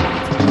sound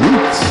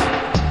roots.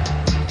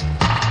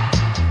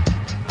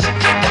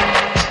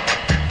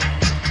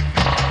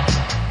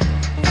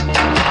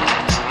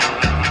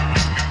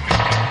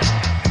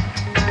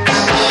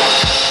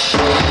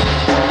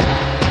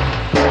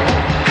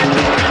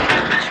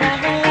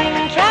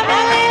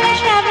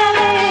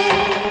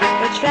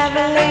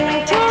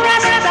 Traveling to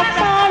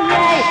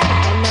Rastafari,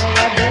 and now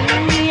I bring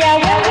me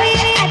where we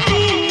are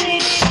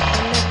dealing,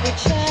 and if we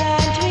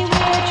chant we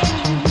were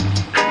true.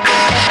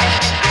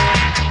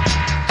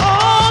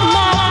 Oh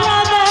my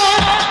brother,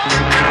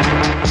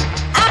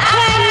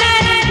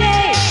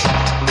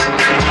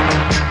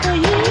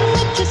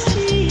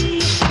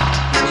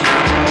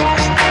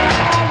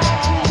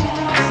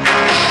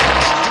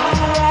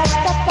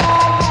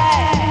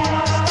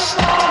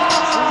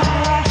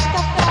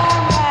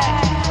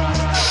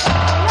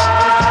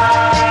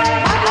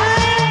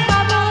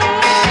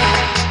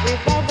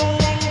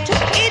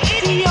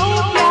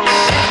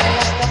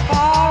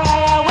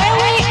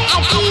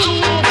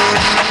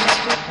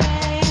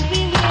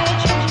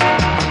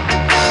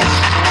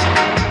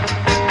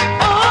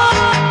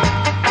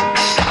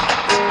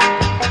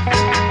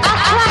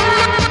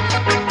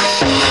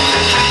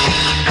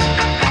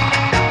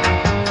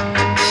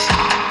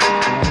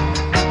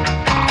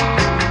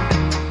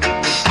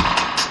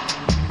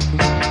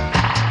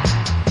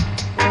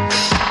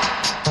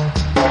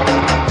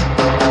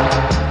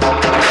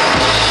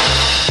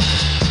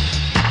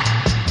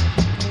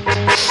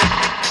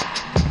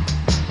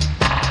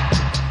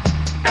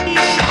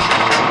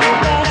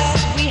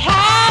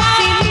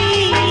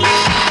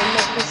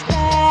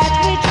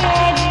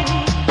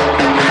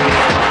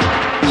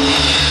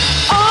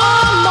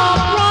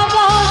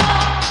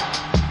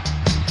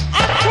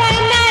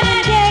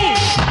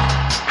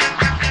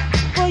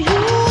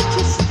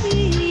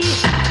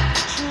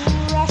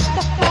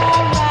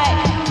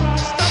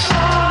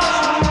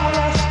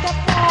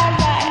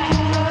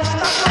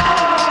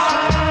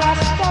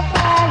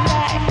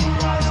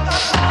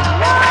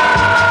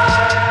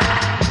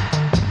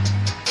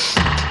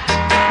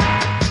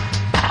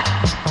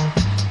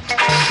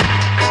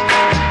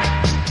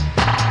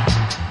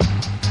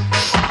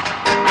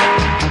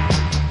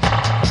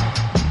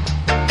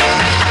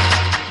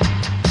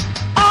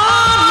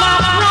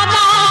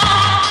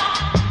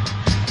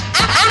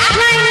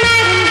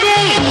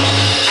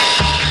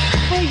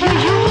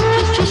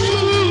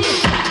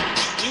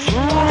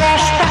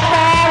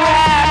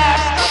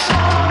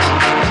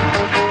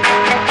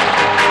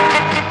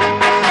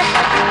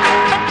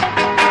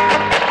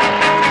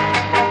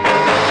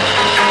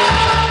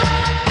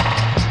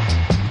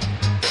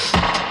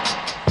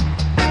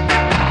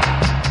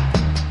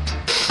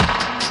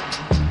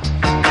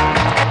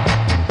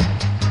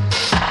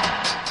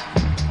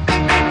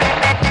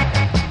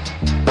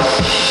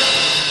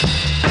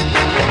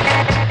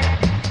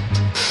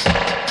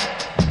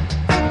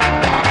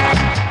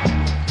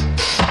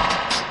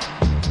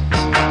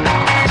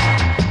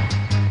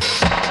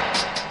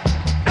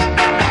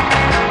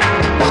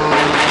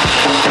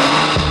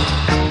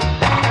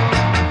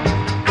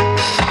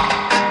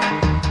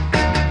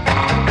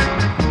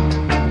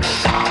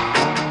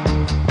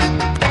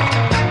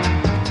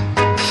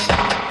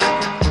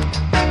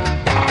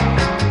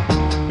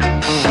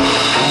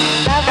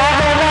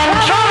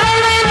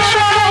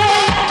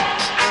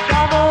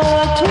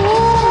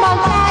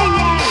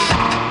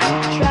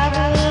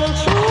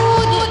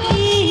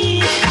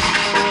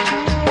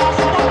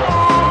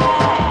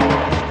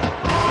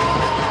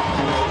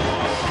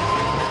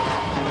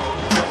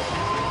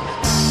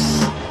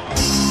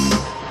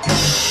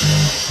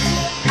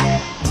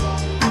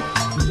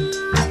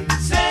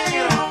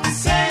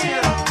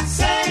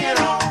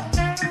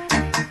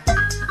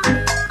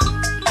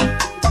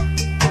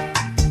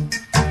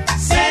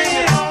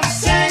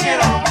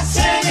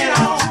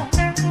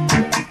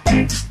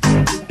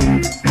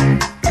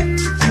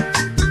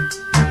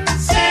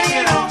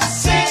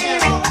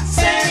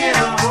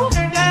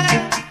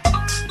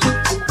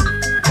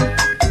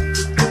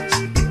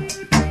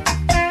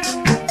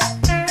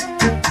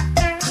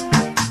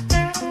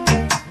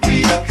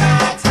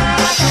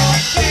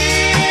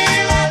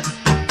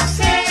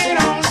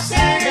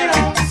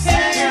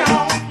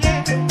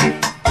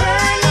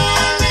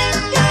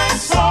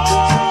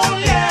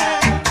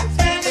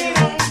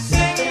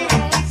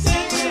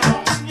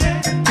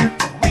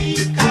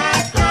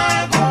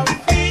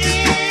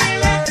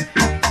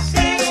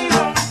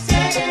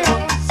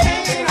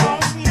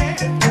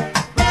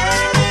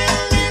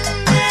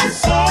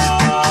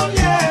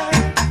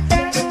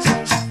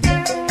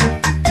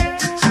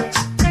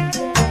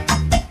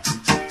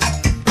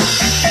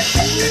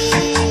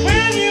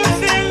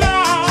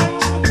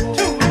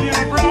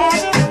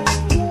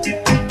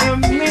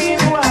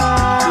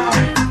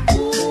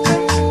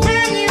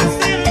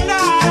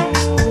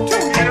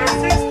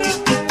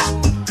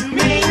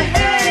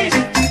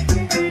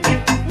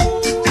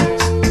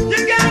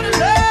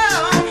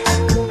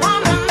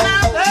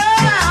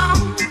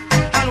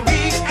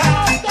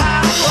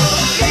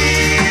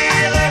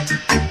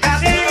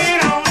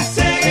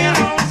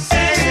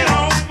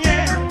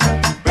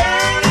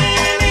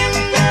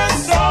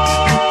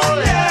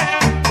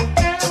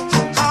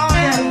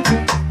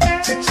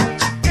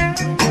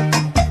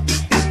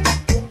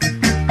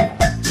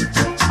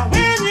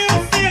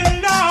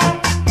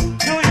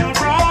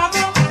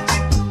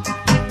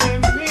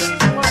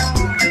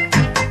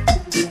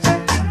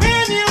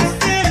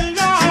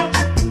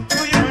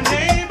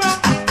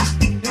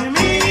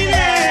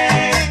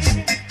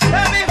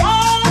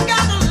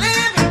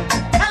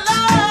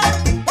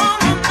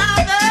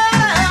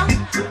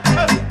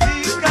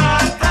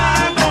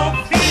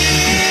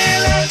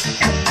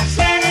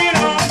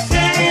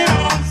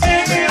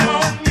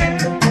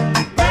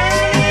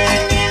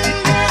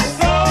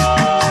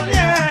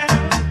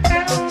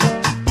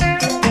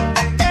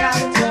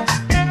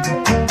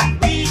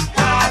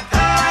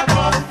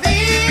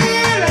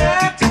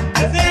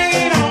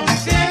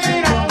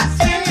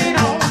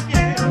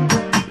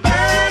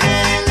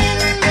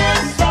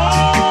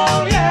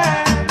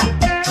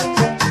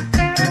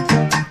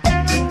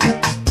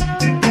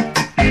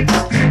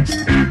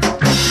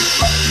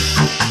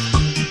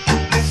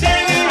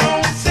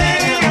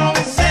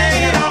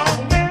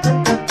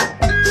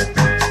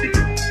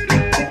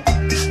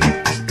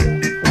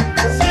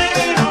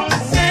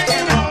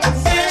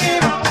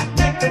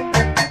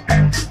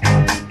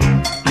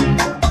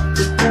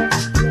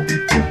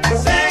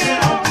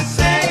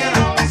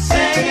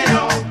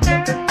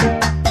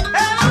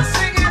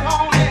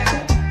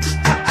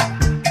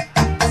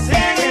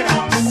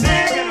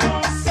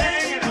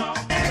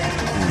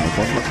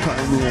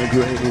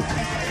 great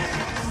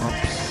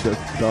upset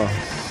the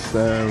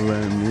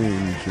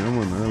 7-inch. Yeah,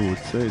 man, I would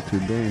say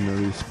today in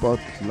the spot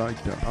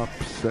like the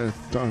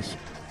upset us.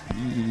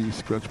 The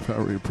Scratch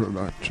Perry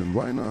production.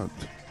 Why not?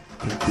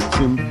 Take it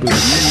simple. When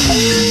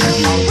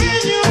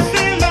you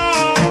say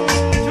love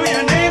to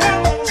your neighbor,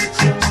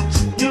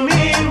 you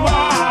mean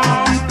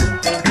what?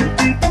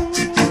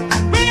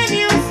 When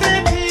you say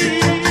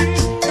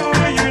peace to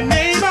your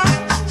neighbor,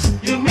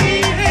 you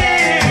mean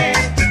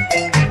hate.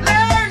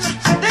 Learn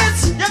this,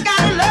 you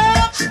gotta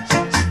love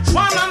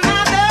one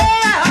another.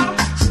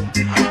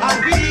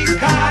 We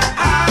got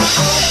our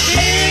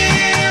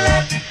feel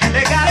it.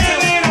 They got to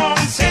sing it on,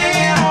 sing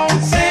it on,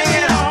 sing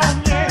it on,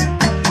 yeah.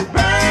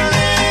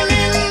 Burning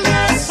in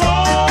their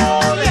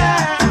soul,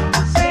 yeah.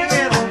 Sing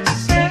it on,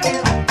 sing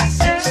it on,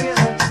 sing it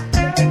on.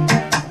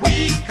 We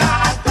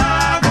got to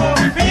go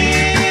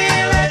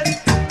feel it.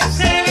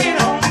 Sing it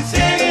on,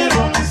 sing it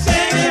on,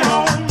 sing it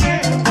on,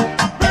 yeah.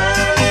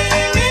 Burning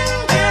in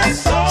their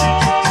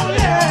soul,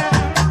 yeah.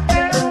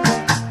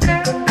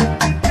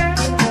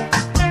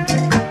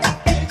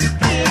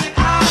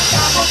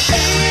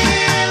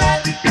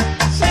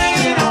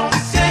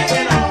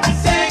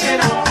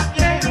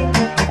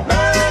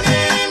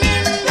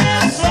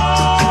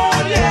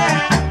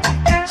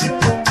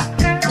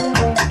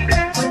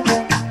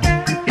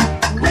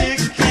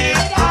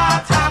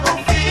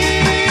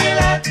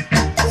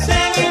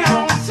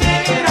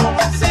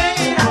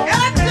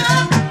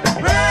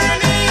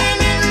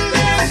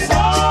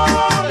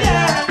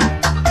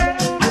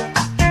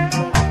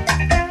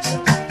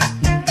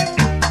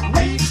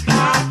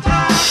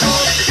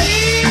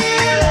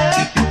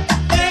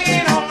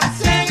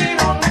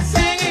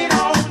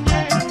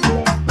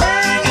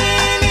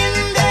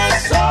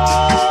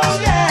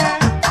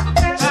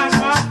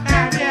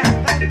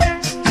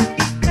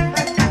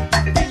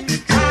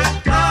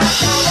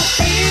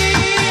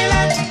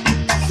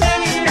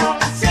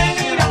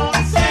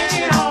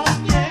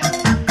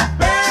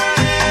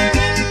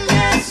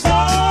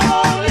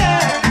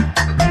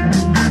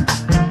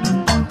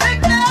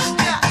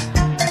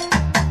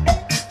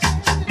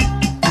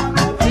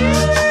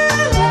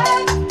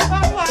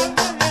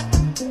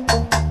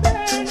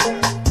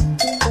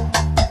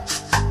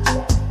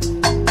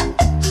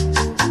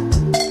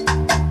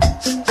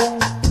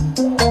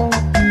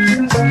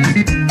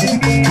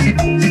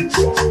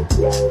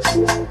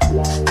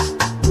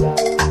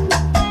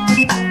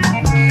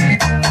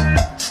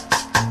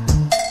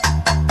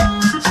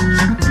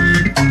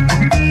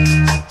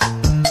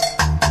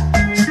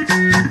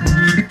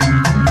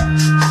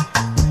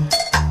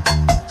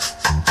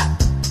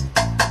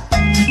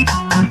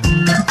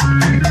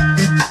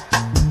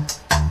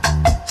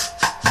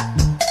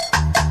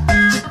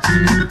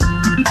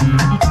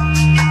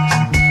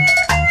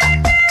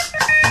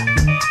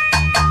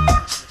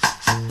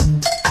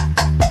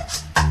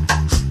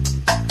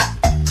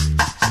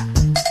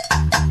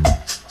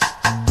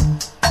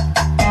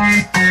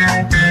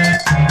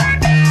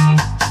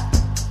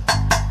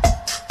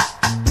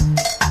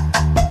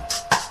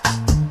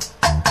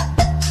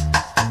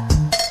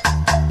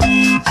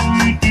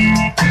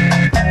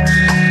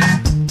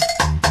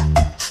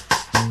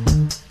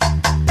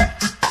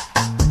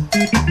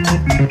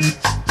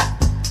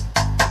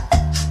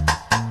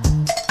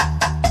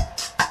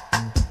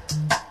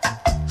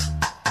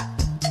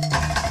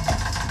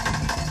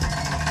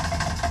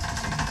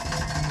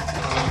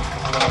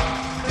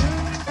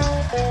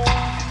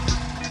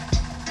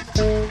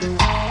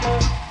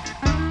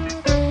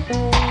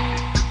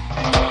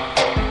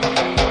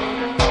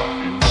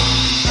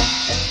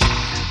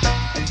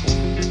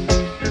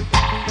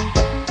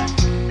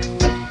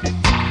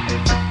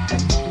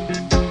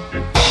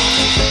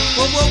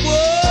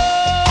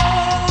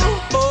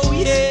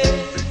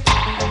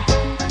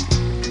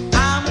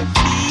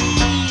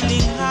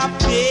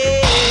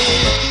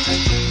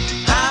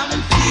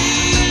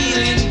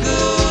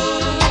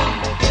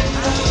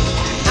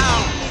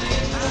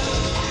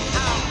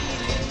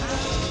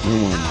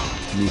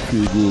 You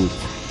feel good.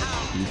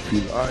 You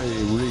feel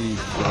irie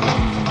from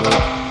the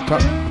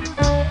top.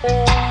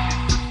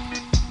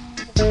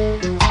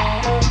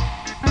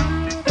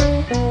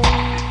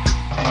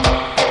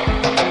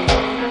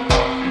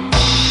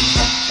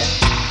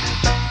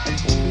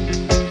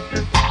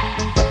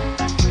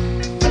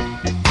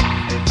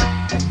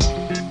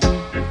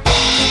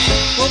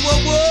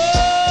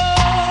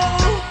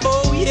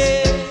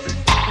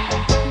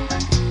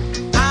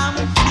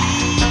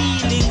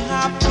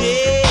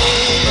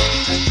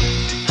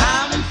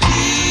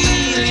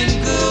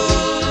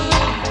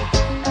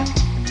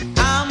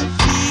 I'm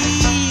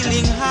feeling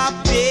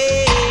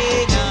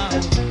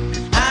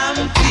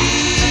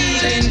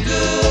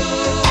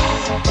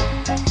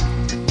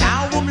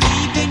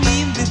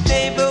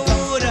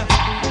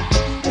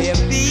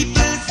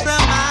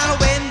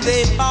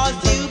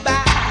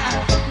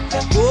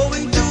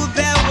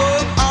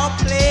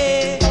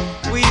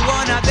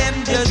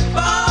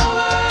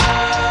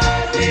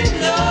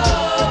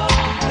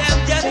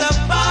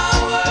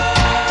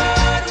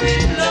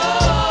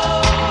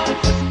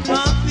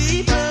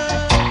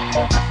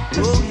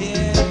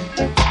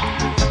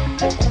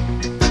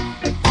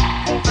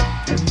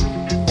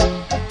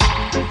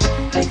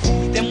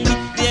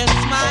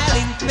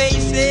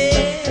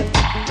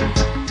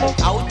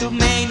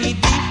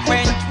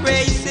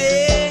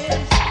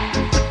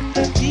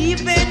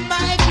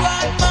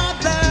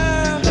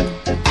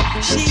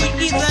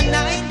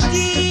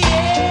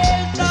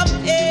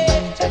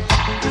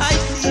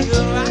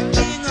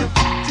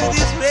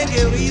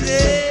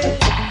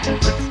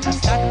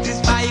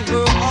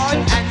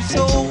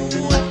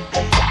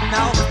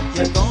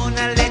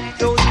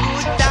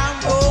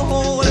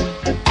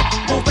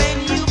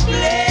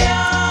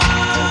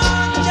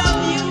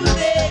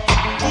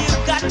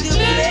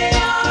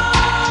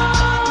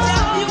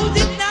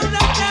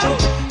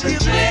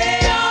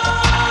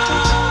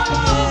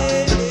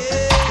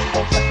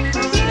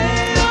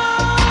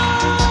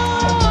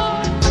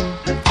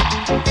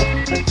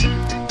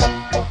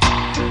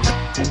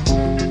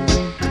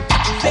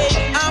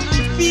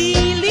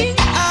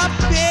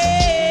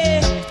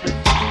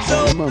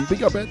man,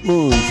 big up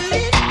Edmund,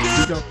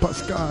 big up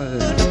Pascal,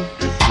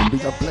 and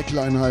big up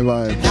Blackline High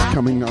Vibes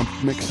coming up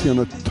next year on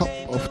the top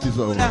of this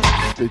hour.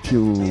 Stay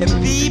tuned. The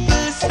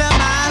people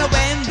smile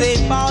when they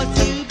fall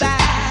too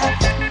bad,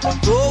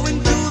 going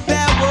through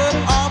their work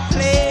or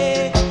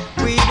play.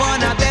 We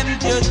one of them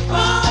just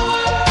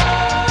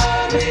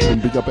forward.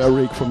 And big up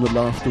Eric from the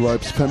Laughter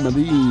Vibes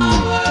family.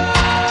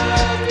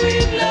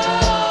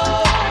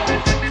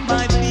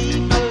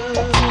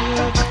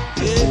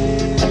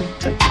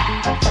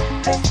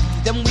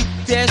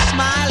 Their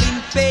smiling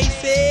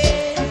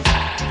faces,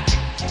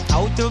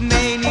 out of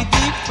many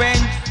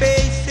different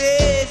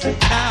faces.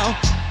 Now,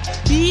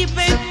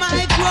 even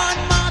my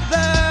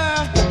grandmother,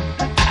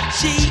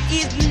 she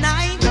is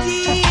 90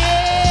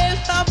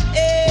 years of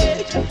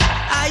age.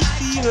 I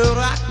see her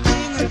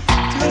rocking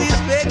to this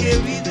reggae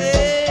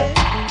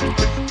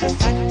rhythm to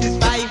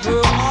satisfy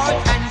her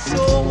heart and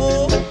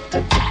soul.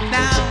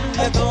 Now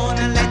you're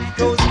gonna let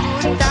those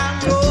good down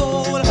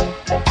roll.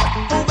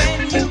 When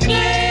you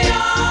play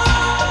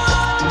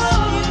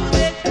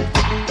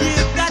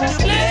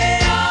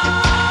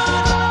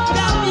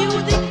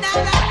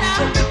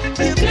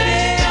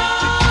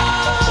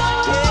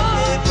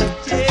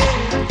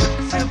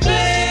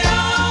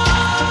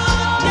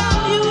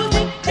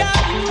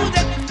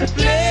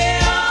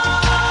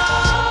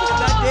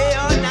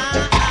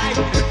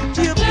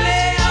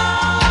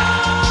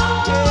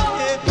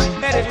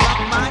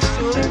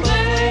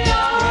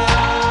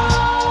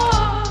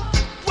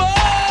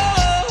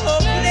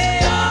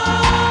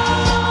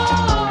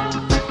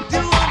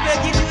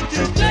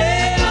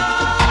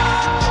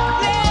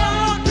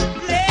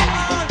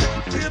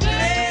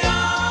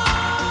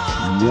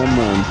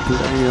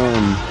play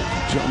on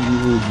jump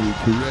music,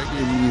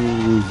 reggae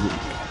music,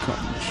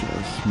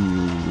 conscious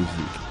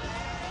music,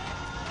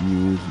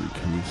 music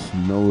with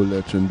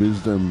knowledge and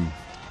wisdom,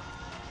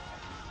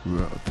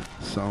 word,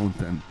 sound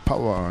and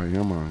power.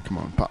 Yeah man, come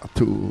on, part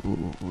 2.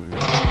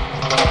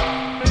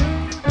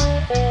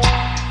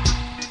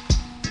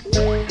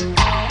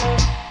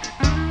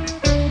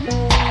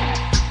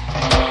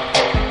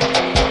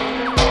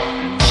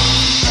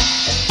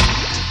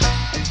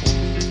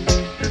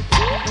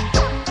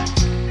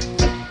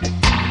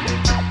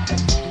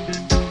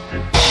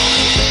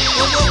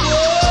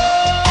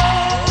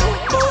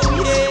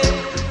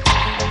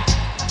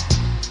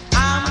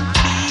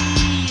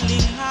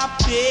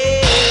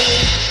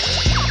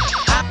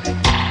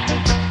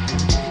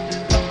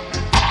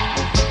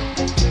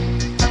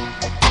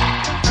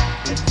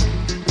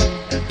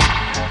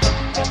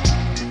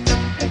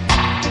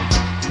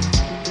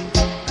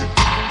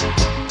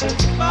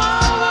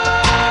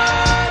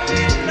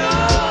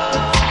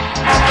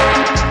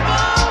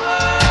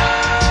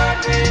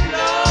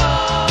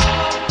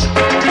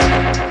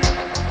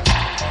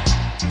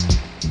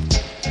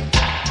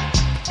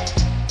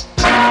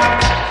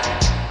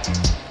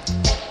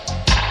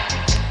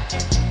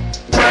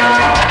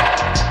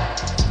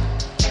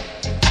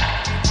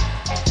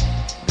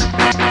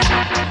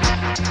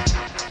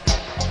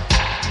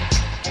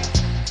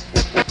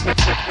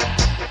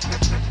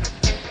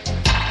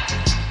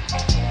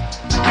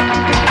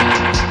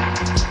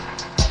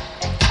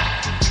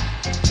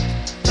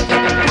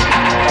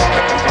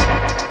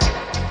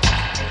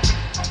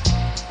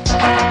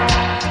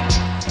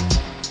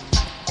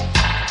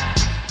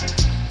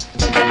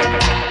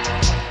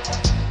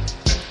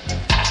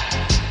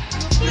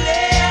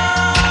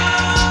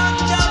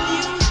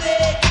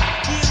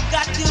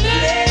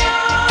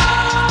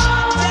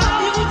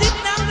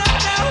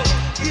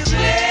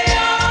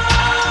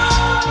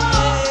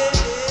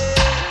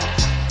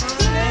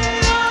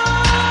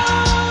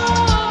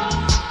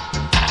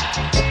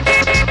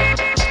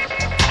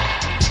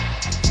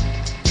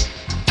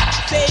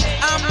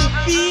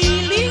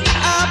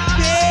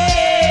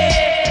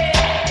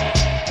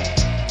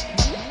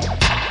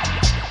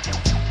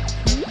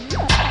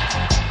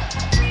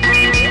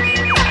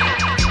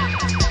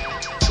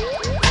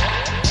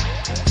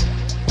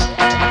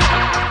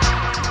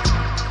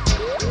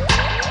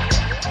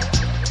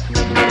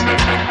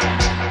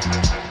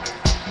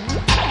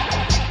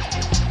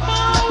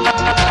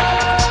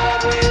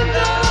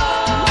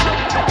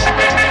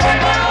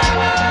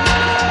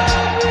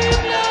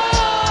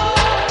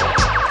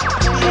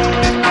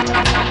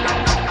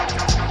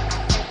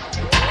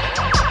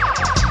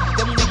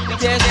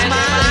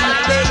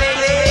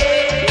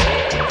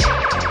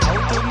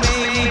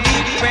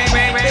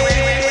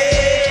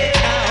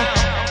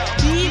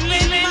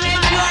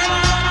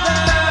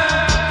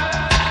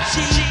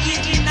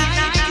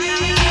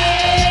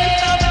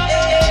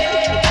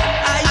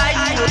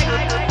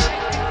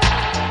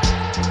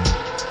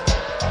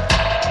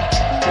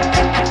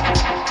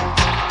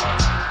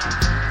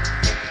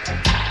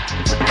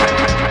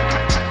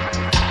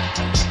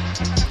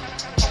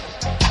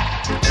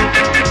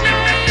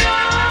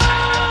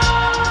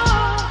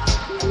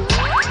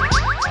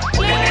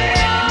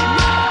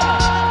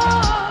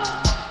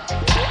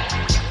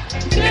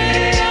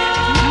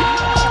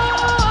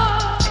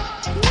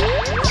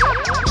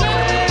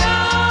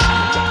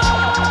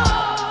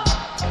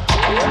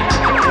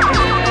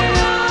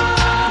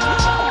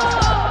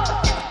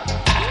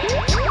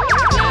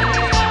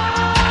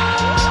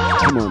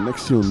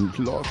 next tune,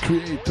 Lord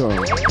Creator.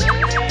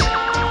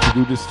 To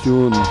do this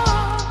tune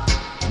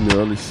in the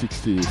early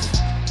 60s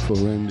for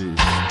Randy's.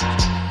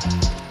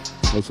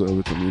 Also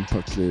Everton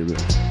Impact label.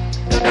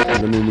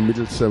 And then in the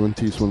middle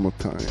 70s one more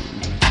time.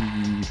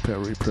 The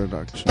Perry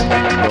production.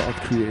 Lord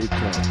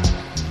Creator.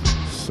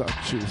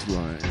 Such is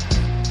life.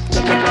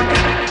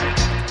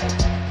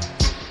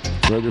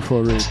 Ready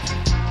for it?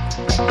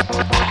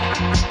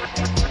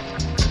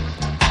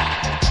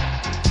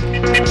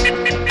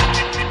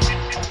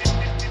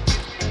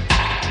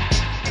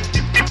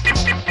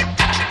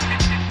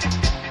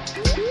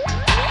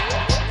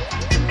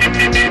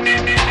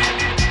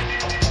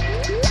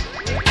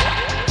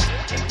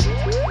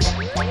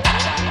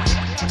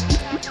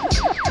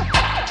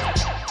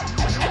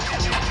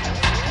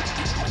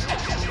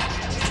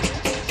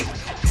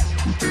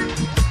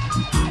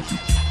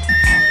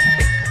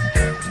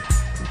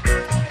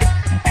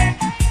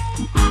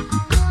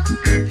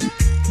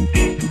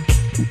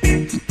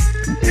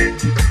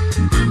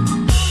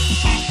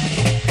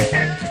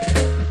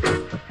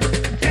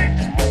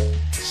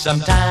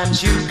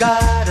 Sometimes you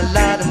got a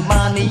lot of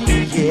money,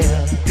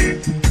 yeah.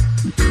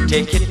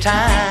 Take your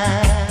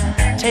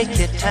time, take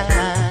your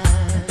time,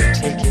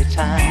 take your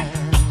time.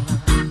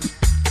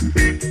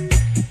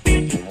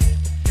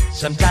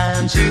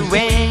 Sometimes you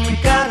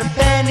ain't got a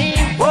penny,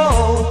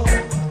 whoa.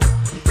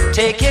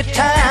 Take your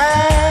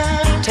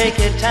time, take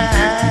your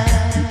time.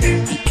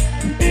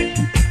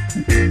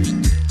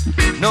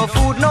 No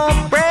food,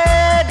 no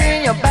bread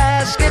in your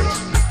basket,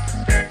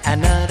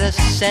 another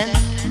cent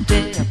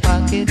in your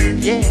pocket,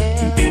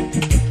 yeah.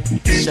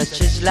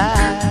 Such is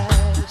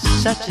life,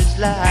 such is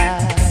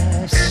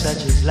life,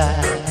 such is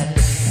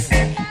life.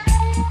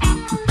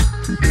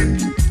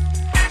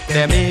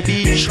 There may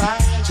be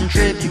trials and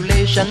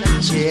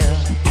tribulations,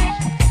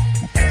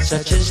 yeah.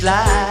 Such is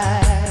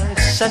life,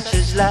 such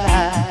is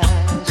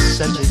life,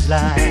 such is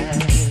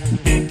life.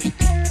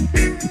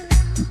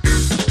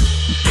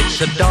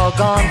 It's a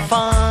doggone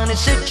funny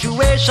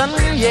situation,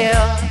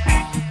 yeah.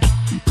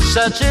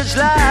 Such is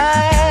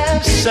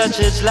life, such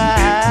is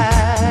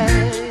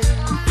life.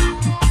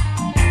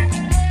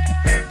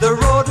 The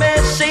road may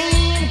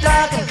seem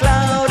dark and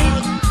cloudy,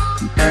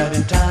 but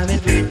in time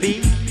it will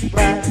be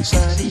bright and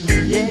sunny,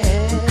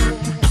 yeah.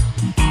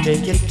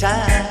 Take your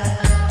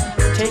time,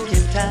 take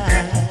your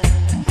time,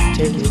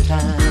 take your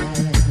time.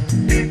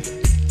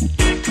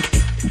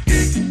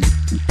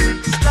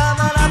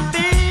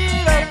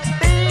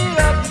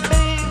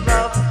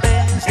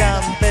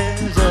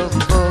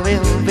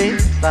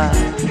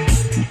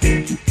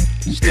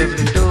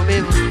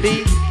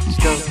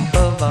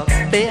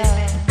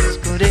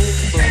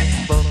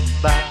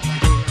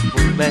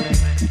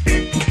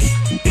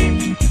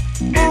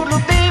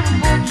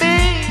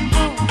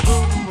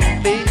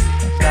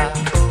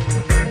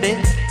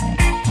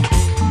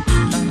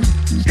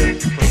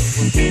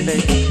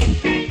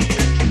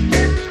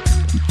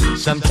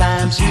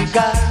 Sometimes you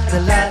got a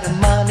lot of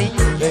money,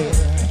 yeah.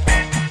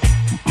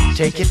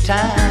 Take your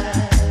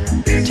time,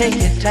 take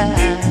your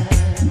time,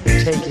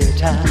 take your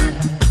time.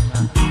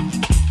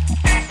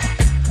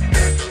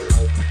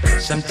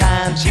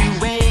 Sometimes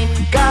you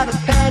ain't got a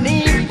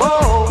penny,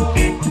 whoa.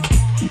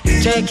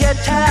 Take your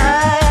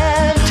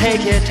time,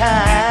 take your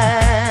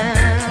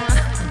time.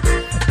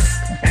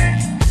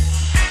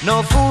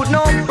 No food,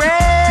 no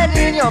bread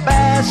in your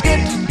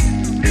basket,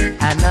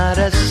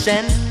 another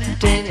cent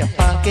in your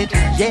pocket,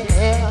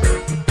 yeah.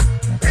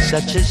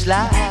 Such is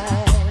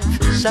life,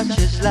 such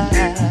is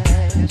life,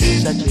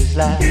 such is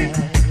life.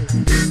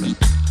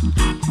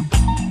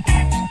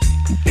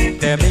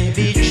 There may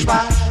be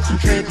trials and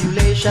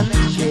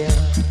tribulations, yeah.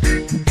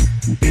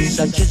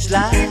 Such is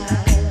life,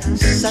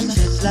 such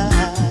is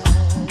life,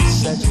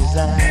 such is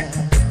life.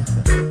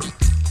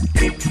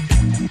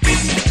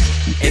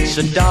 It's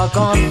a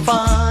doggone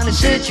funny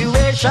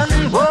situation,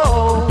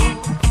 whoa.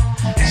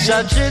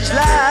 Such is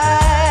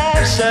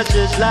life, such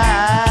is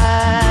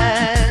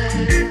life.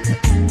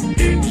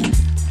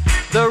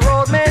 The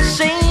road may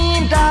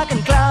seem dark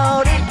and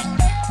cloudy,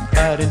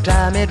 but in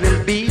time it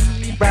will be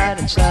bright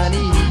and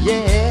sunny,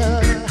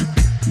 yeah.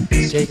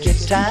 Take your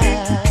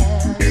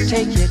time,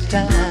 take your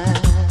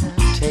time,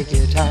 take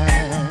your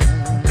time.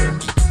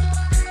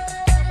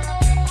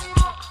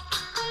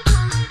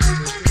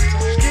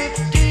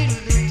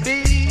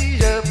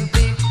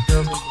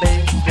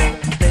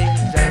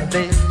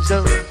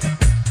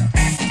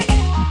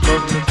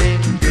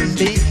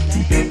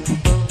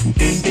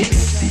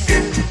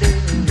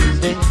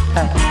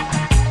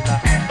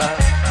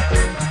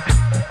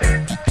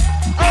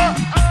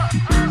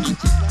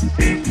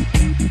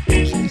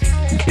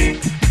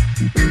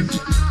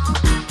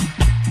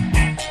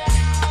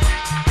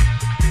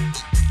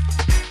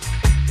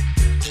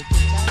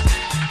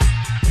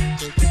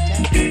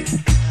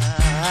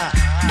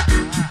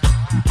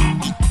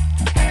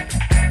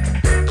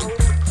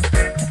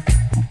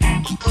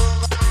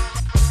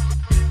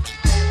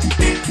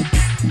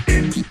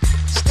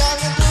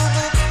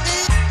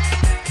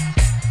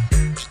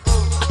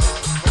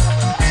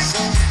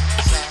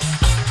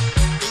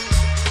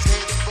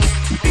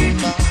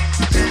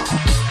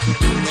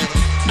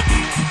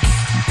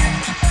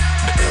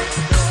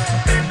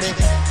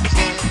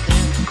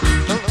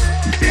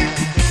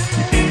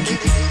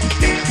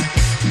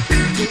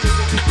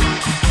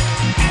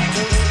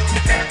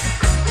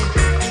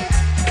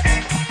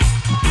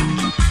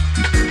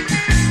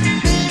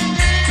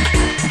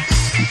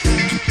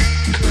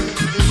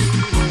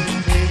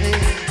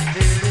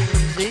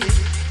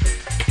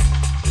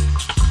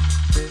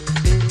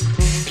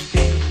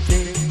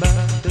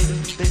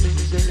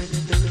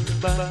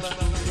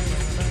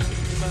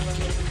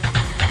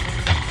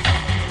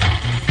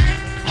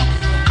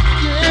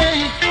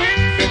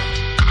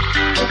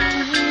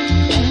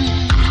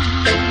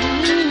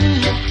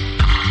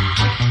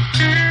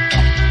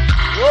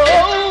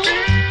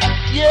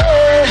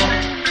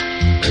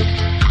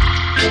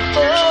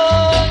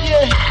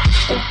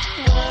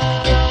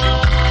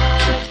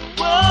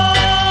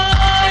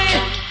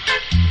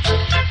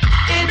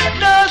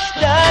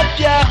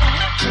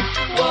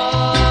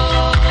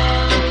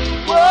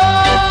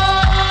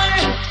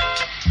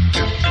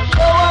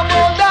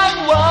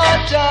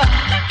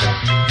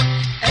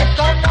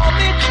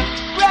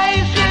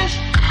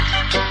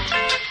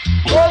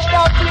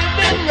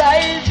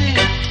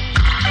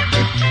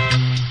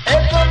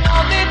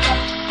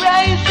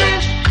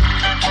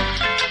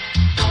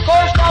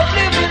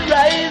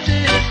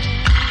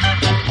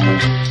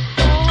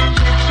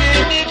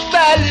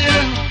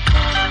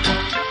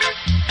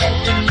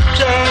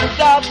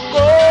 of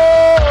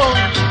gold.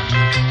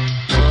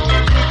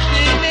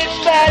 Feel its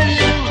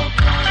value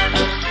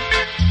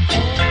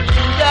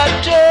in that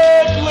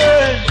third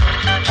world.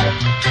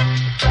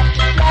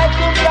 It's like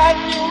a brand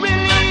new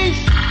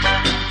release.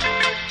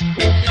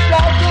 It's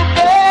like a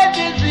bad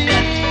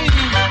disease.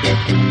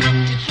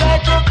 It's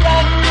like a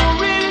brand new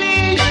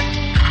release.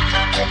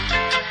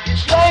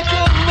 It's like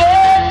a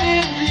bad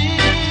disease.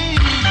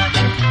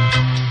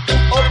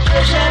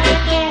 Oppression in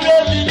the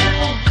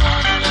revenue.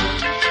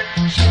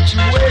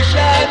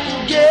 Situation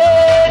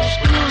gets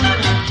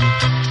screwed.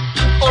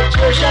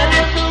 Oppression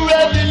in the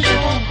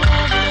revenue.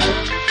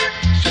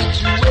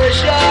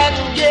 Situation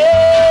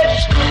gets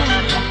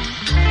screwed.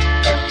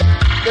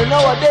 You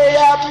know what they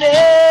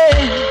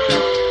happening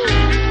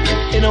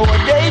in our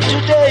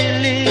day-to-day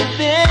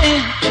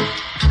living.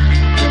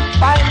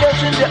 Find us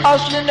in the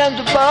hustling and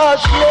the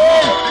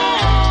bustling.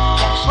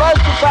 So as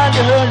to find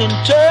the hurling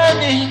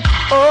turning.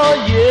 Oh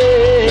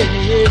yeah,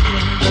 yeah.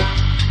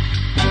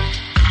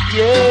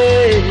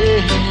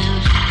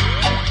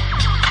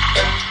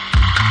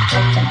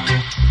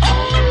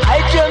 I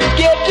just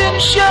getting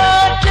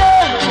shorter.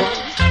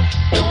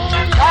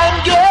 I'm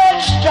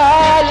getting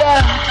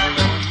taller.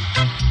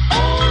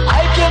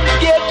 I just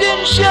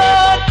getting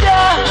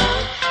shorter.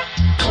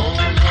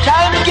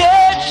 Time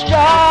gets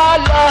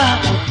taller.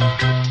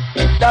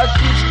 The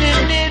system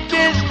need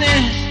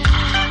business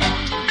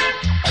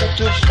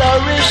to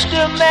flourish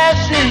the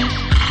masses.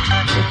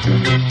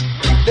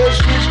 The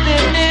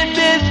system need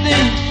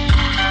business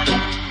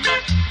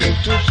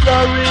to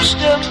flourish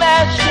the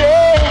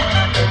masses.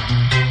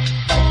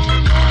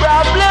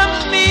 Problems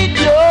need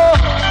you.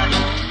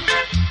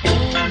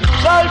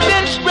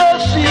 Solving's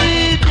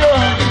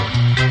procedure.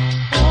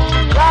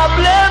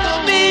 Problems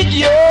need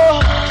you.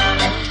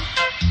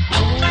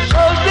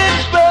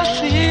 Solving's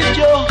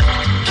procedure.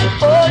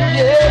 Oh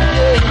yeah,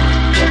 yeah.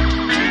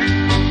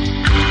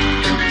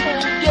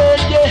 Yeah,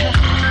 yeah.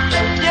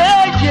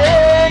 Yeah,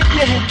 yeah,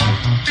 yeah.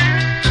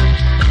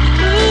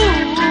 Ooh,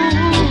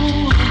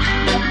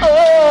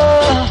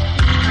 oh,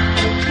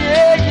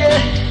 yeah, yeah.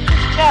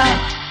 Now,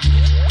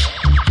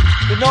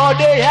 you know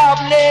they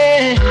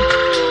happening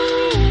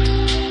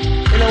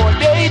in our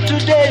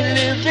day-to-day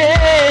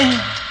living.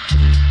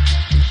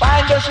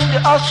 Find us in the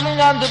hustling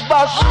and the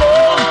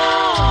bustling,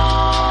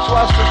 so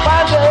as to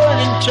find the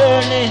earning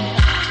turning.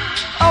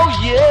 Oh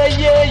yeah,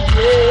 yeah,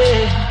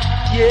 yeah,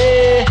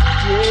 yeah,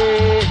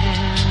 yeah,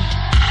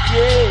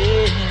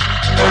 yeah.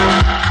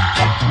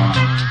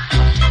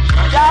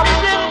 Jobs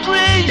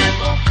increase,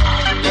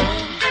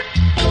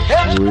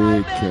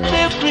 employment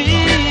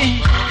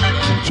decrease.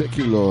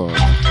 Jackie Lord,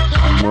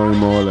 more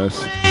or less.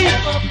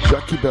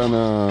 Jackie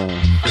Banner,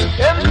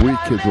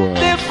 Wicked One,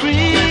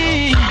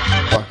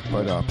 back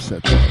by the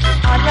upset us.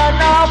 And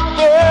enough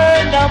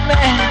burn a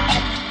man.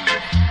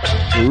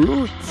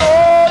 Roots,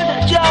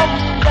 Jump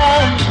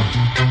down.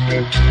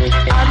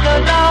 And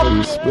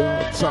enough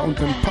Spirit, sound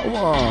and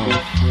power.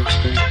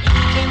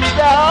 in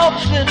the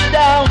ups and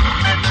downs.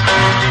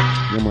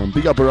 Yeah man,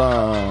 big up bro.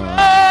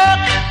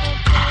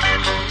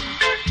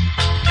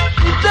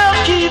 It's the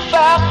key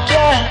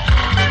factor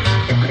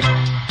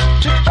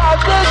to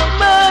pass us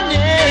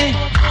money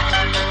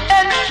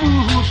and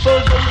food for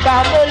the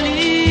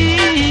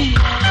family.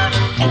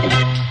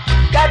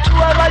 Got to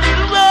have a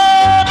little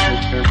work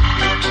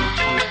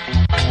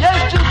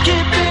just to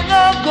keep it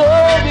on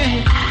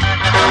going.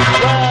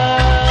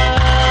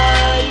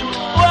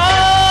 Why?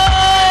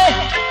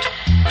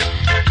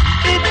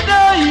 It's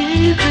not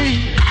easy.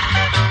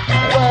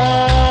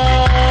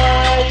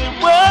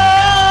 Why?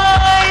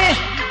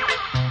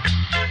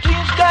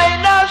 Things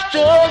kinda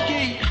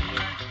stuggy.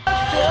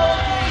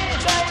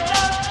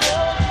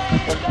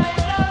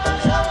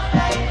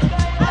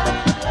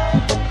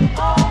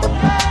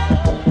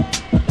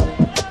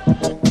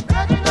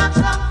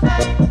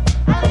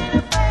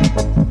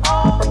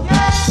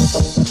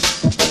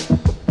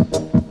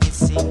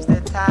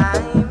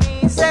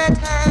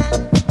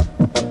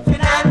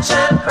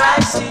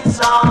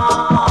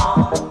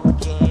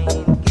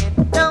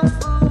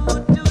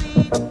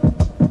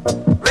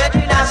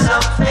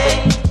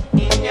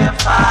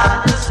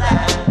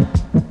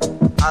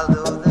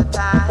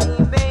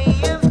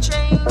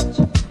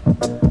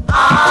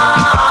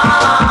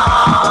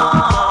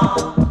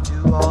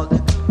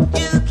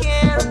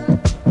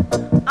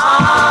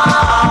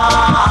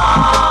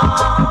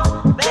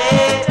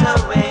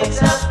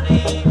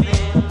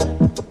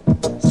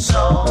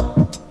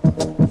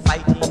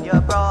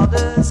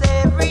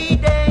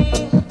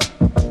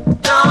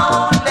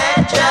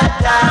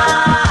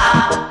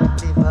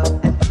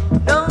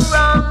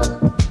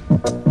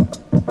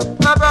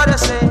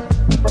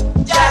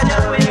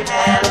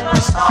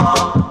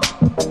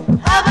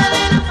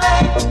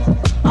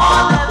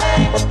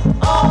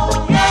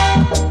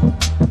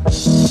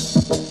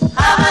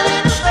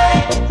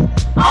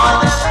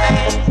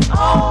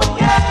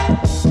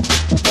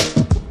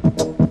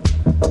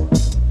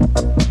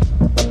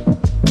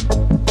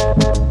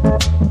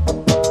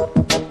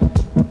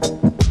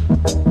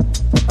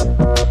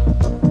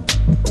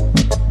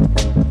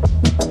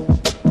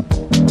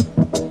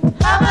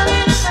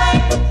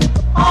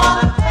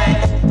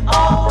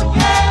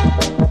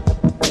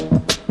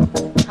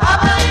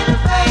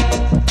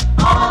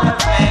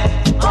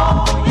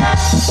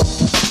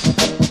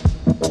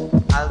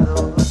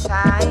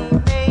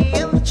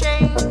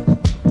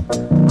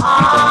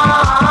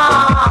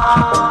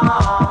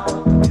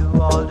 Do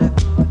all the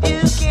good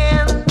you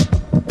can.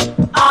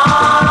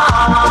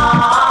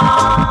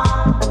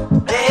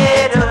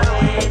 Better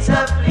ways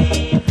of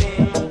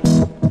living.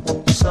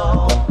 So,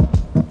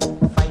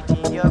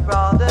 fighting your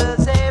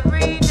brothers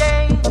every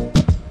day.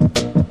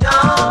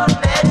 Don't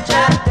let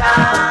you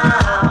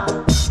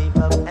down. Live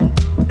up and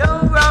do no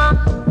wrong.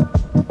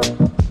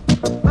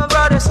 My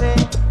brother say,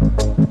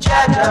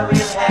 Jaja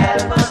will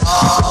help us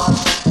all.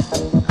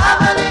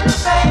 Have a little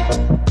faith,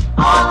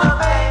 all the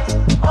faith,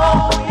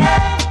 oh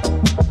yeah.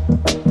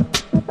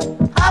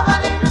 Have a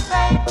little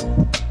faith,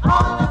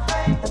 all the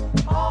faith,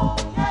 oh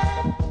yeah.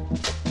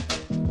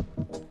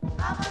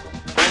 Have a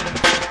little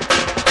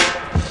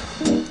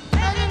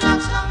letting up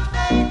some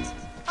faith,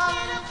 a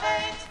little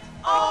faith,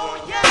 oh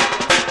yeah.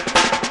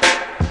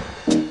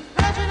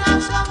 Letting up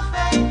some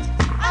faith,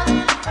 a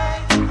little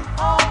faith,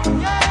 oh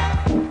yeah.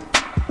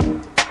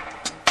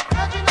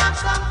 Letting up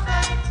some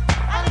faith,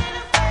 a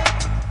little faith,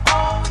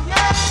 oh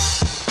yeah.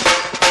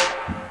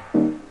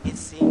 It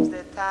seems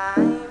the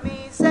time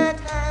is at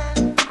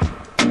hand.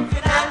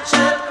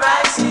 Financial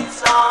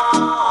crisis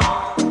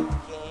on.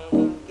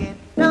 Can't get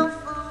no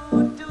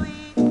food to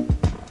eat.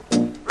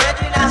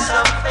 Brethren, have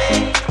some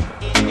faith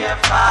in your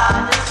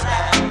father's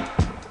land.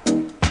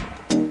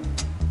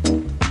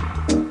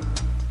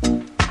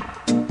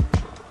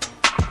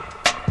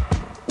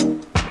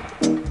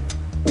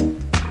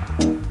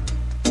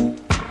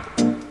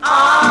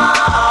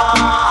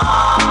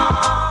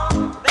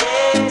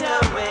 Better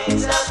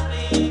ways of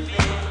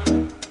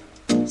living.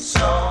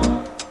 So,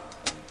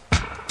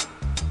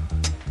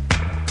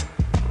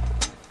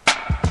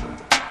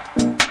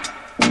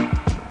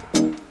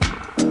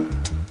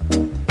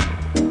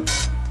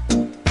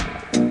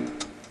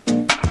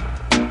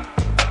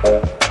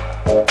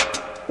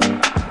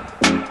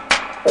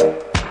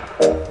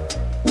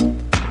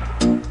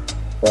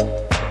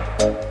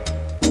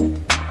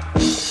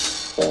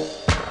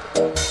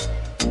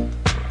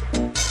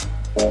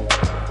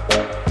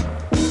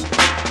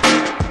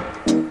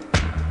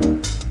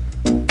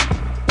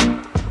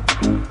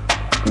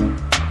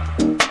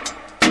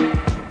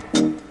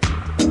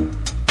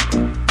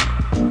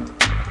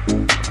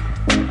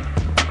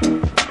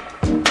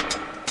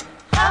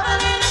 have a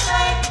little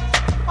faith,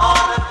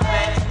 all the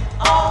faith,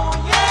 oh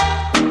yeah.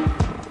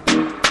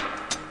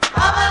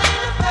 Have a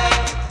little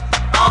faith,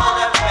 all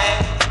the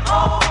faith,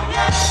 oh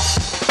yeah.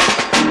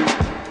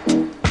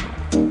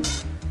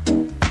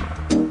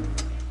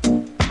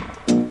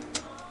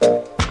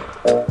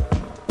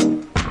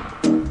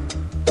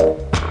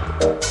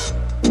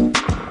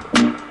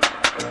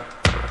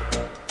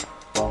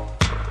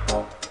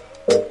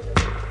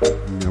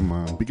 Yeah,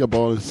 man. Big up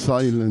all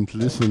silent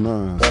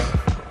listeners.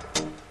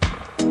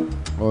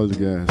 All the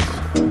guys.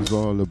 It's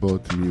all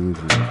about the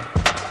music.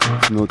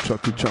 It's no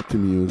chatty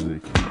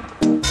music.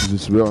 This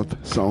is word,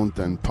 sound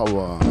and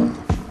power.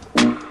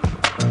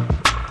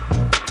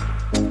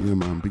 Yeah,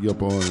 man. Big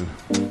up all.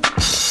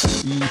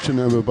 Each and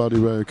everybody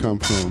where you come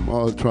from.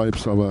 All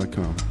tribes are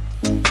welcome.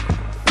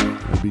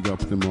 I big up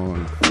them all.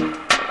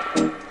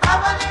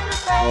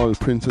 All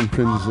prince and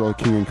princesses, all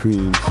king and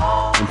queens.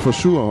 And for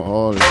sure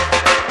all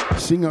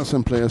singers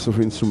and players of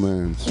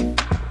instruments.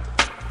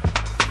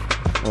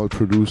 All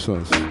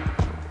producers.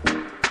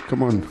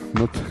 Come on,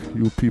 not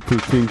you people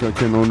think I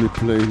can only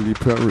play Lee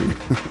Perry.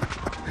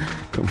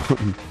 Come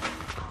on.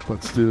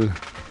 But still,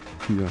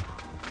 yeah,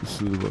 the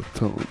silver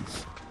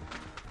tones.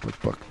 But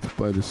backed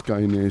by the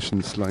Sky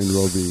Nation's line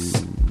robbing.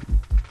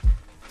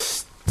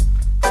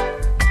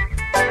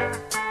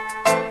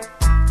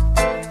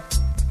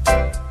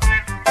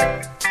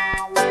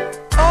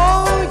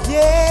 Oh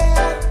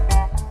yeah.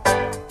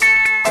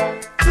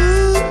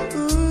 Ooh.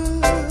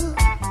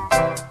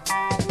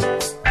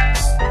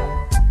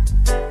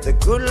 The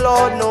good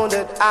Lord know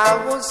that I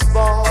was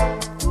born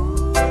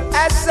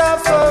as a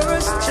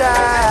first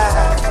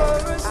child.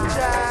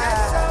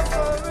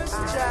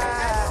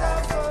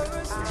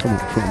 Come on,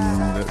 from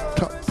the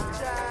top.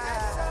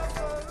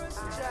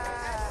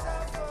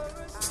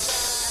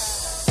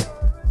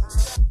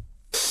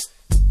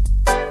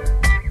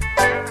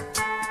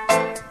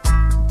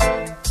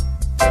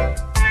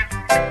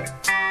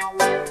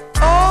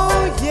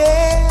 Oh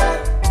yeah.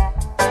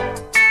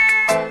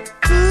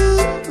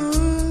 Ooh.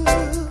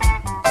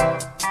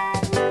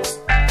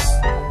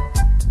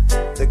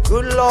 The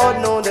good Lord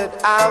know that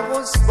I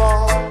was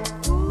born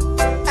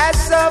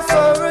as a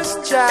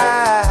first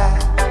child.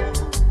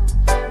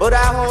 But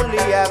I only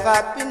have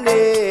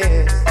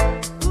happiness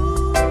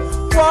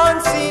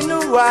once in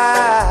a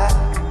while.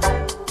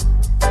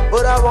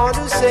 But I want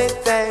to say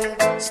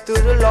thanks to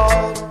the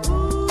Lord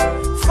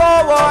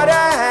for what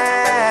I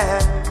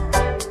have.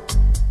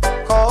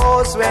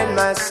 'Cause when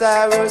my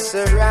sorrows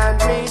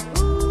surround me,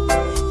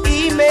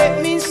 He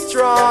made me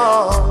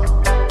strong.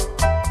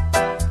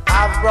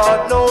 I've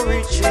brought no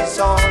riches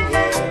on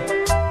Him.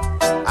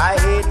 I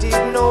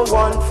hated no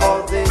one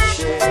for this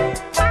share.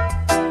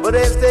 But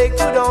if they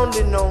could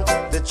only know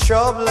the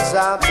troubles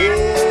I've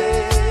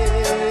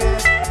been.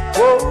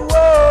 Whoa,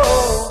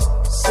 whoa.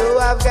 So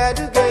I've got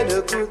to get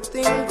a good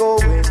thing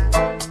going.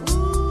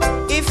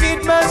 If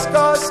it must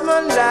cost my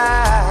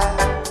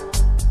life,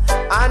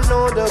 I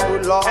know the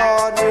good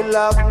Lord will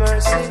have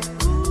mercy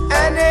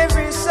and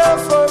every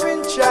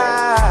suffering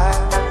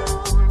child.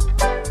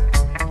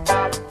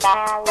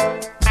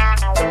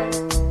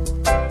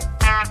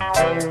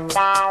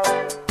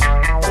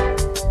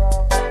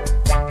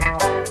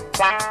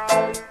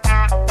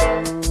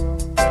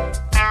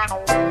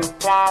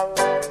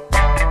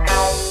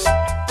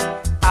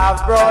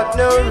 I've brought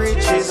no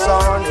riches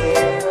on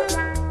here.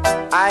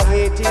 I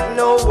hated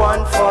no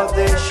one for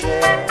their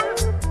share.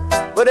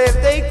 But if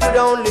they could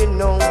only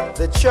know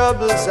the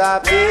troubles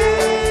I've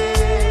been.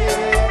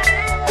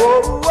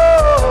 Whoa,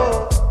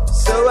 whoa.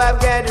 So I've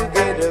got to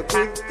get a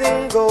good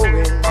thing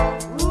going.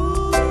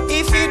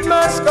 If it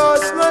must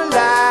cost my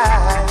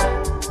life,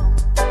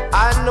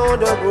 I know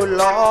the good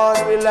Lord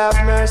will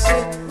have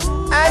mercy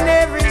and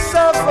every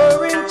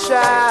suffering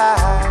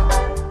child.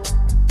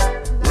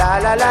 La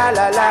la la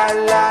la la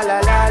la la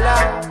la la.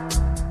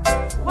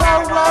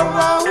 Wow wow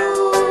wow.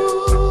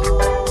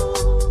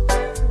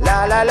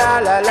 La la la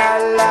la la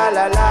la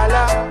la la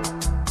la.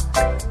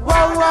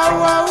 Wow wow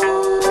wow.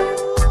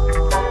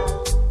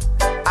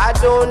 I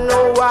don't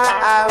know why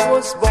I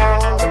was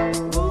born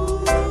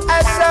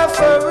a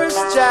sufferer's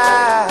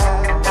child,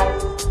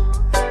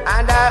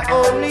 and I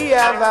only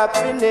have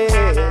happiness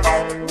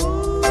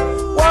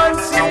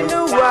once in a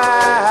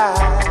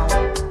while.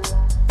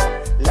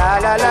 La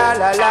la la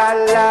la la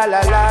la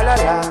la la la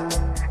la.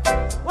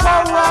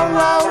 Wow wow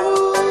wow.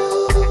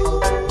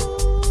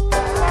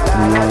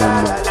 La la la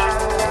la la.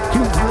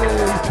 Too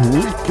great,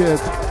 wicked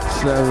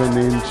 7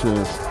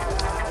 inches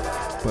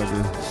by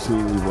the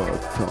Silver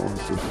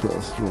Towns. The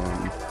first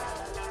one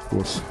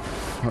was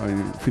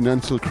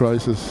Financial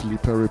Crisis, Lee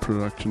Perry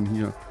production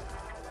here.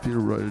 Dear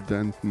Royal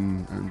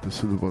Denton and the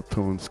Silver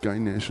Tones, Sky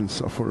Nation,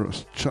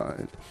 Sufferer's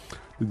Child.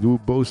 They do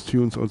both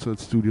tunes also at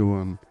Studio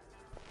One,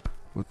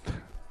 but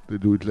they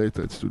do it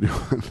later at Studio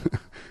One.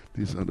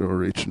 These are the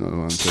original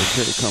ones.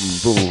 Okay, come,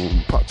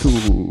 boom, part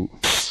 2.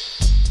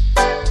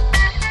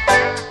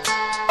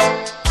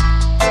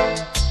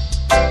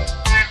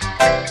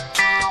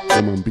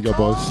 Come on, bigger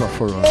ball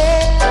sufferer.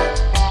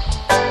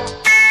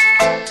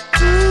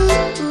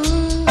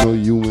 No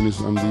human is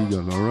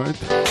illegal, alright?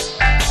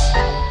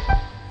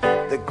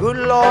 The good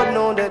Lord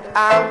know that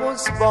I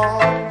was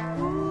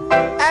born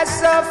a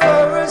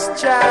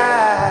sufferer's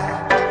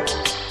child.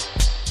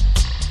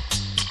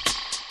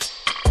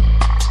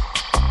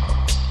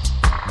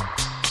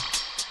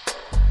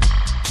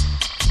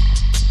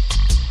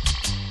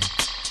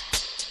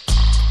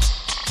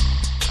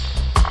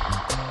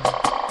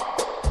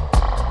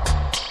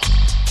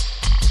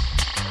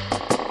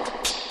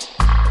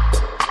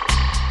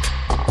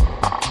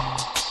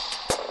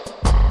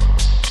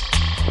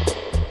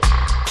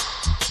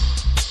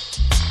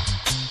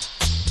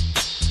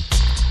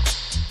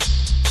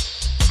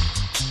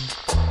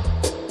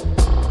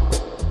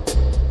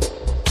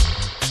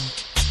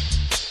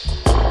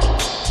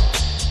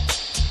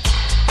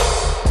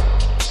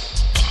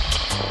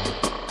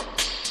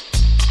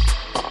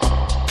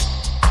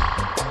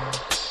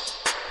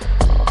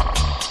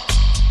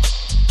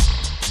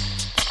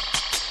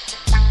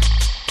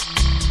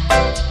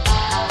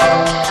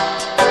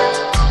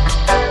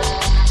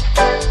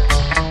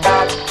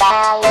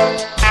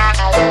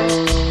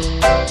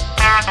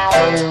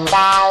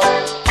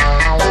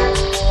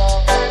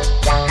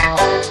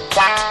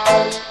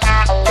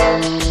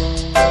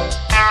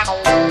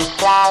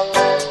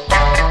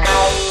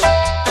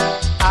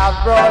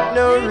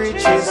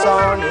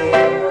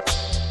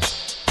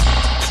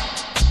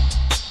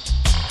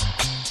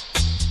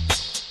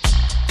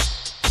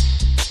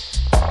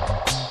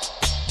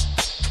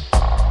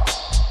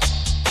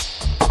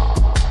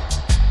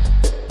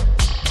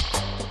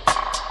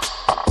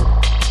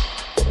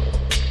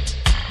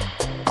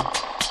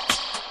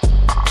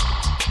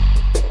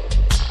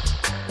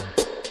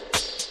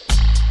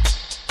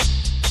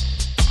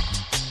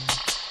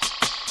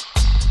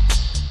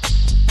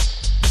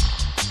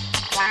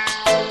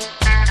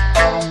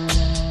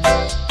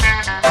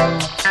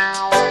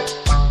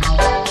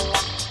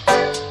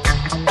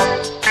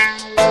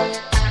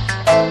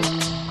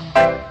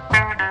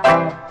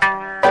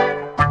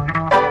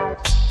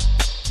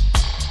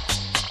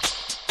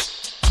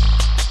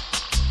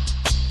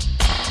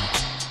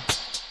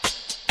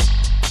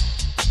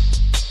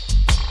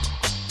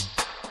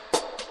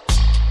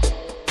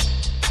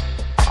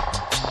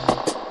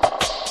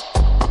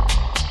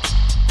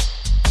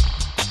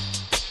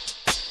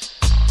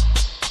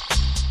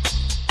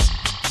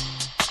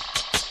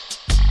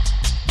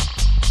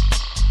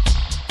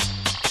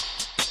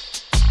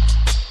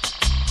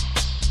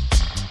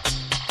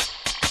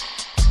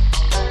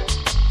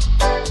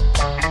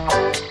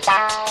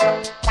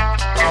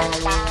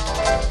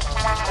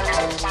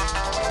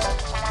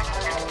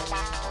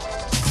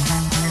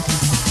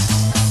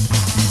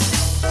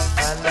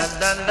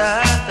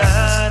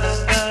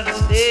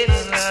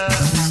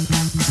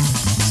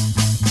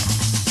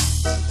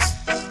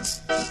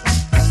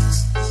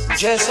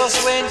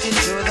 Jesus went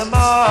into the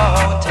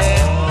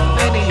mountain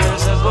many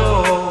years ago.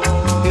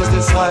 His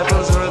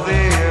disciples were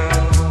there,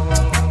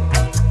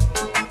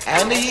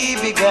 and he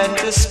began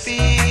to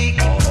speak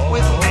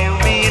with new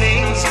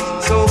meanings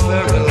so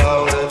very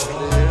loud and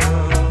clear.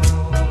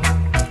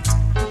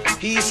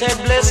 He said,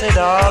 "Blessed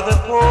are the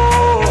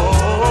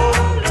poor,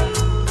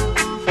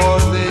 for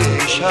they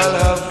shall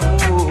have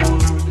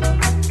food,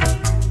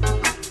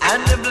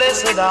 and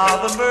blessed are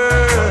the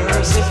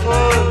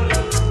merciful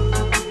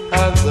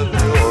and the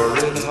pure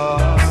in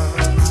heart.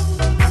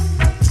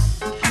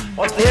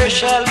 But there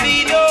shall be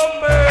no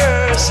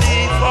mercy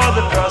for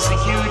the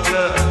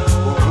prosecutor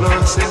who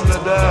lurks in the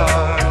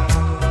dark."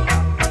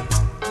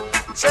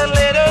 So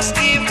let us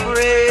give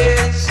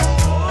praise,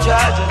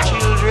 judge our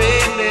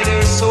children, let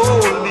their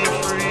soul be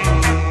free.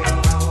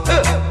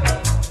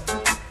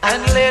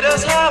 And let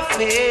us have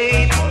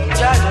faith,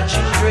 judge our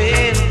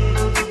children,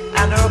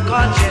 and our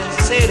conscience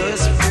set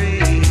us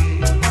free.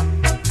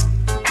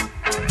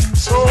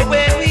 So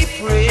when we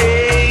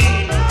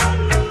pray,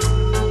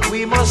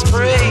 we must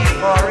pray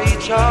for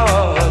each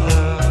other.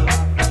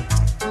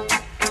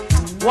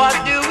 What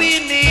do we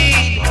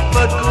need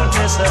but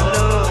goodness and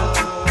love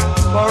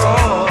for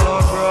all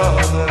our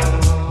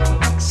brothers,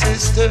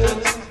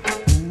 sisters?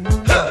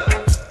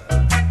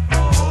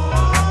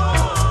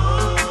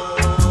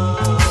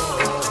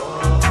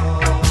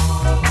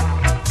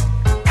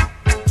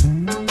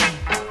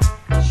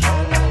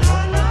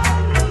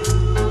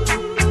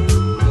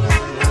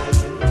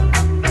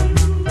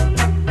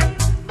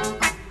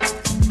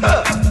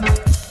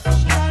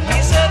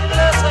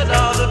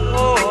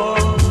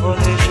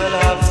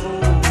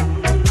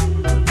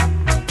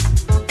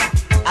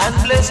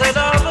 Blessed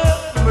are the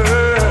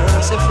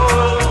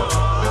merciful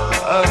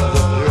and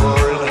the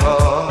pure in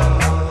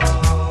heart.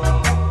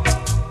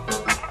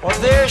 For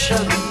there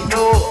shall be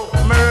no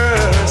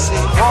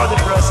mercy for the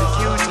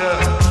prosecutor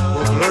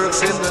who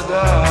lurks in the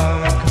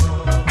dark.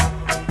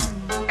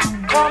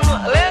 Come,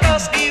 let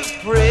us give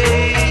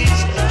praise,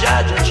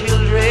 judge our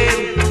children,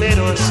 let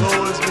our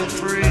souls be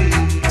free.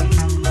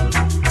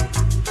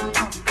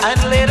 And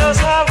let us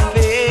have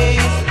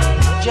faith,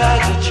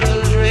 judge our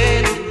children,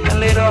 and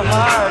let our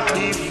heart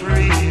be free.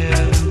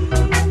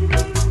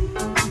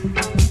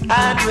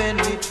 And when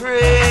we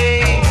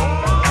pray,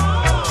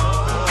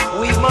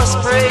 we must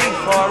pray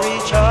for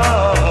each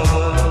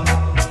other.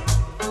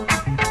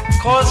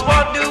 'Cause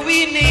what do we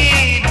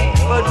need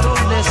but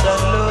goodness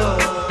and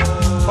love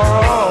for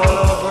all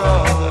our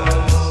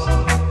brothers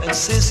and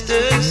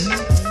sisters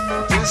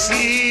to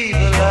see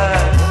the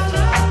light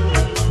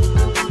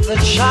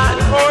that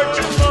shine for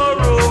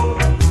tomorrow.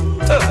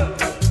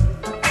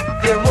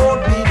 There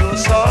won't be no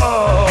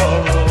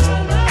sorrow.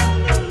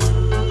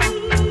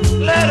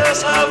 Let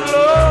us have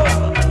love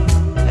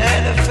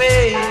and a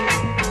faith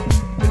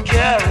to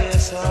carry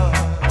us on.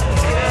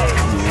 Yeah,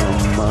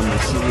 man,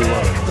 see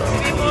what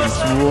it's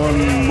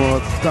one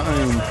more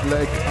time,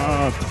 Black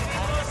Art.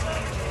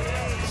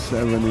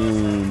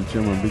 7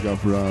 German, big up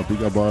Rob,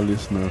 big up all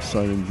listeners,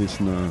 silent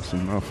listeners,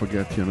 and not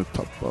forget here on the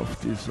top of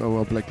this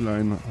our Black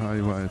Line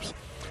High Vibes.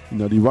 You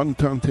know, the one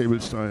turntable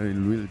style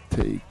will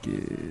take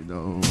it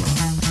over.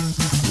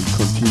 We'll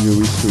continue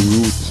with the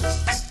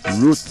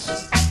roots.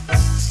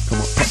 Come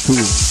on, part 2.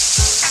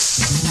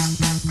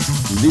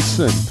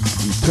 Listen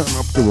and turn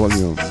up the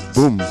volume.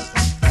 Boom.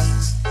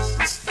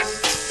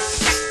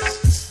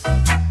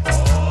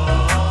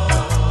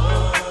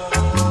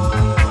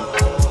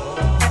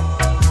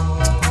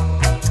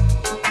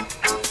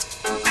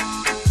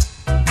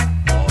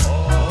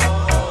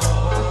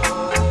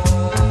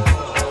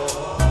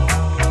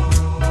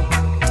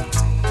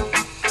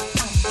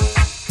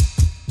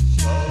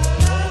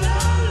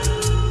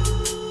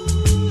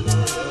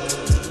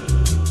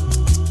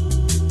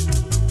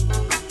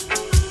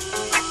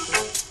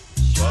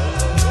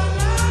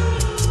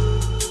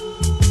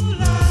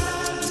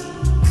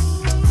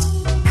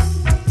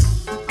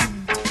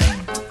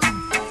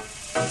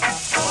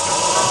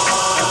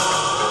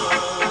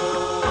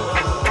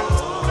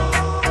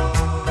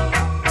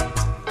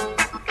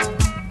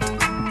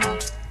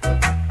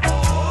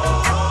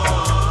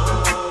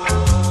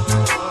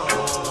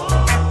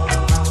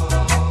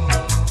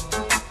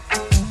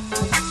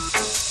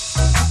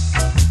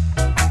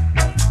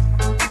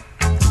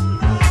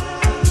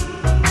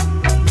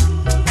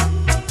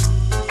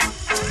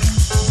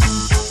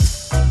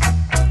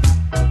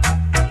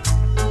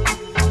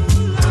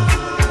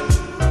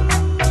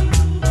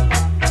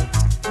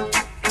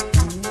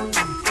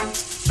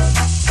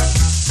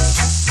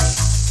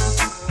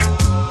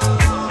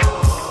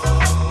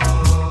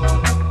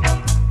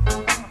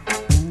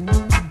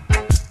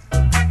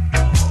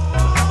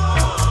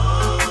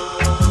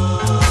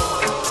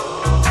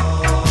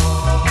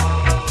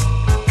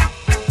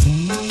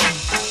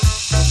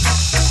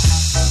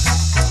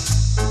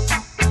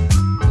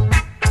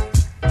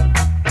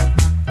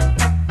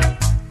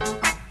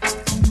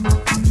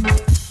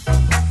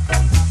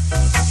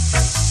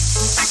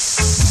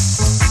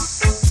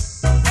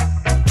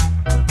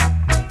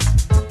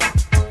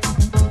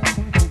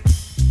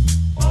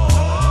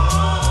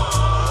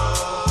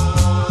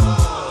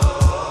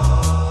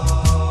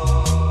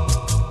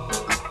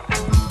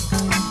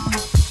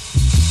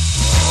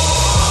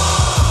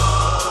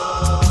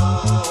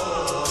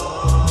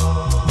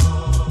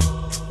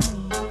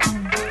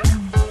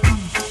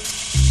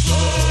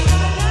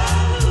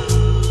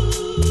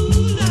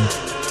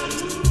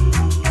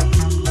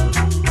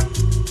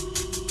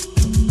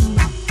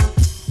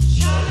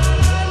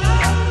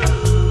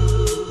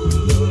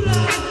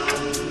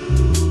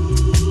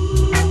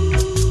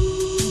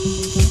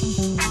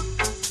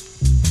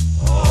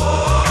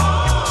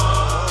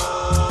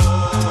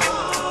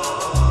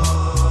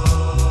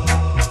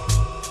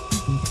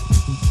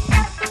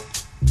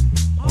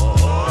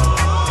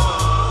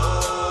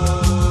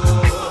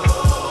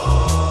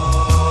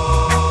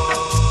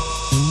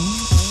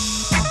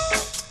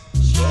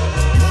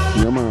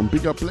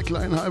 Big up Black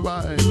Line High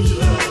Vibes.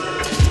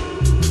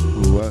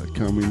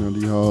 Welcome in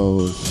the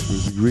house.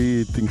 With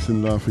great things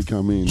in love we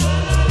come in.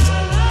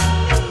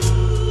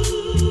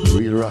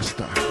 Real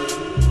Rasta.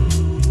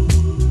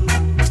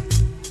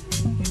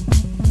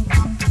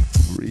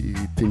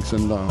 Great things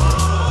in love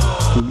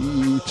to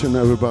each and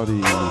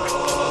everybody.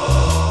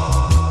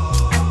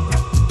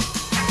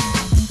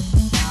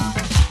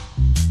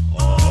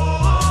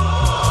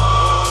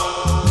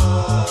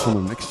 So the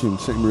next tune,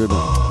 same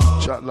rhythm.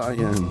 Chat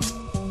Lion.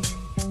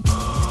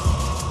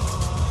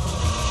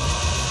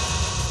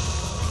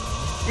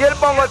 Yel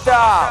Bongo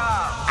Town.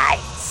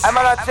 I'm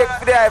gonna check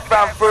today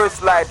from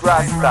First Light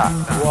Rasta.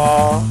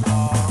 Wow.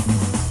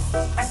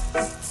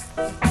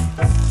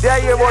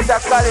 They hear about a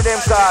college them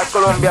called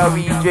Columbia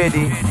Weed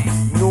Ready.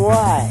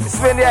 Why? It's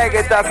when they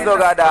get a snug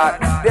of that.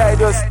 They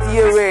just stay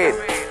away.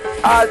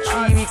 All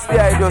 3 weeks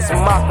they just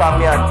mock at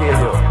me and tell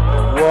you.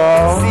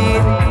 Wow. See?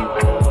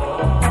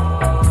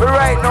 But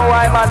right now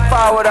I'm on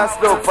forward and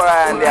stuck for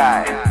I and the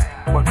eye.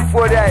 But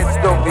before the eye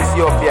stuck this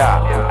Ethiopia,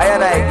 I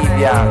and I give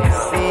you.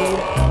 See?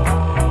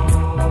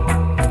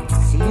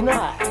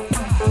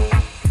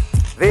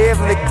 They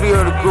haven't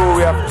cleared the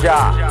glory of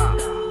Jah.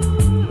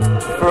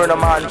 Further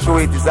man show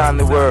it is on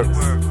the works.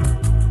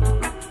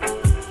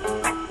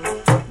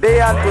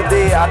 Day unto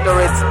day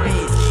uttereth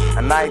speech,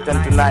 and night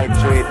unto night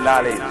show it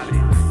knowledge.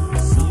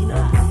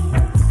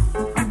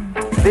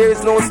 There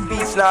is no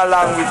speech nor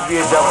language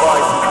where your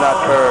voice is not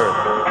heard.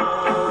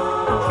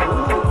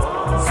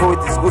 So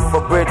it is good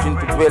for brethren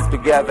to dwell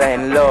together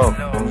in love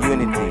and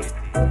unity.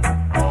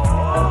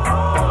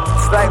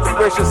 It's like the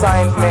precious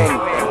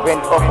ointment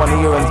went up on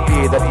Aaron's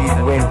beard that he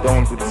went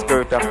down to the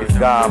skirt of his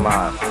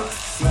garment.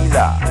 See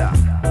that?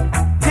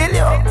 Till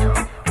you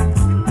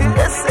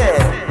say,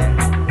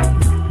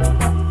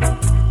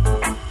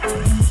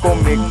 come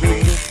make me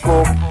lick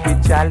up the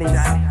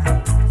chalice.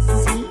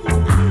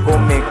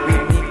 Come make me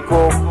lick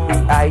up the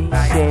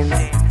Haitians.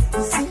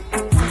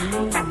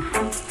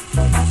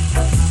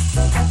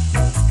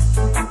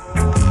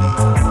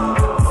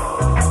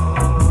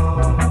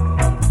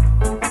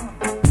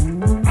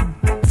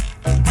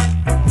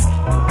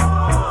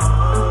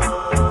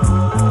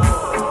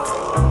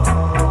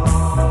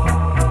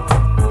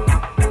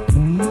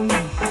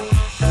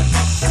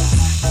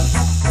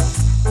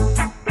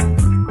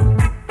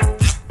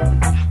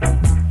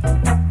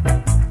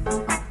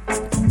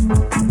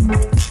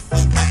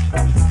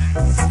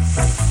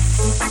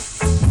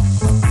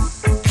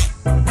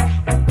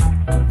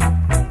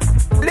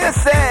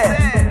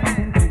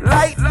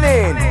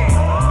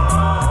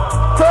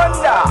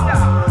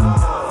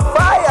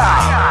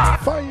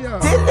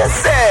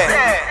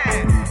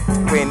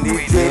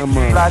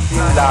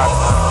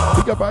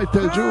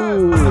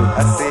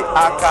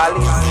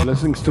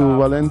 Blessings to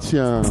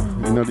Valencia,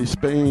 in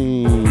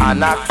Spain.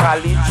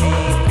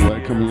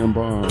 Welcome on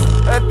board.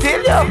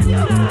 Till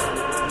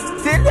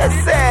you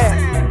say,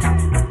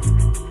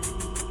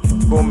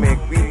 go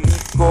make me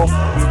go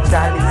with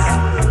chalice.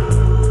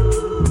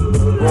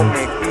 Go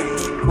make me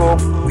go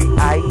with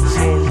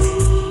Haitians.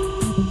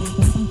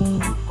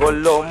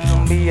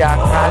 Colombia,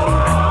 Cali.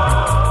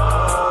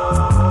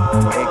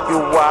 Make you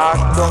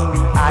walk down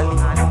the alley.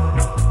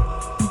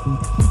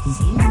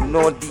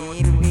 No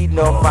deal with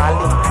no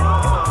valley.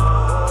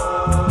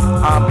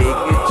 I'll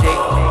make you check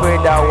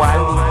with the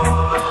Wally.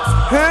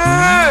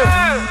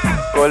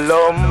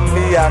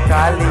 Colombia,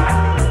 Cali.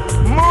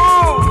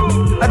 Move!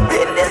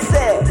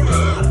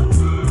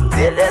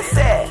 Till they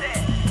say,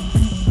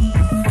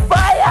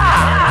 fire!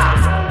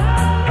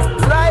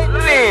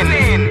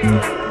 Lightning!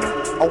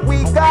 We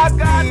got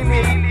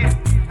feeling.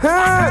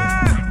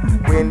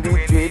 When the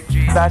jet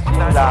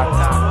flashing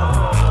lights,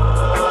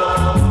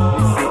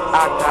 we say,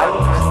 I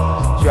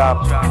drop.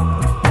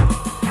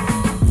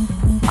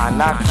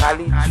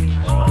 Anakali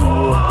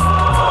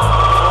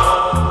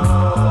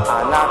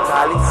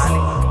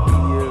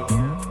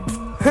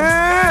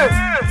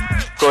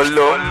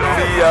Colombia,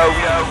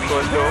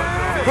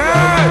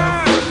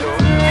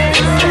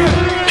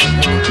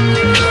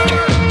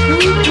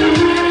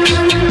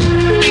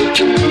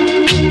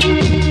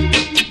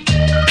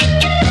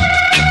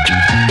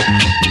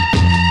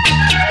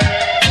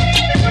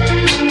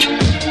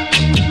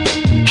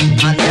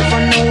 I never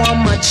know how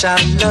much I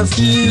love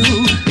you.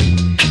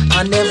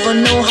 I never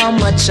know how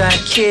much I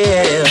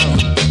care.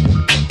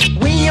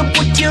 When you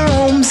put your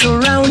arms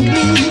around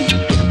me,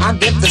 I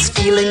get this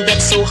feeling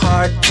that's so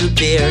hard to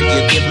bear.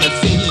 You give me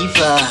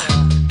fever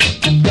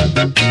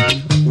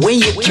when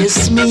you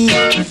kiss me,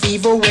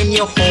 fever when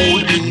you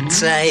hold me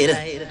tight.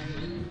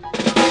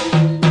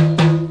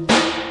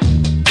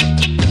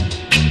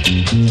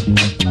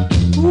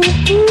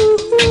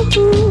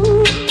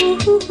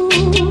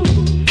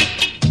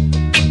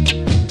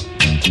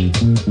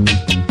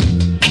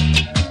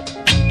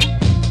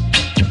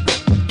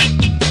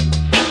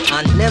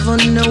 I never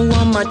know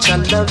how much I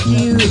love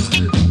you.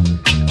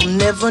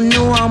 Never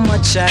know how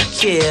much I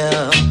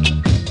care.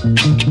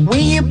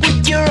 When you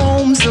put your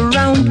arms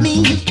around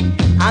me,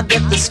 I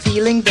get this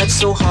feeling that's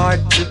so hard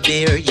to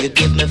bear. You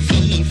give me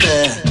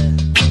fever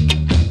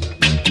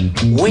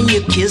When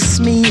you kiss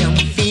me, I'm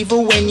fever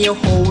when you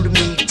hold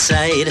me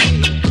tight.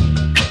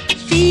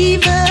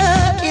 Fever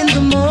in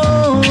the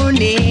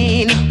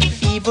morning,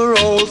 fever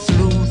all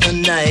through the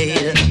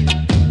night.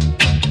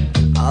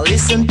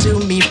 Listen to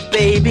me,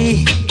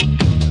 baby.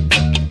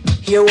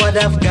 Hear what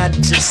I've got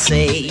to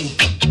say.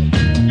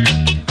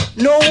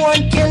 No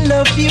one can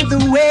love you the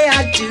way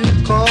I do,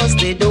 'cause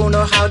they don't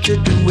know how to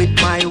do it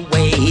my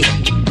way.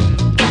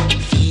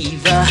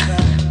 Fever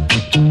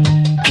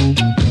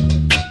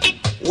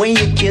when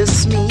you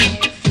kiss me,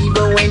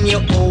 fever when you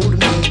hold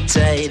me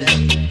tight.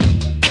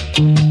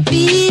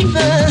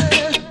 Fever,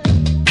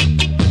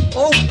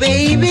 oh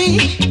baby,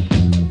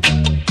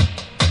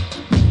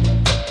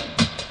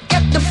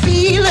 get the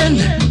feeling.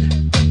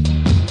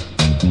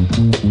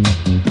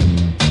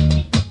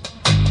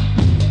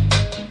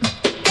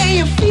 Can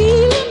you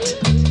feel it?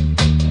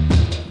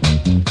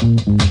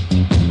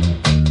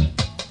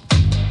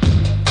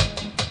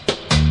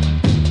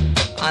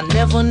 I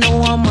never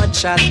know how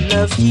much I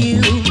love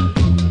you.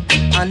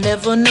 I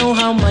never know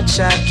how much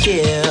I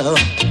care.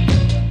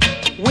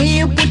 When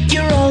you put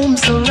your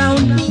arms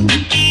around me,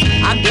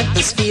 I get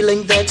this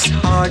feeling that's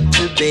hard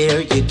to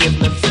bear. You give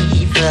me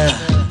fever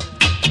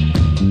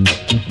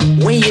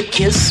when you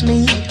kiss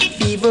me,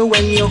 fever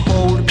when you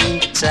hold me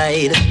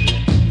tight.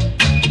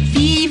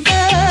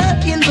 Fever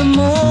in the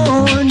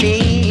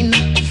morning,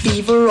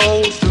 fever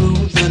all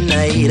through the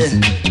night.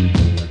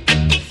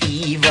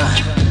 Fever.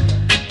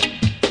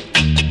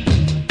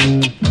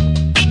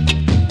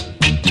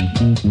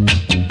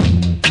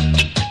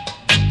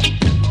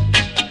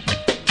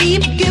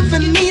 Keep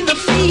giving me the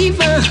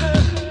fever,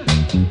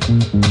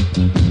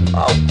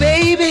 oh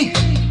baby.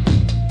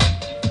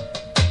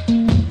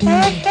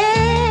 Hey,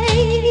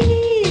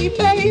 hey,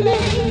 baby.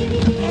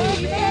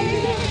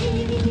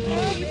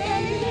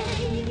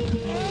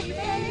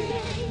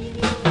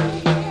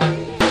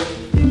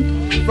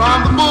 From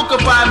the book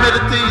of our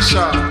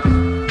meditation,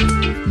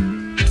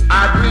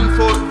 I bring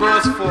forth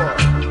verse 4.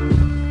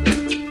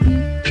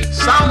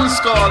 Song is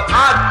called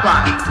Outta.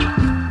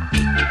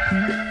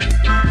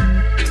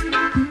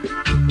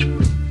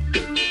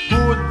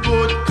 Good,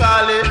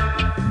 call it.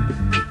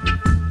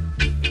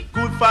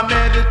 Good for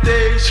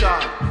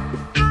meditation.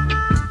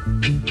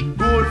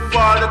 Good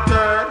for the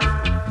third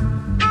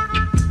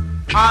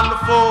and the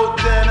fourth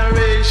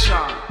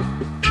generation.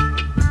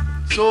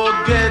 So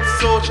get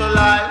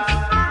socialized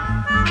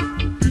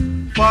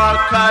for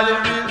Cali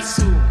real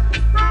soon.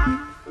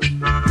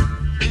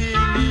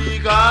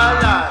 Illegal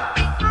life.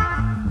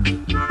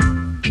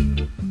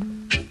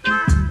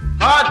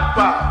 Hot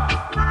pot.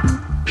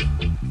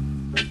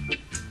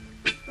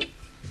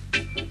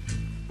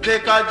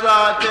 Take a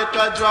draw, take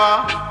a draw.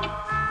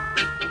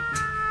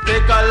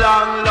 Take a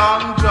long,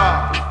 long draw.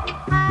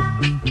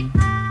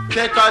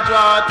 Take a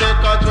draw,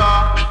 take a draw.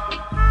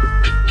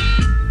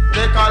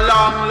 Take a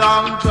long,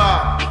 long draw.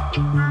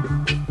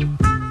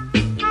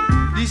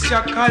 This a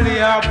Cali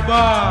a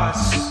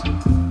boss.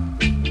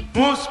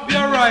 Must be a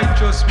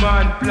righteous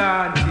man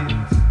planted.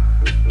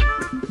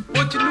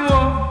 But you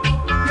know,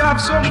 you have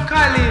some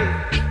Cali.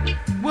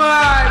 Boy,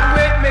 the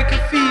way it make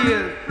you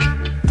feel.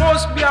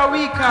 Must be a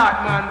weak heart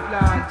man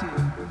planted.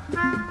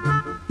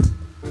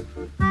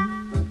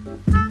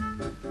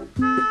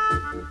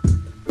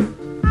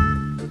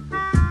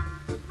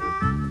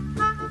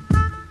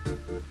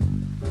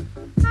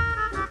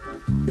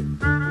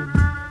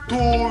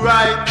 Two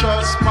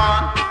righteous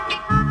man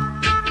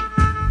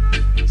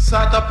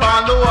sat upon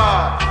the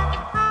wall.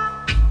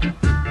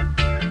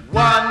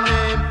 One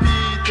named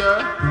Peter,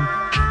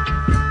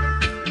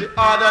 the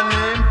other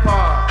named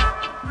Paul.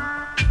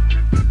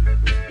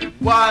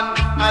 One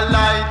a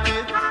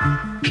lighted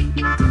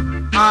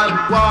and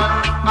one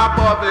a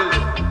bubble.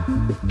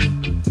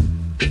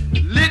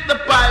 Lick the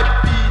pipe,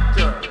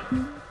 Peter.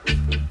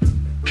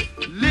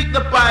 Lick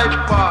the pipe,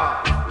 Paul.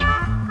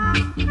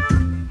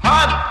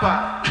 Hot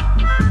pipe.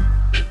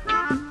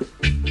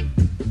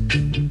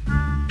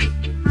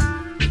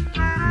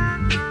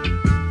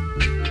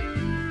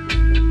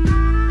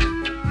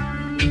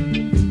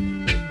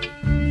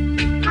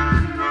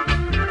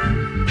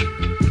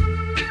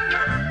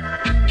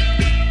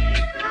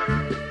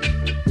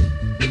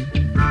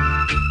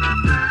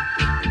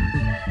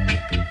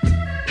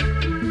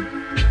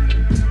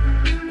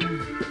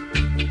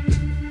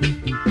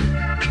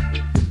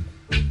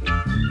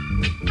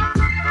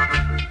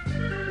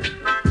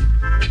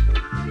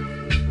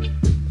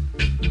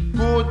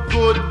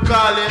 Good,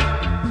 call it.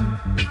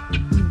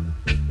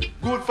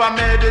 Good for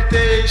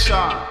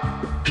meditation.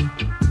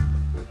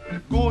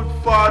 Good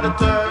for the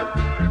third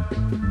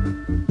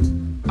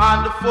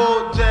and the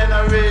fourth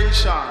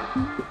generation.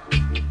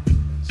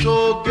 So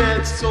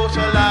get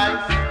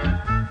socialized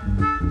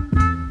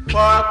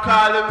for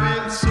Cali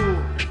real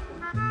soon.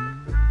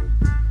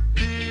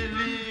 Be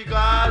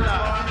legal.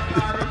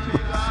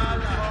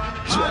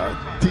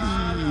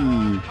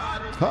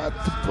 Hot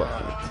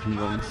pot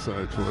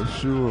alongside for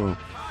sure.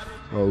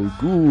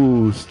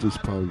 Augustus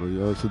Pablo,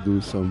 you also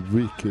do some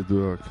wicked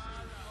work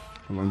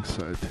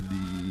alongside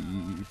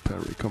Lee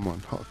Perry. Come on,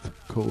 hot,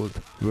 cold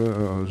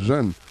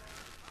version.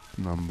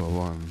 Number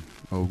 1.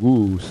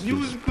 Augustus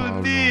Musical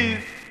Paulo.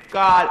 deeds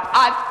called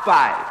Hot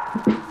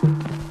Five.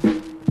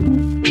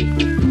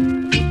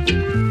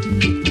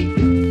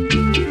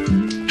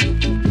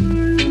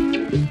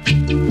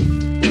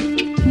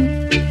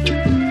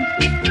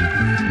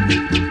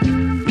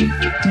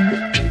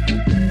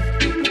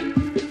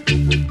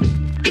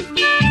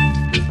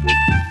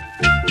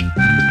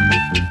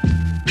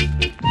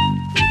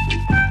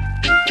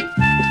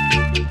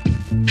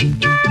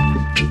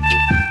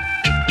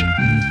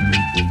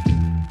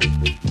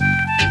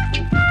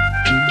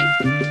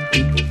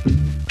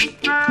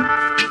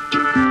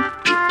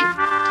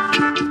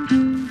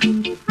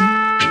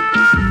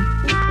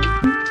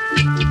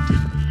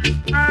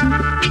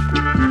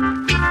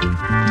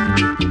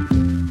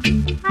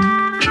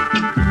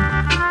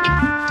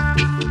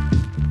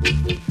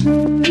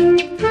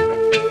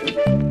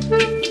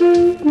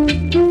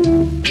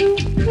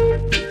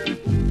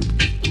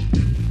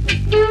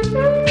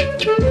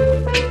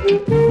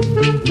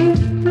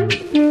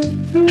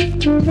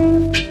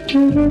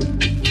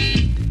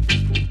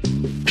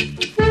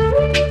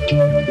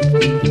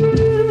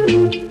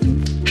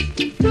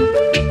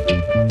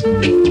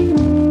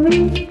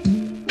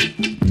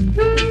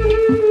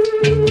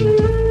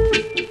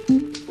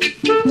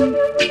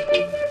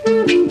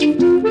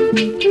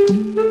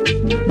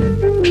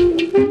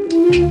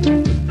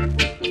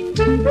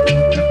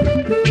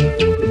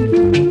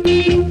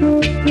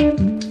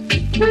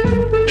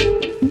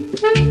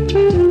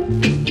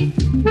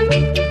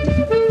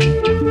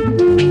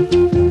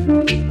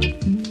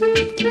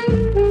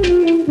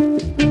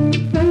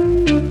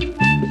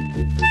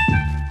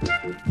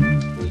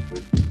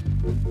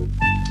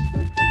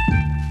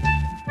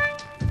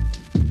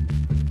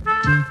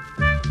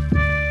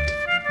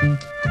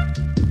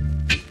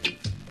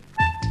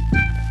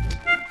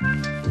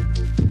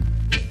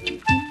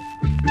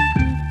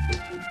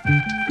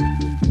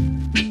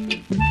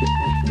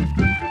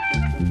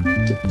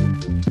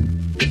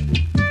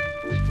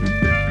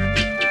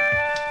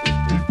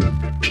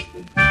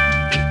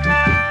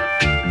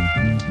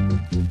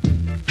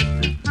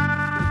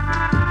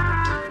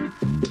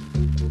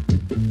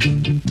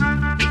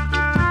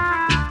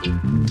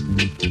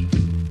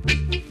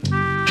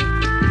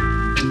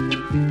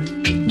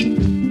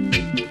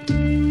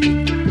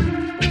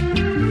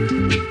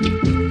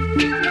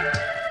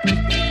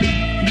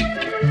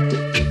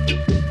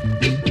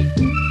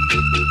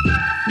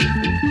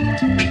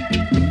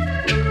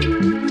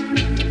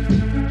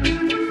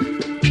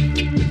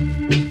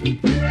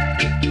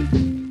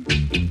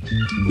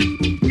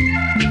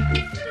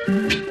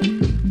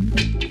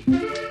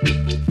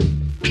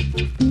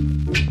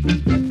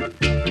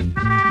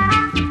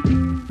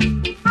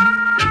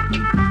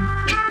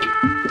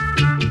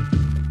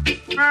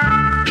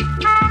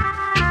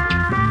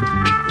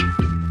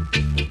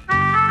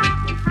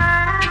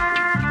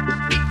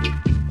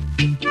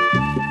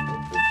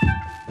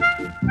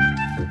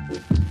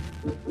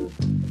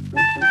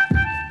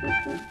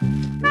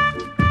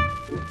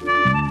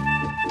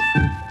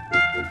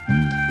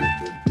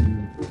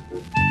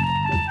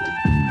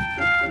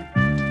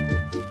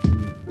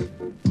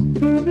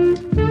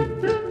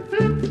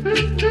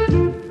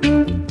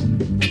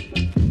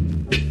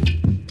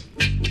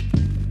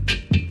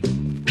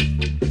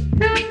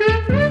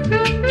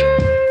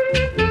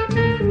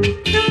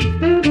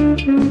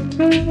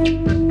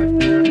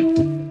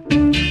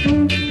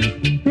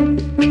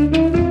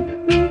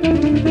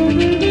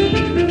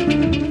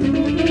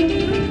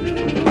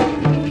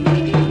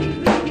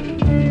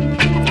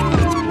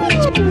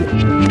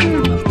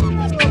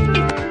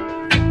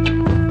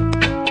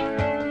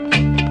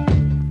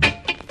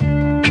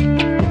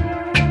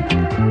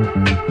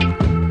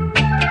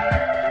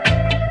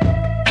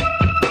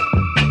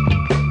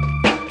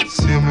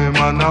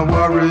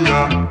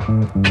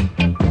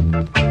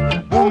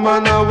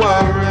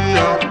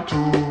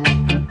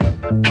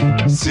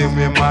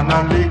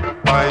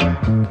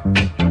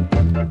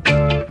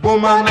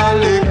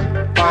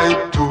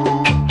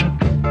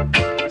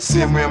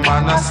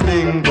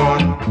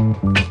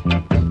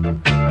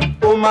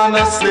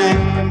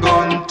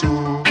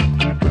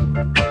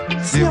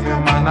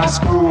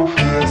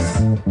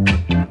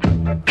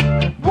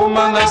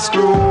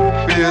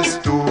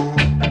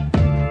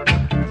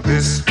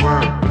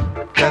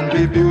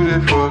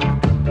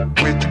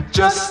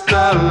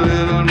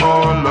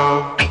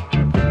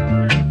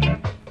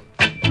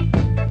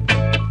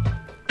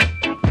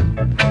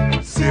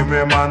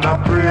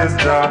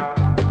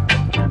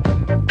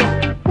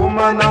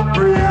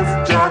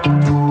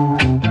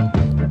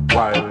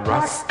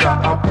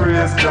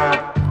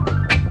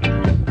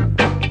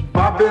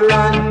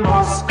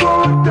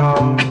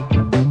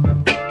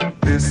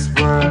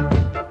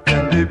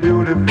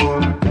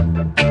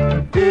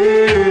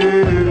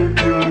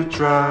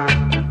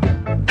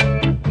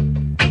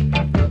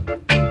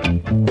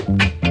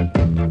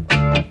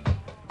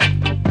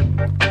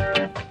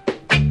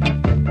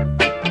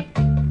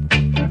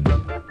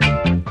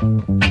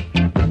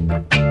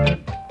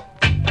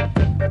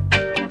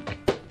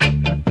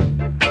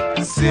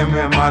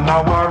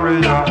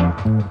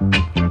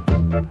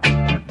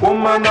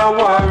 Woman a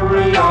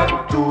warrior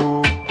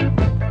too.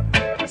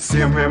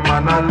 Same way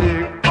man a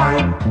lick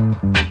pipe.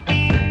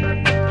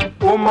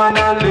 Woman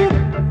a lick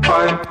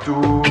pipe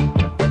too.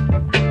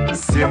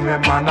 Same way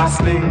man a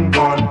sling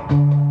gun.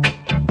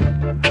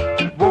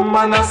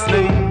 Woman a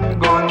sling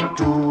gun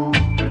too.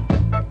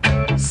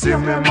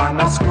 Same way man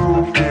a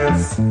screw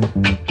face.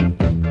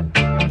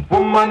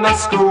 Woman a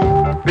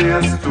screw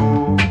face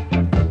too.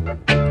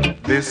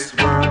 This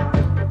world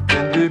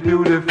can be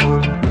beautiful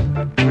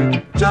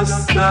with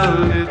just a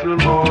little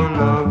more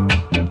love.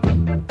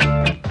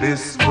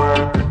 This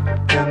world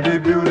can be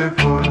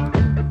beautiful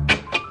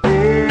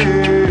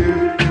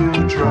if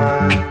you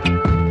try.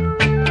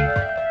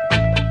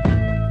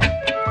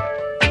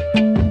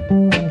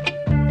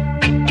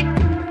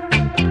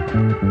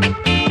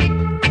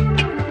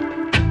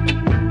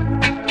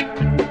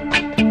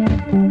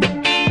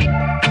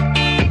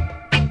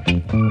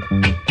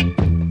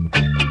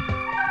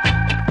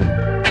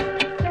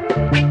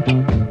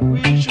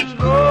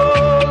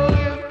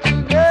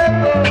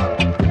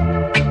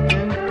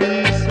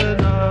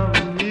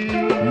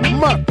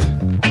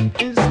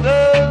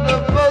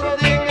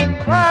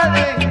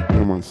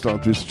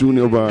 Start with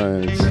Junior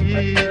Vibes.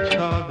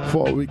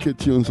 4 wicked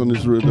tunes on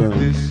this rhythm.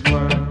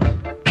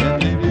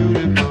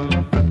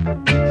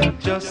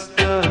 Just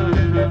a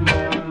little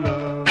more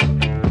love.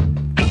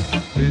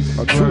 This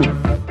true.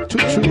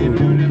 Just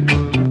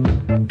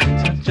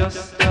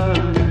a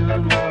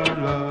little more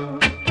love.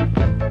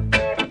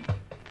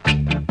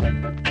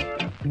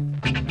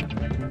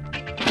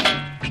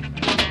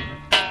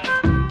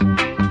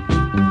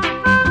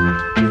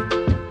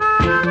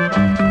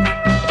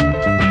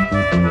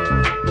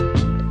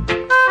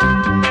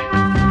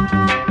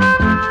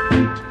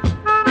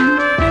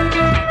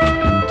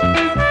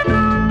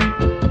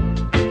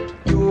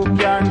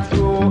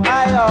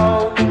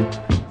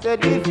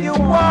 Said if you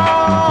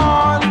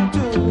want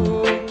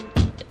to,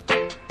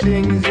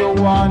 things you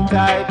want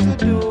I to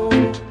do,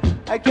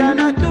 I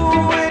cannot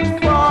do it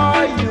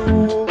for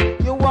you.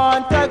 You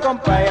want I come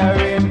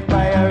firing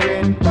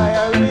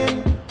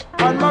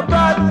on my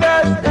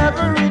brothers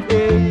every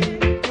day.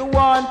 You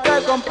want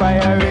I come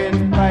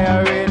firing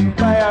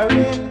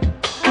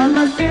on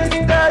my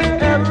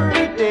sisters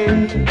every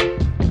day.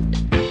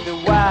 The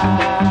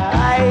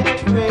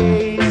white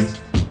race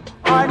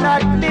are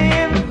not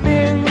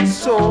living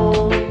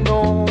so.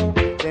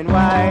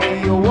 Why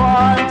you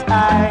want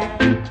I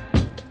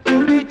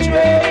to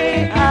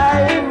betray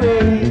I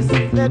race?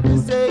 Let me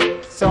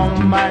say,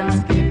 some man's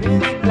skin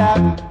is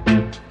black,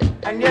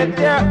 and yet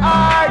their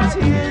heart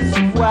is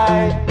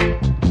white.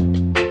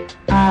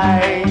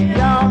 I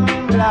am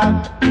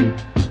black,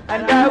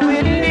 and I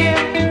will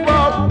live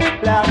up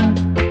black.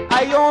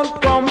 I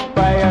won't come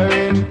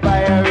firing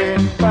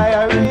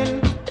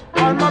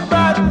on my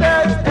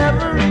brothers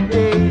every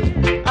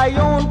day. I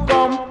won't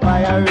come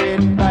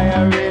firing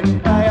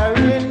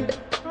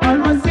on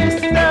my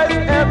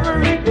sisters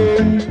every day.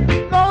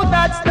 No,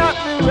 that's not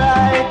the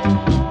right.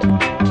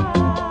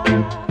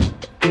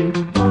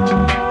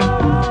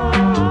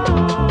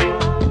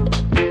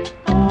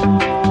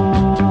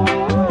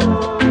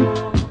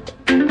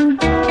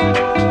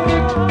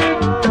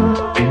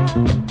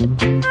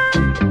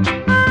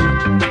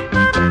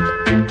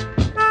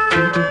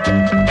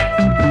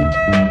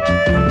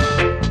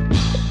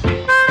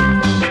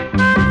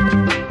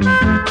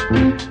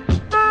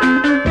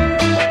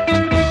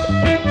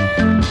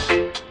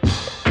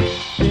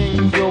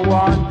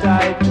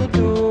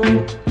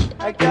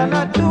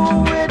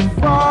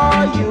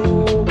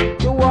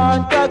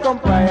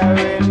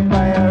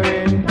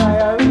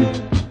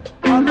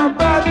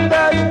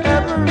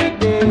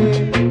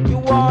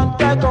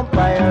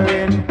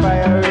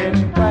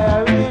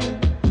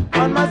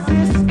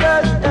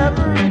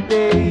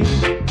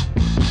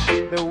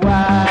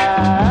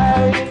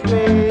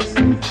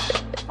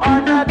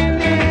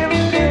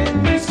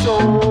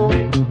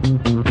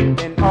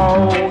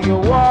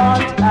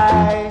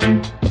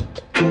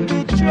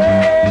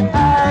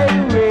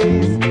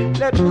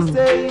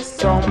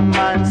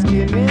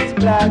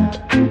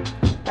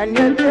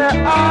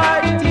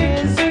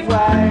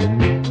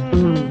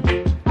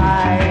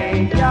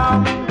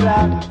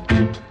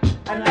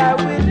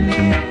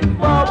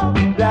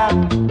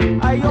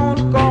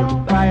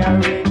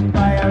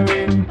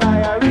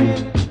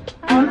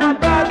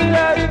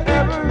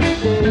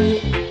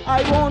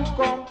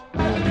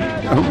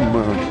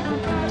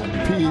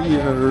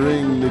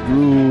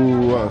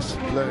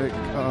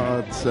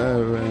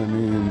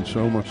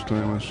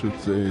 Should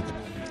say it,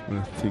 but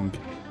I think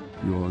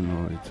you all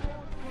know it.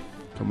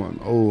 Come on,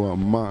 oh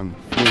man,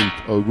 Flint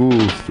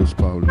Augustus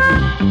Paul.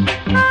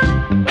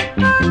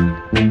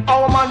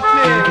 Our man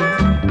Flint,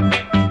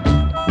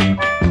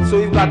 so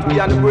you've got to be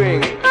on the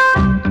bring.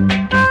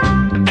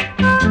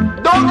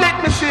 Don't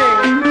let me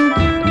sing,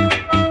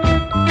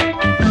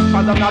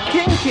 cause I'm not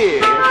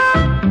kinky.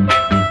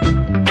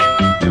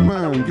 Yeah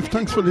man, give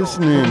thanks for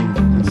listening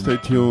and stay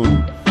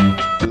tuned.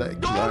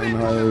 Black Line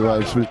High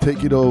Vibes will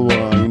take it over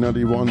in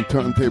the one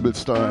turntable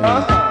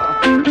style.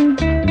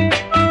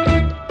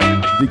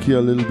 dig here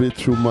a little bit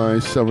through my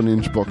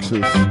 7-inch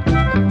boxes.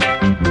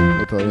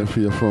 What I have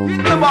here from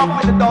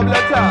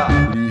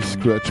Lee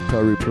Scratch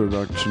Perry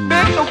production.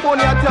 Make no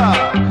funny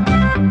attack.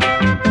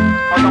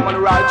 I'm on the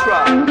right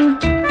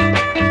track.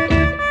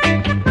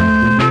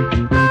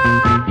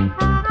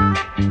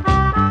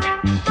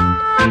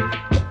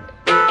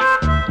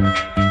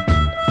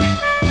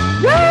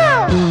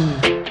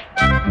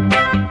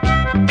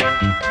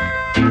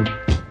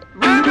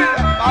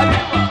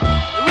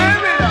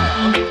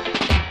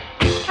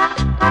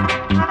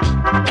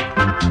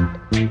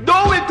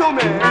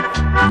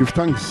 Give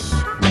thanks,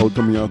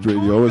 Outta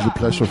Radio. Always a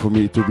pleasure for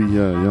me to be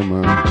here, yeah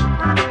man.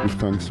 Give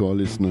thanks to our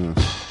listeners.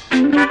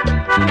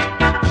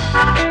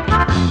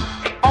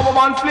 Our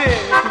man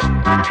flame.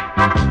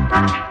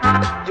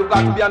 You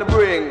got to be on the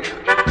brink.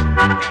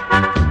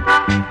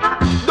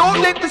 Don't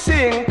let me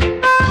sing.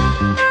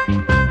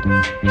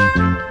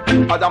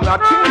 Cause I'm not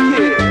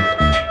thinking.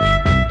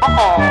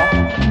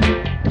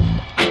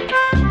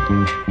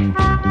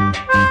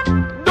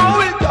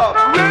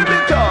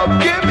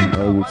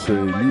 I would say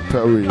Lee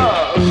Perry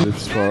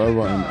lives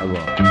forever and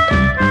ever.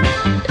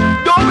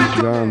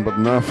 Gone but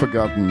not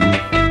forgotten.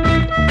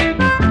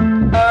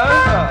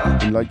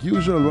 And like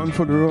usual, Run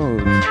for the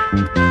Road.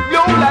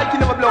 Blow like you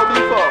never blow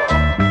before.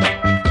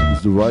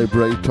 Is the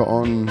vibrator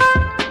on?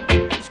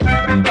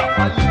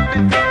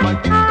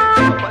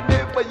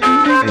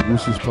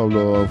 This is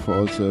Pablo for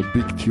also a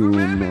big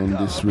tune on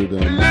this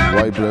rhythm.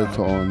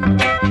 Vibrator on.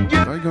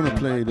 I'm gonna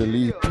play the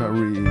Lee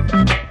Perry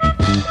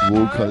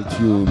vocal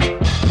tune.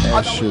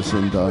 Ashes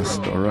and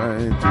Dust,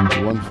 alright?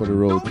 One for the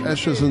road.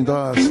 Ashes and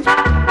Dust.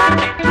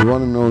 The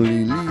one and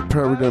only Lee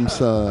Perry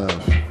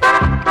himself.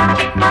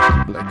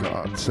 Black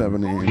Art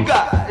 7-inch.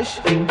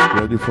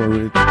 Ready for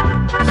it?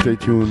 Stay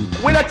tuned.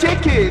 When I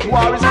take it,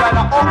 war is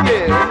kinda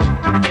okay.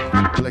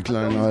 Black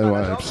Line Eye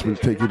Vibes will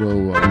take it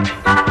over.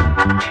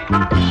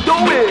 Do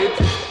it!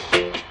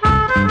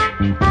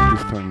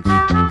 Give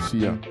thanks. See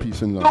ya.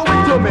 Peace and love. Do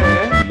it to me.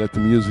 Let the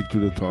music do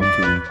the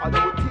talking.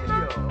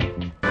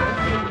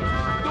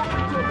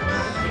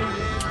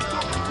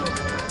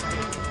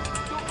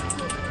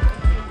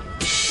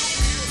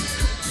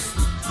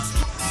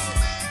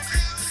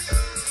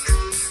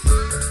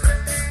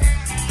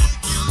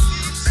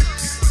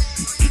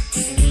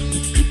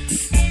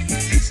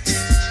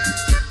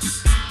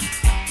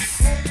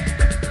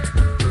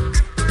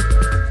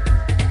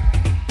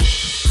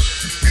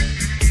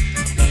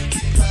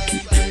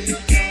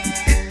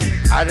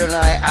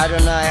 Adonai,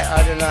 Adonai,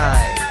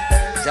 Adonai,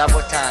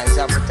 Zabotai,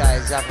 Zabotai,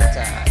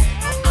 Zabotai.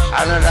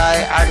 Adonai,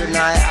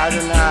 Adonai,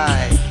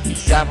 Adonai,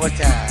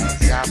 Zabotai,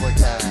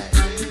 Zabotai.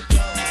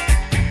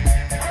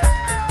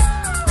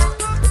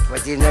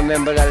 But you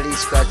remember that Lee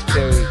Scratch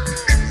Perry,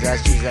 that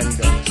she's and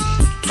those.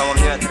 Come on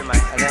here,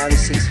 man. And I'm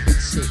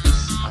 6'6".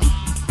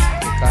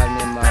 They call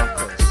me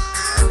Marcus.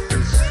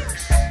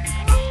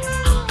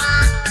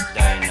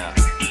 Dinah,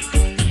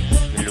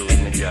 you lose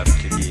my job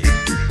today.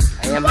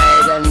 I am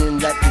higher than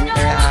that in my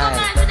eye.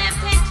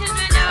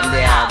 And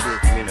they have it.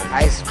 I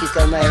spit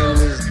on my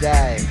enemies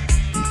die.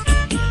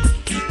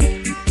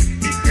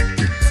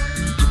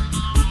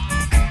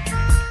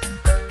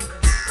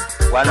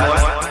 One.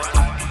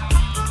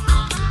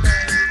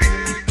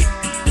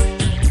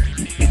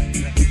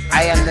 I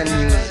am the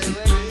music.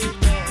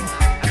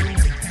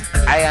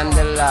 I am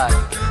the Lord.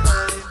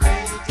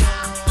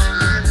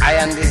 I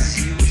am this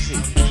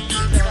music.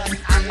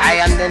 I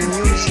am the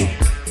music.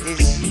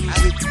 This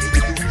music,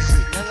 the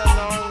music.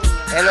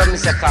 Hello,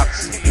 Mr. Cox.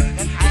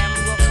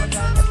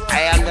 I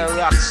am the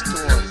rock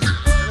stone.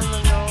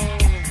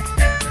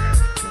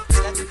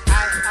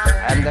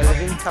 I am the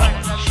living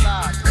torch.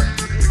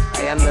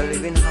 I am the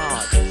living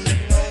heart.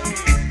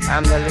 I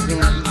am the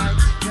living heat.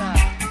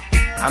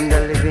 I'm the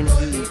living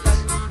heat.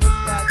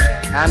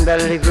 I'm the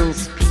living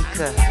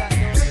speaker.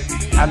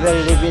 I'm the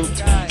living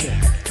tweeter.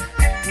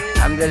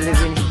 I'm the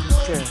living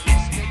heater.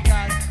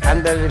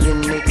 I'm the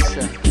living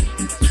mixer.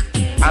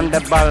 I'm the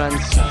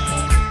balancer.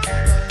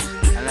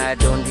 And I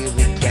don't deal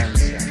with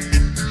cancer.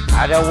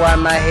 I don't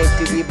want my head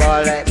to be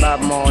bald like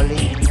Bob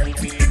Marley.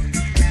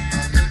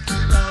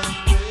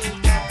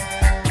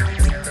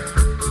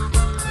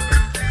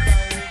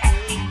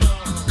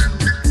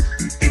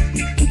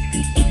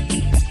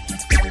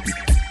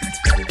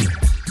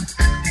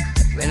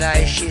 When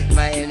I shit,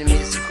 my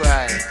enemies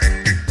cry.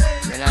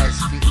 When I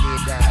speak, they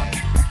die.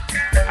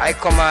 I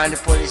command the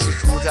police to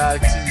shoot all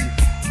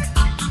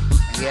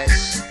thieves.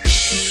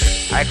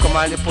 Yes. I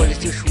command the police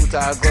to shoot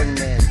all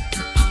gunmen.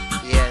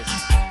 Yes.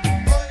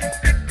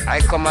 I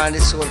command the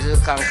soldiers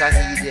to conquer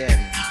heathen.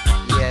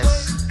 Yes.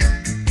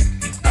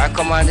 I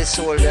command the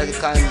soldiers to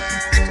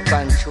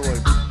control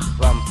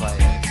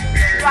vampires.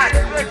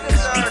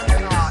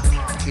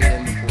 Kill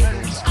them before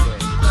they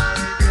spread.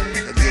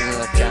 They give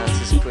them a chance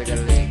to spread a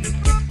leg.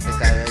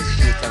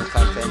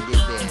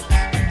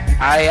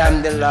 I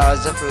am the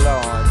Lords of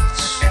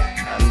Lords.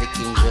 I'm the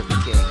Kings of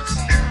Kings.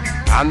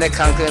 I'm the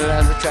conquering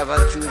Lamb who travel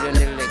through the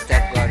elect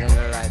of God and the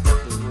light of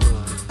the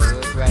world.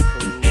 Lord,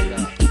 rightful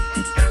ruler.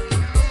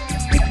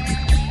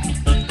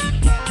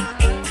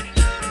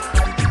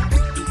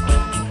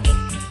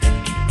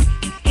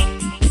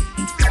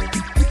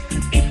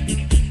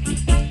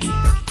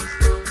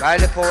 By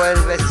the power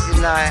invested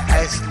in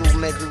I slew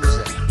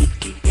Medusa.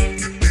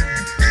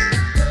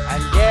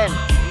 And then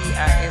we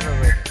are ever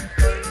ready.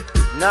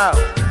 Now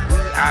we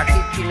are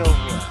taking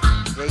over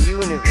the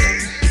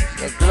universe,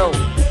 the globe,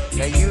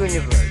 the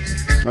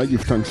universe. I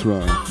give thanks,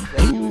 Ra.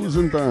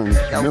 Tausend Dank.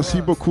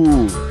 Merci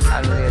beaucoup.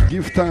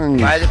 Give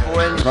thanks.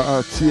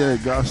 Grazie,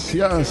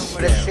 gracias.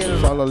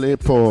 Fala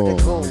lepo.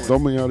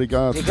 Domi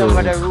arigato.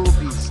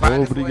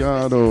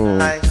 Obrigado.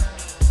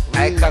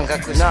 I conquer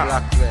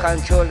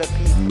control the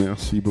people.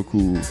 Merci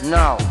beaucoup.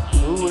 Now,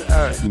 rule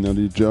earth.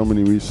 In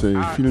Germany we say,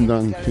 vielen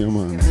Dank, ja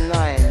man.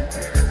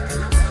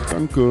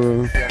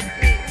 Danke.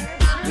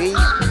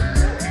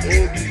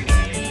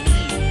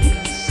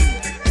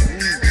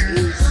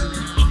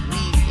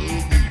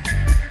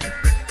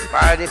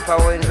 By the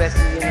power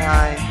invested in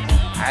I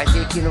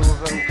taking over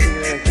from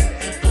creation.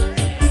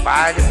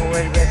 By the power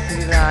invested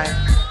in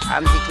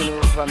I'm taking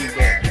over from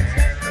death.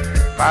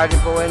 By the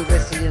power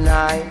invested in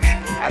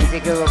I'm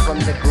taking over from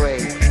the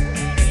grave.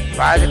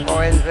 By the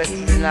power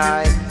invested in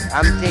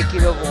I'm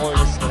taking over all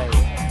the slaves.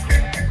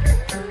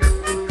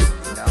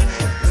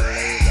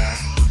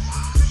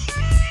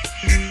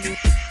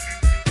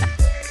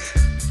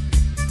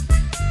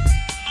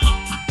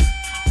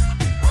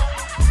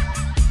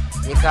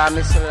 They call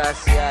me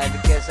Selassie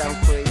because I'm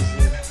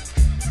crazy.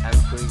 I'm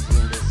crazy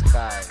in the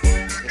sky.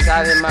 They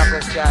call me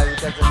Marcus Child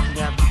because I'm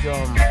king of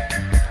drum.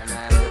 And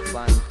I'm the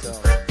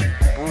phantom.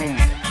 Boom.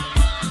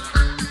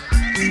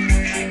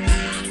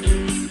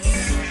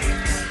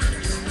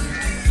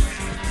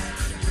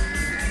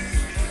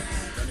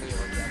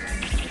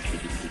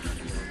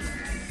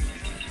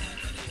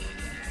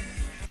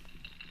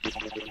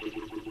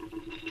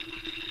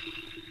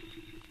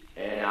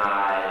 And I,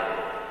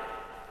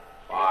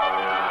 far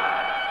and I,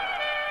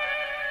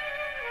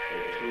 the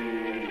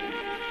two,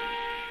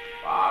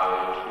 far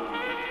and two,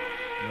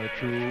 no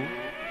true,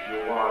 you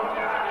want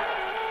that,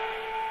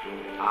 you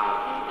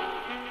argue,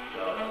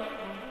 the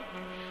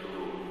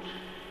truth.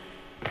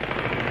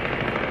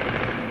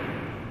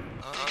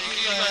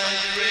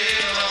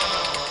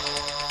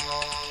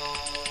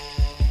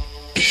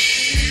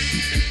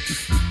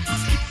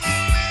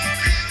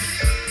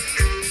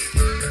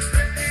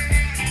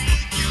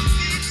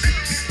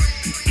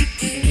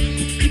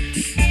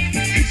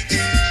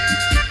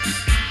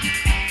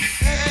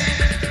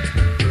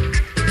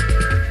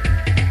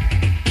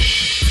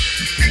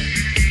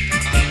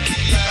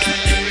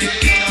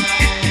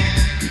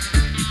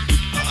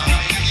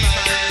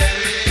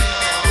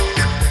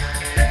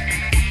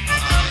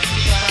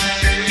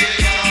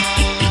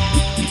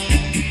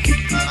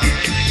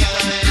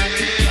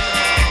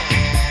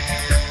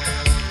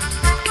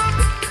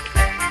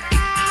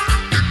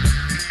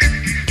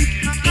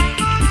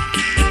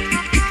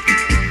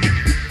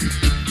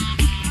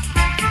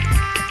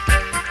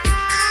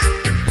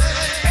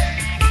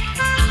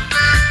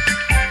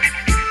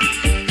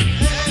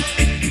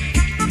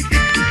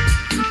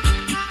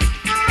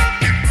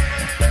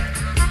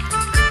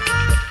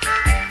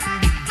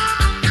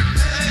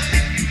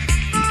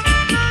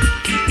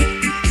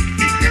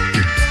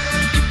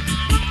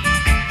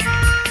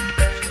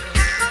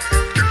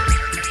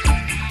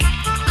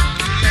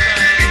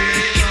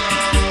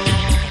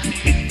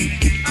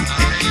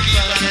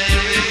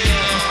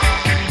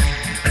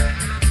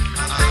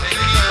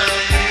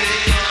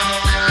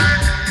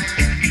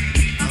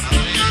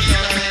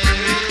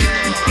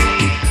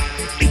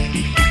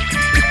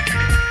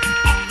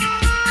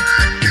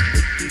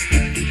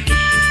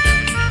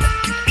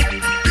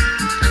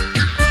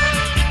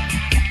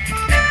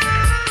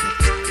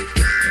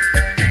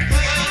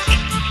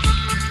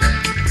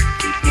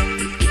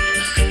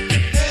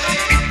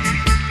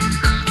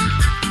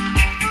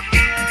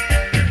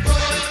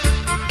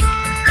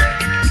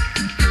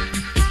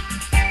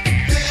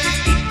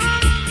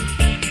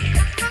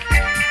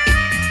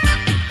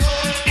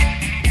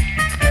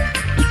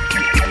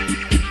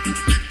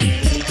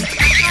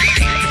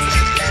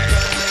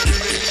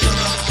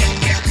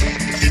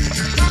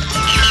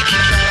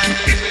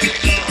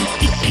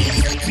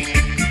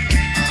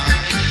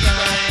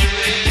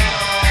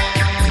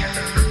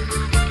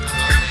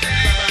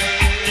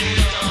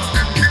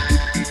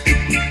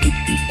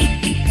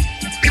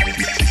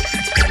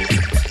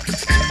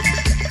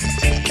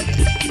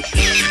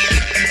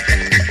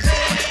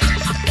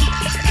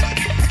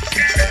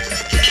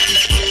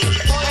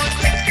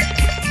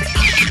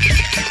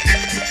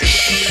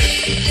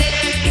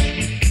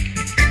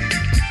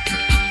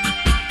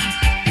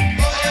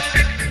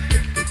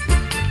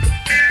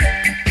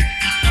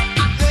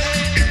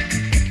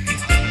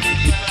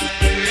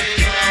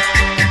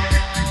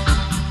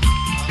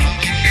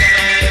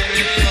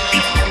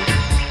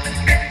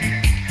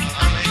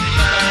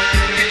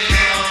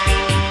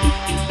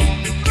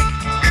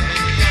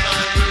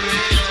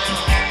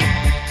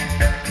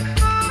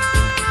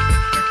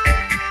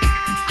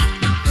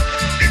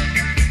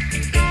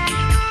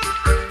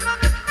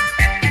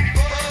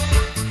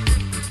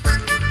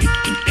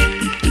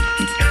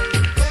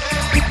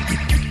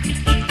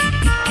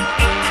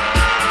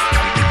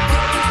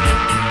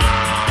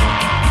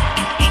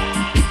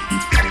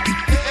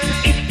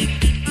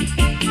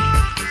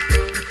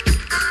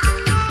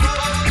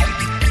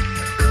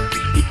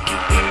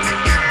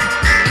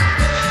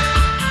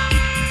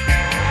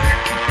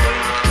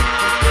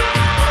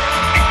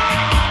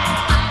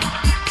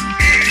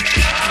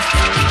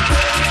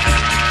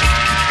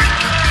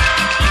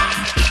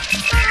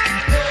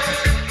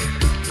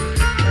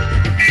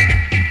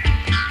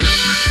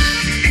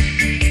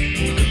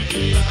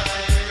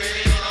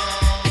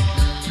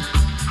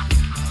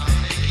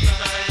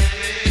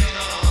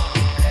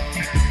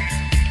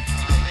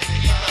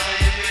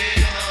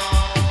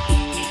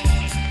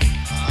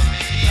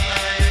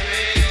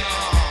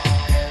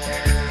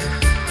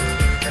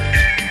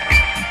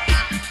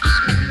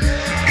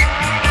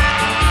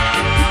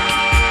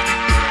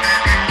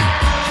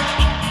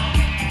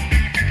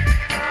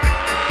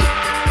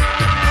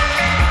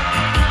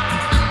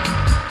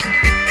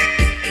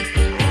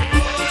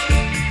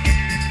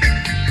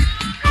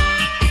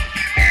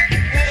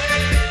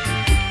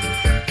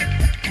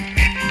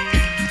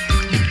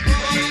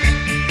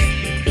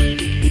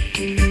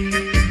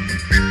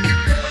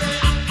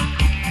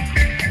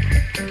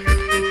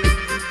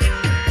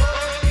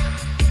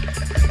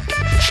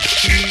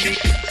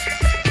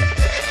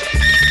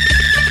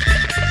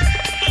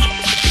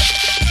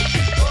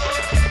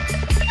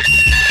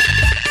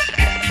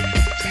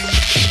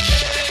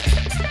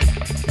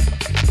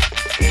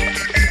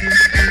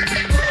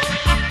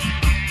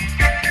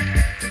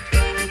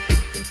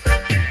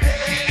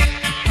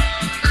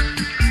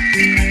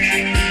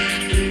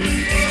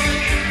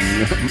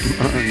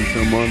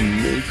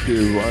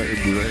 funky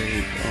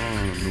vibrate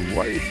on the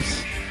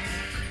wipes.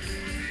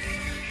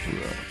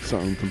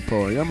 Sound and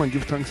power. Yeah, man,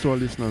 give thanks to our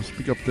listeners.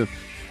 Pick up the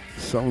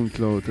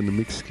SoundCloud and the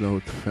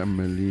Mixcloud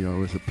family.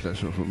 Always a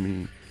pleasure for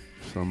me.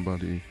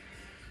 Somebody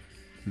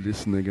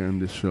listen again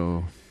this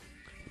show.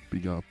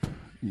 Big up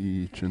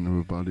each and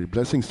everybody.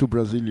 Blessings to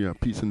Brasilia.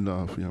 Peace and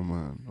love. Yeah,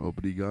 man.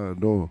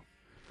 Obrigado.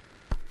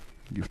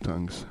 Give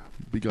thanks.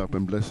 Big up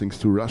and blessings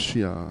to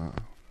Russia.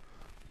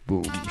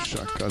 Boom.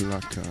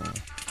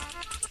 Shakalaka.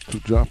 To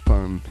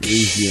Japan,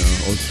 Asia,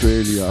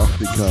 Australia,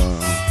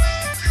 Africa,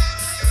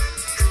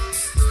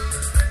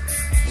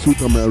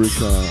 South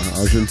America,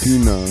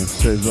 Argentina,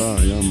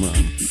 Cesar, yeah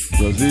man.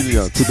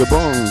 Brasilia, to the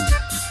bone.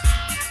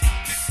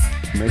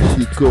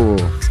 Mexico,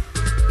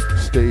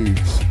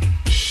 States.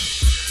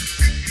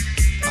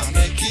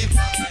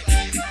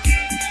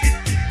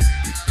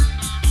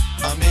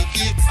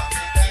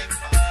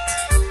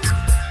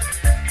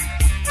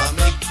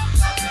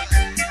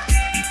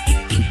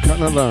 To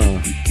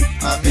Canada,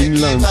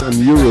 England and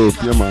Europe,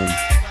 yeah man.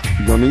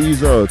 Gonna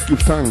ease out, give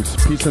thanks,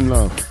 peace and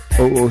love.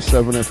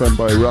 007 FM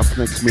by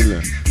Ruffneck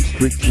Smille.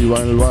 Strictly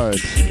vinyl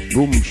vibes.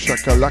 Boom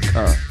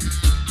shakalaka.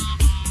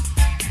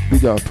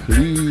 Big up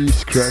Lee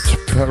Scratch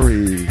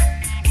Perry.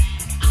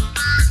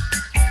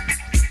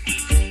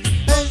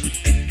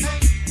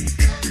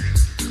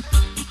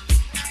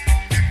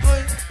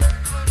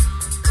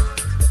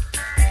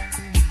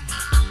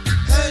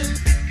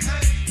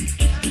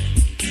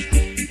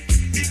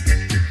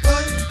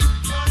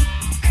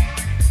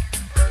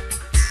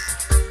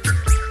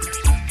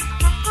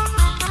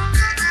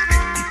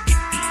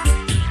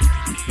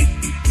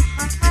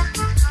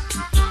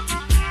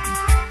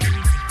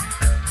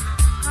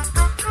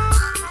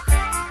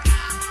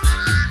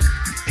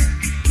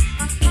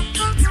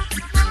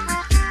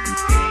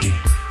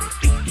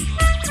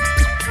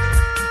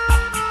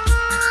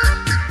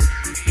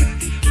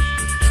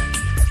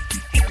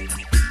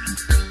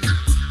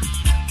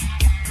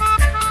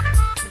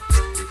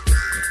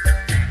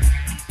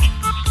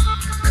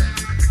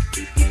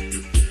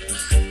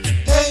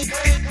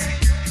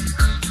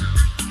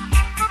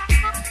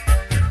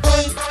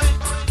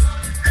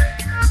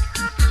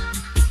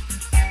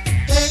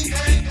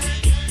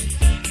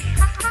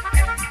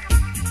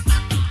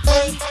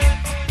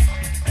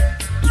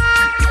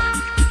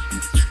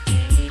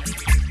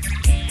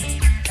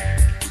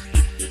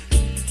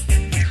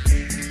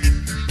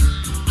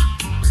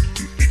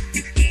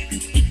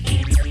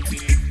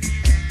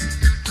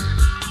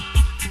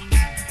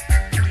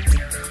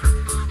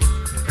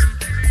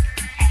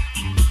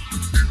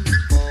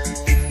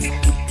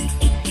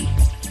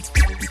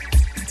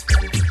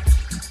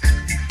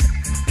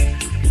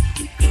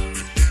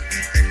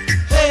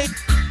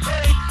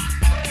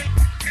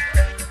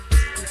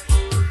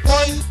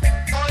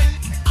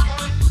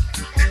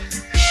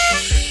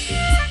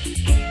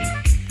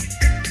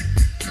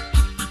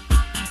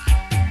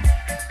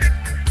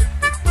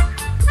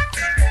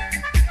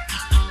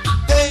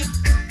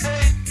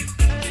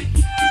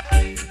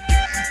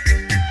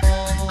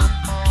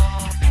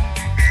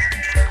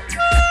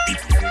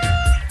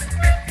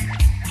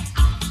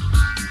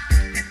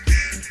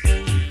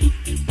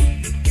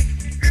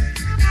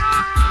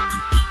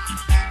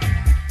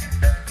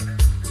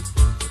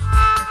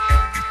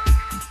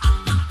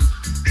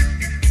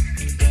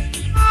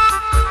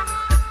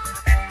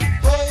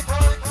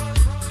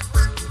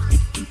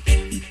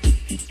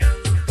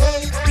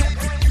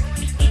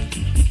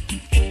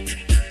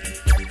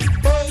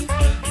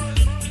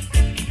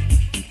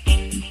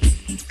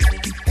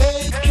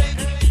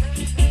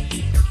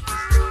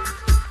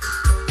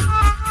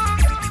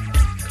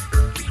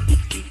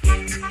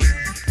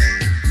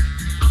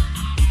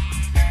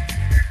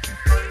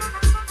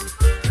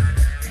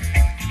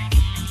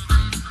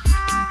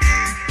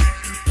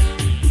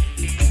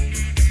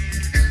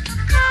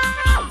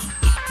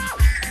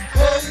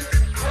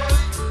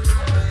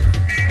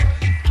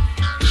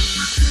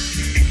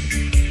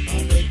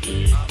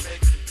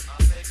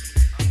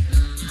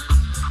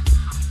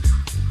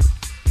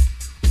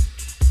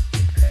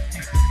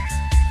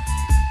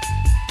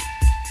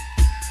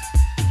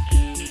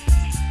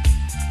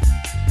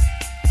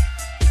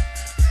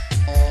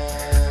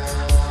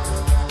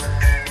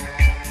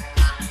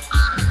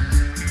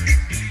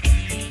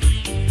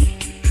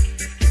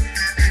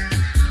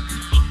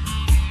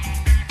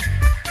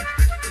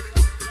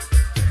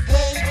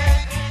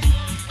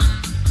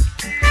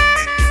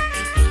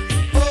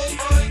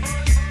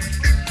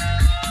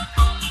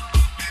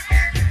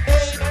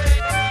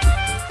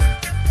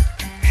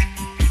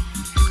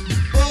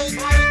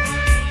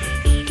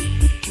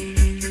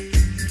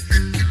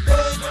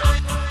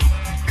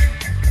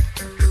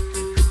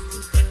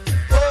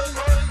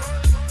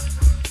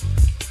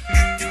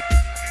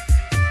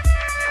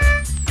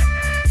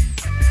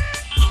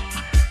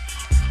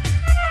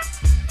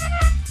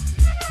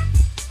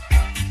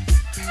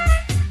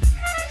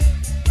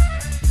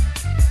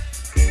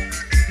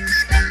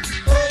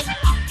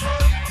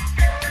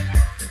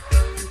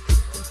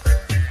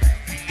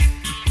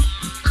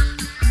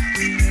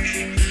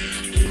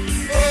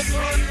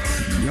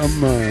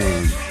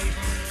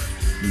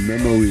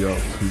 Memory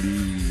of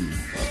Lee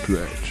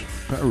Stretch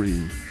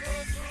Perry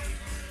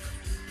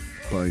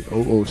by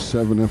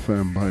 007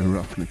 FM by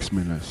Ruffneck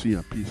Smille. See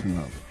ya, peace and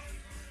love.